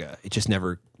Laga. It just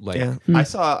never like. Yeah. I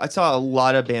saw a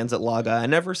lot of bands at Laga. I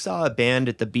never saw a band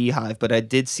at the Beehive, but I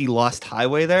did see Lost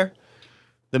Highway there.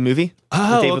 The movie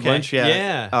Oh, with David okay. Lynch. Yeah.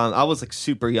 Yeah. I was like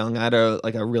super young. I had a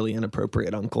really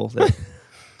inappropriate uncle that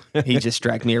he just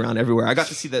dragged me around everywhere. I got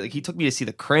to see he took me to see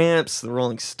the Cramps, the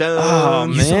Rolling Stones. Oh,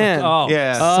 You saw- man. oh,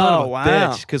 Yeah. son of Oh, a wow.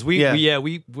 bitch. Because we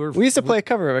were We used to play a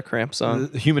cover of a Cramp song.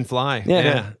 Human Fly.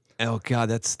 Yeah. Oh God,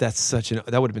 that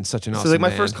would have been such an awesome. So like my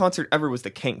band. first concert ever was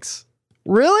the Kinks.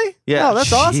 Really? Yeah. Oh,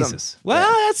 that's awesome. Jesus. Well,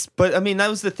 that's But I mean, that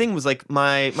was the thing. Was like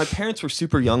my parents were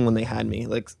super young when they had me.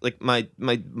 Like my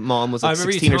mom was I like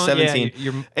remember you 16 or telling- yeah, 17,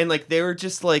 you're- and like they were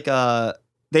just like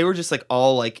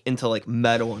all like into like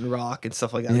metal and rock and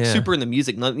stuff like that. Like, Yeah. super into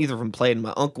music. Neither of them played. And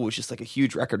my uncle was just like a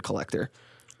huge record collector.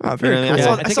 Oh, very You know what I mean?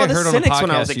 cool. I saw the Cynics when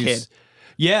I was a you kid. s-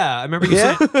 Yeah, I remember you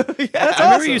Yeah? saying. Yeah. I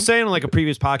remember you saying on like a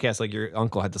previous podcast, like your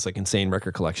uncle had this like insane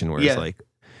record collection where Yeah. it's like,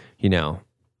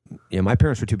 my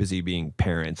parents were too busy being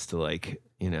parents to like,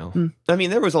 I mean,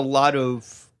 there was a lot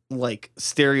of like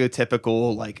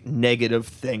stereotypical like negative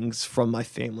things from my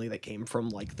family that came from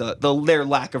like their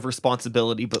lack of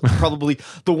responsibility, but probably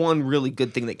the one really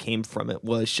good thing that came from it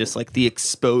was just like the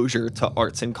exposure to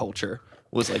arts and culture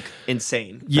was like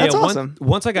insane. Yeah, That's awesome.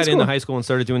 Once I got That's into cool. high school and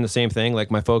started doing the same thing,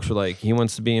 like my folks were like, he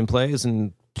wants to be in plays,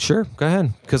 and sure, go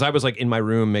ahead. Because I was like in my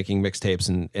room making mixtapes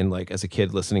and like as a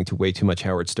kid listening to way too much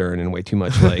Howard Stern and way too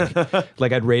much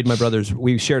like I'd raid my brother's.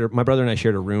 My brother and I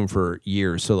shared a room for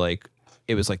years, so like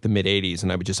it was like the mid 80s,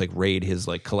 and I would just like raid his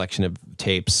like collection of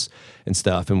tapes and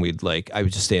stuff, and I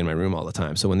would just stay in my room all the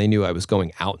time. So when they knew I was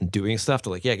going out and doing stuff,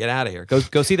 they're like, yeah, get out of here.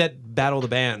 Go see that Battle of the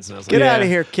Bands. And I was like, Get yeah. outta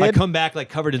here, kid. I come back like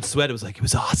covered in sweat. It was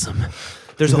something.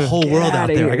 There's a whole world out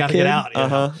outta there. here, I gotta kid. get out. you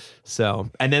know? So,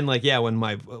 and then like, yeah, when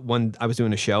I was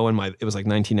doing a show and it was like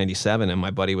 1997 and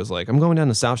my buddy was like, I'm going down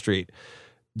to South Street.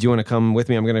 Do you want to come with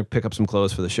me? I'm going to pick up some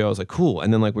clothes for the show. I was like, cool.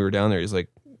 And then like we were down there. He's like,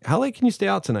 how late can you stay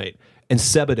out tonight? And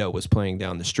Sebadoh was playing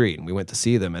down the street and we went to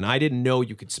see them. And I didn't know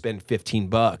you could spend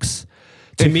 $15.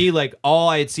 To me, like all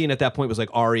I had seen at that point was like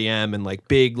REM and like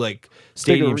big like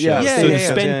stadium Bigger- yeah, shows. yeah, So yeah, to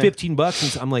yeah. spend Yeah.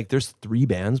 $15, and I'm like, there's 3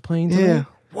 bands playing tonight? Yeah.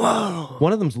 Whoa.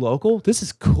 One of them's local. This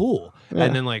is cool.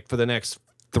 And then like for the next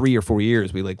 3 or 4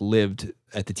 years, we like lived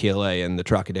at the TLA and the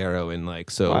Trocadero and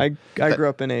like so I grew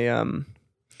up in a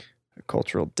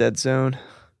cultural dead zone.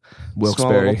 Small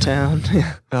Wilkes-Barre. little town.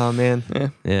 Oh man.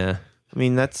 Yeah. I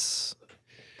mean,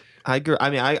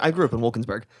 I grew up in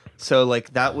Wilkinsburg. So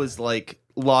like that was like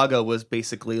Laga was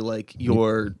basically like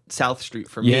your South Street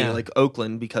for me, Yeah. like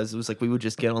Oakland, because it was like we would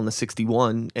just get on the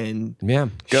 61 and Yeah.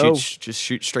 Go.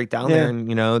 shoot straight down Yeah. there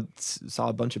and saw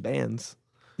a bunch of bands.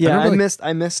 Yeah, remember, like-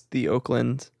 I missed the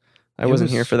Oakland. I It wasn't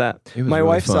was- here for that. it was My really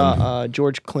wife fun. saw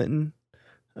George Clinton,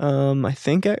 I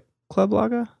think at Club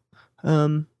Laga.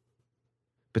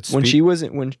 But When she was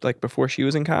before she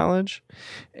was in college,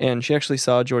 and she actually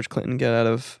saw George Clinton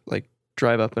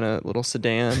drive up in a little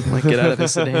sedan, like get out of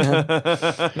his sedan.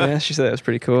 Yeah, she said that was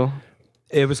pretty cool.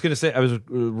 I was gonna say, I was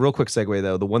real quick segue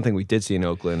though. The one thing we did see in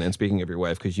Oakland, and speaking of your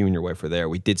wife, because you and your wife were there,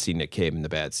 we did see Nick Cave in the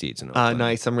Bad Seats in Oakland.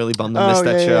 Nice. I'm really bummed I missed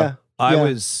that show. I Yeah.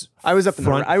 was I was up in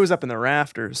front. I was up in the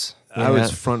rafters. I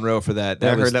was front row for that.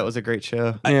 I was, heard that was a great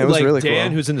show. Yeah, it was like really Dan,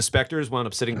 cool. who's in the Spectres, wound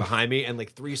up sitting behind me, and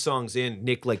like 3 songs in,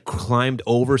 Nick like climbed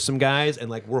over some guys, and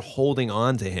like we're holding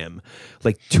on to him,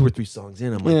 like 2 or 3 songs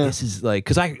in. I'm like, Yeah. this is like,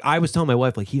 because I was telling my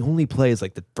wife like he only plays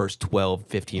like the first 12,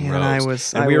 15 Yeah,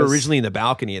 rows, and I we were was- originally in the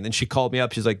balcony, and then she called me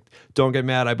up. She's like, don't get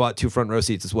mad, I bought 2 front row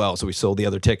seats as well, so we sold the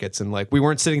other tickets, and like we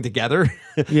weren't sitting together.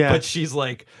 Yeah. But she's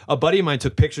like, a buddy of mine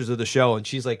took pictures of the show, and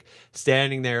she's like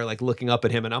standing there like looking up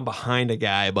at him, and I'm behind a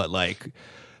guy, but like.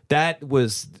 That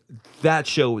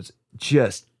show was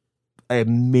just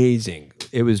amazing.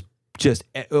 It was just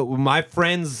my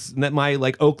friends, my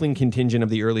like Oakland contingent of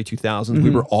the early 2000s. We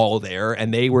were all there,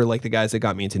 and they were like the guys that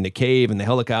got me into Nick Cave and the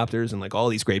Helicopters and like all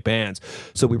these great bands.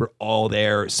 So we were all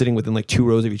there, sitting within like 2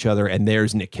 rows of each other. And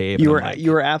there's Nick Cave. You and were I'm like,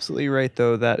 you were absolutely right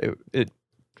though that it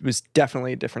was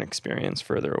definitely a different experience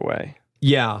further away.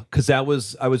 Yeah, because I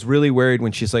was really worried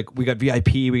when she's like, we got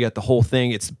VIP, we got the whole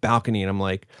thing, it's balcony, and I'm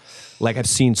like I've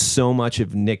seen so much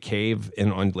of Nick Cave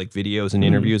on like videos and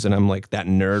interviews, and I'm like that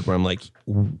nerd where I'm like,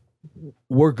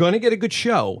 we're gonna get a good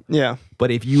show. Yeah.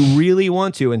 But if you really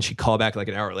want to, and she called back like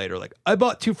an hour later, like, I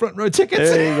bought 2 front row tickets.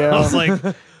 There you go. I was like,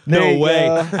 no There you way.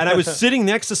 go. And I was sitting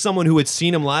next to someone who had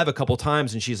seen him live a couple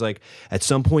times, and she's like, at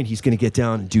some point he's gonna get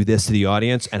down and do this to the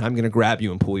audience, and I'm gonna grab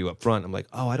you and pull you up front. I'm like,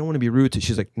 oh, I don't want to be rude to.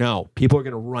 She's like, no, people are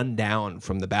gonna run down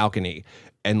from the balcony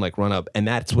and like run up, and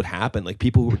that's what happened. Like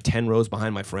people who were 10 rows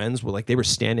behind my friends were like, they were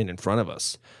standing in front of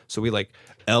us, so we like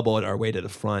elbowed our way to the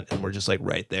front, and we're just like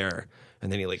right there.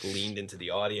 And then he like leaned into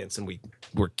the audience, and we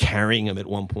were carrying him at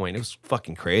one point. It was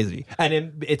fucking crazy.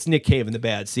 And it's Nick Cave in the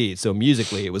bad seed, so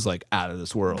musically it was like out of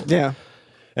this world. Yeah.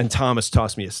 And Thomas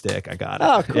tossed me a stick. I got it.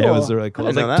 Oh, cool. Yeah, it was really cool. I I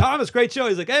was didn't like, know that. Thomas, great show.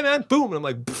 He's like, hey man, boom, and I'm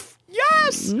like, pff,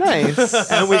 yes. Nice.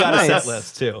 And we got a Nice. set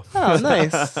list too. Oh,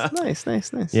 nice.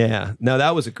 Nice. Yeah, no,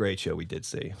 that was a great show we did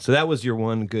see. So that was your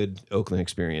one good Oakland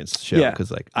experience show. Yeah. Because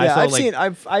like Yeah, I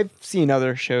saw I've seen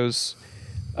other shows,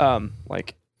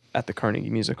 like at the Carnegie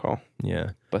Music Hall, yeah.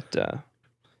 but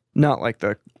not like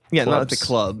the not the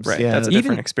clubs. Right, Yeah. that's a Even-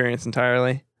 different experience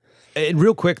entirely. And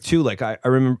real quick too, like I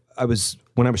remember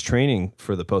when I was training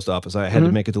for the post office, I had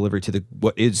to make a delivery to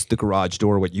what is the garage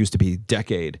door, what used to be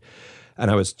Decade. And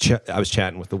I was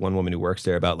chatting with the one woman who works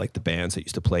there about like the bands that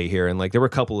used to play here, and like there were a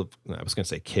couple of, I was gonna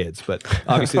say kids, but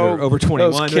obviously they're over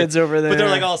 21. Those kids over there. But they're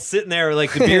like all sitting there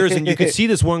like the beers, and you could see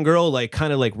this one girl like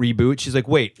kind of like reboot. She's like,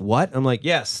 "Wait, what?" I'm like,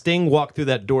 "Yeah, Sting walked through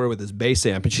that door with his bass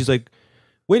amp," and she's like,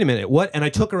 "Wait a minute, what?" And I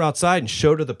took her outside and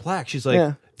showed her the plaque. She's like,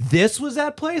 Yeah. "This was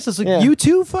that place?" I was like, Yeah. "You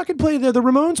two fucking played there. The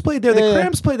Ramones played there. The Yeah.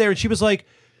 Cramps played there." And she was like,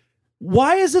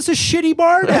 "Why is this a shitty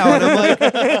bar now?" And I'm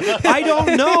like, "I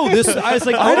don't know." I was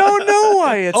like, I don't know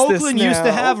why it's Oakland this used to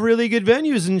now. have really good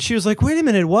venues," and she was like, "Wait a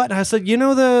minute, what?" And I said, "You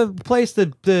know the place,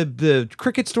 the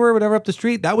Cricket store, or whatever, up the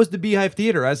street. That was the Beehive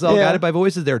Theater. I saw Yeah. Guided by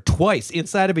Voices there twice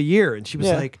inside of a year." And she was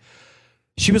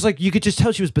like, you could just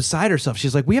tell she was beside herself.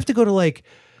 She's like, "We have to go to like,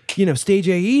 Stage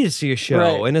AE to see a show,"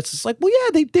 Right. and it's just like, well,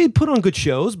 yeah, they put on good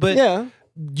shows, but Yeah.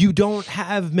 you don't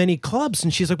have many clubs.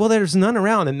 And she's like, well, there's none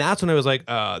around. And that's when I was like,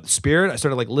 the Spirit. I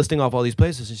started like listing off all these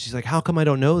places, and she's like, how come I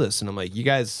don't know this? And I'm like, you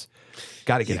guys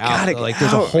got to get out. gotta get Like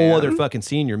there's a out, whole man. other fucking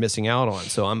scene you're missing out on.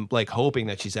 So I'm like hoping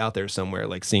that she's out there somewhere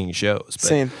like seeing shows. But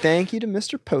Saying thank you to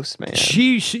Mr. Postman.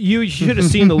 you should have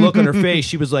seen the look on her face.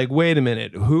 She was like, wait a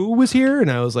minute, who was here? And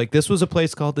I was like, this was a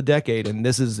place called The Decade, and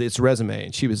this is its resume.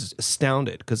 And she was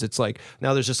astounded because it's like,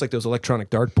 now there's just like those electronic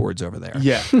dartboards over there.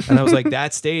 Yeah. And I was like,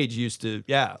 that stage used to,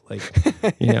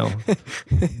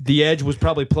 The Edge was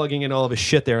probably plugging in all of his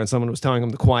shit there, and someone was telling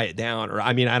him to quiet down, or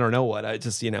I don't know what. I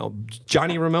just,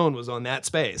 Johnny Ramone was on that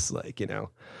space,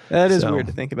 That is So- weird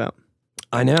to think about.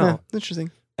 I know. Yeah, interesting.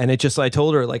 And I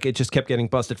told her, like, it just kept getting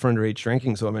busted for underage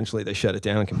drinking, so eventually they shut it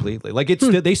down completely. Like,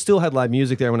 they still had live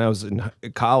music there when I was in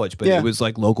college, but Yeah. it was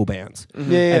like local bands.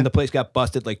 Yeah. And the place got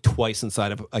busted like twice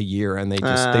inside of a year, and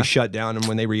they shut down. And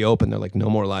when they reopened, they're like, no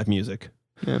more live music.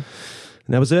 Yeah.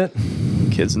 And that was it.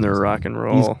 Kids in their rock and These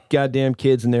roll. goddamn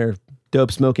kids in their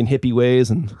dope smoking hippie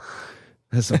ways, and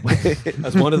as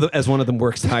one of them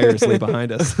works tirelessly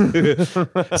behind us,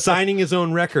 signing his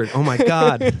own record. Oh my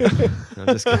god!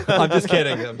 I'm just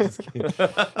kidding.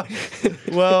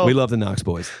 Well, We love the Knox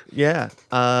boys. yeah.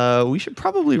 We should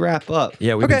probably wrap up.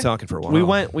 Yeah, we've Okay. been talking for a while.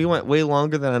 We went way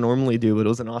longer than I normally do, but it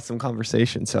was an awesome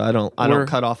conversation. So I don't We're-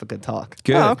 cut off a good talk.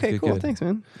 Good. Oh, okay, good, cool. good. Thanks,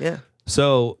 man. Yeah.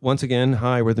 So once again,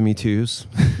 hi, we're the Me Too's.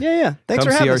 Yeah. Thanks Come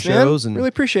for see having our us, man. shows and- Really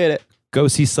appreciate it. Go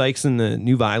see Sykes and the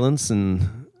New Violence,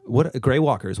 and what Grey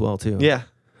Walker as well too. Yeah.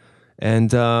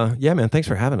 And yeah, man, thanks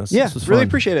for having us. Yeah, This was really fun.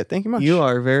 appreciate it. Thank you much. You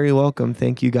are very welcome.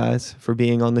 Thank you guys for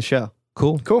being on the show.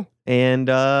 Cool. cool. And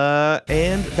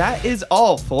that is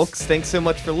all, folks. Thanks so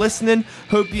much for listening.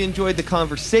 Hope you enjoyed the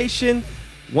conversation.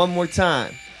 One more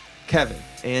time, Kevin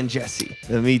and Jesse,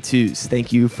 the Me Too's.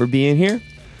 Thank you for being here.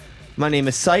 My name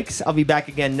is Sykes. I'll be back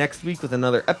again next week with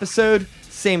another episode.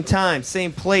 Same time,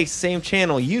 same place, same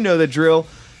channel. You know the drill.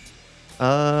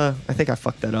 I think I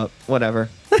fucked that up. Whatever.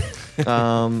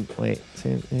 Wait.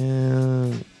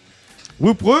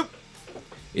 Whoop whoop.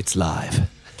 It's live.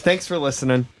 Thanks for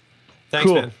listening. Thanks,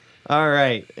 Cool. man. All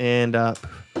right. And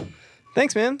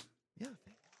Thanks, man.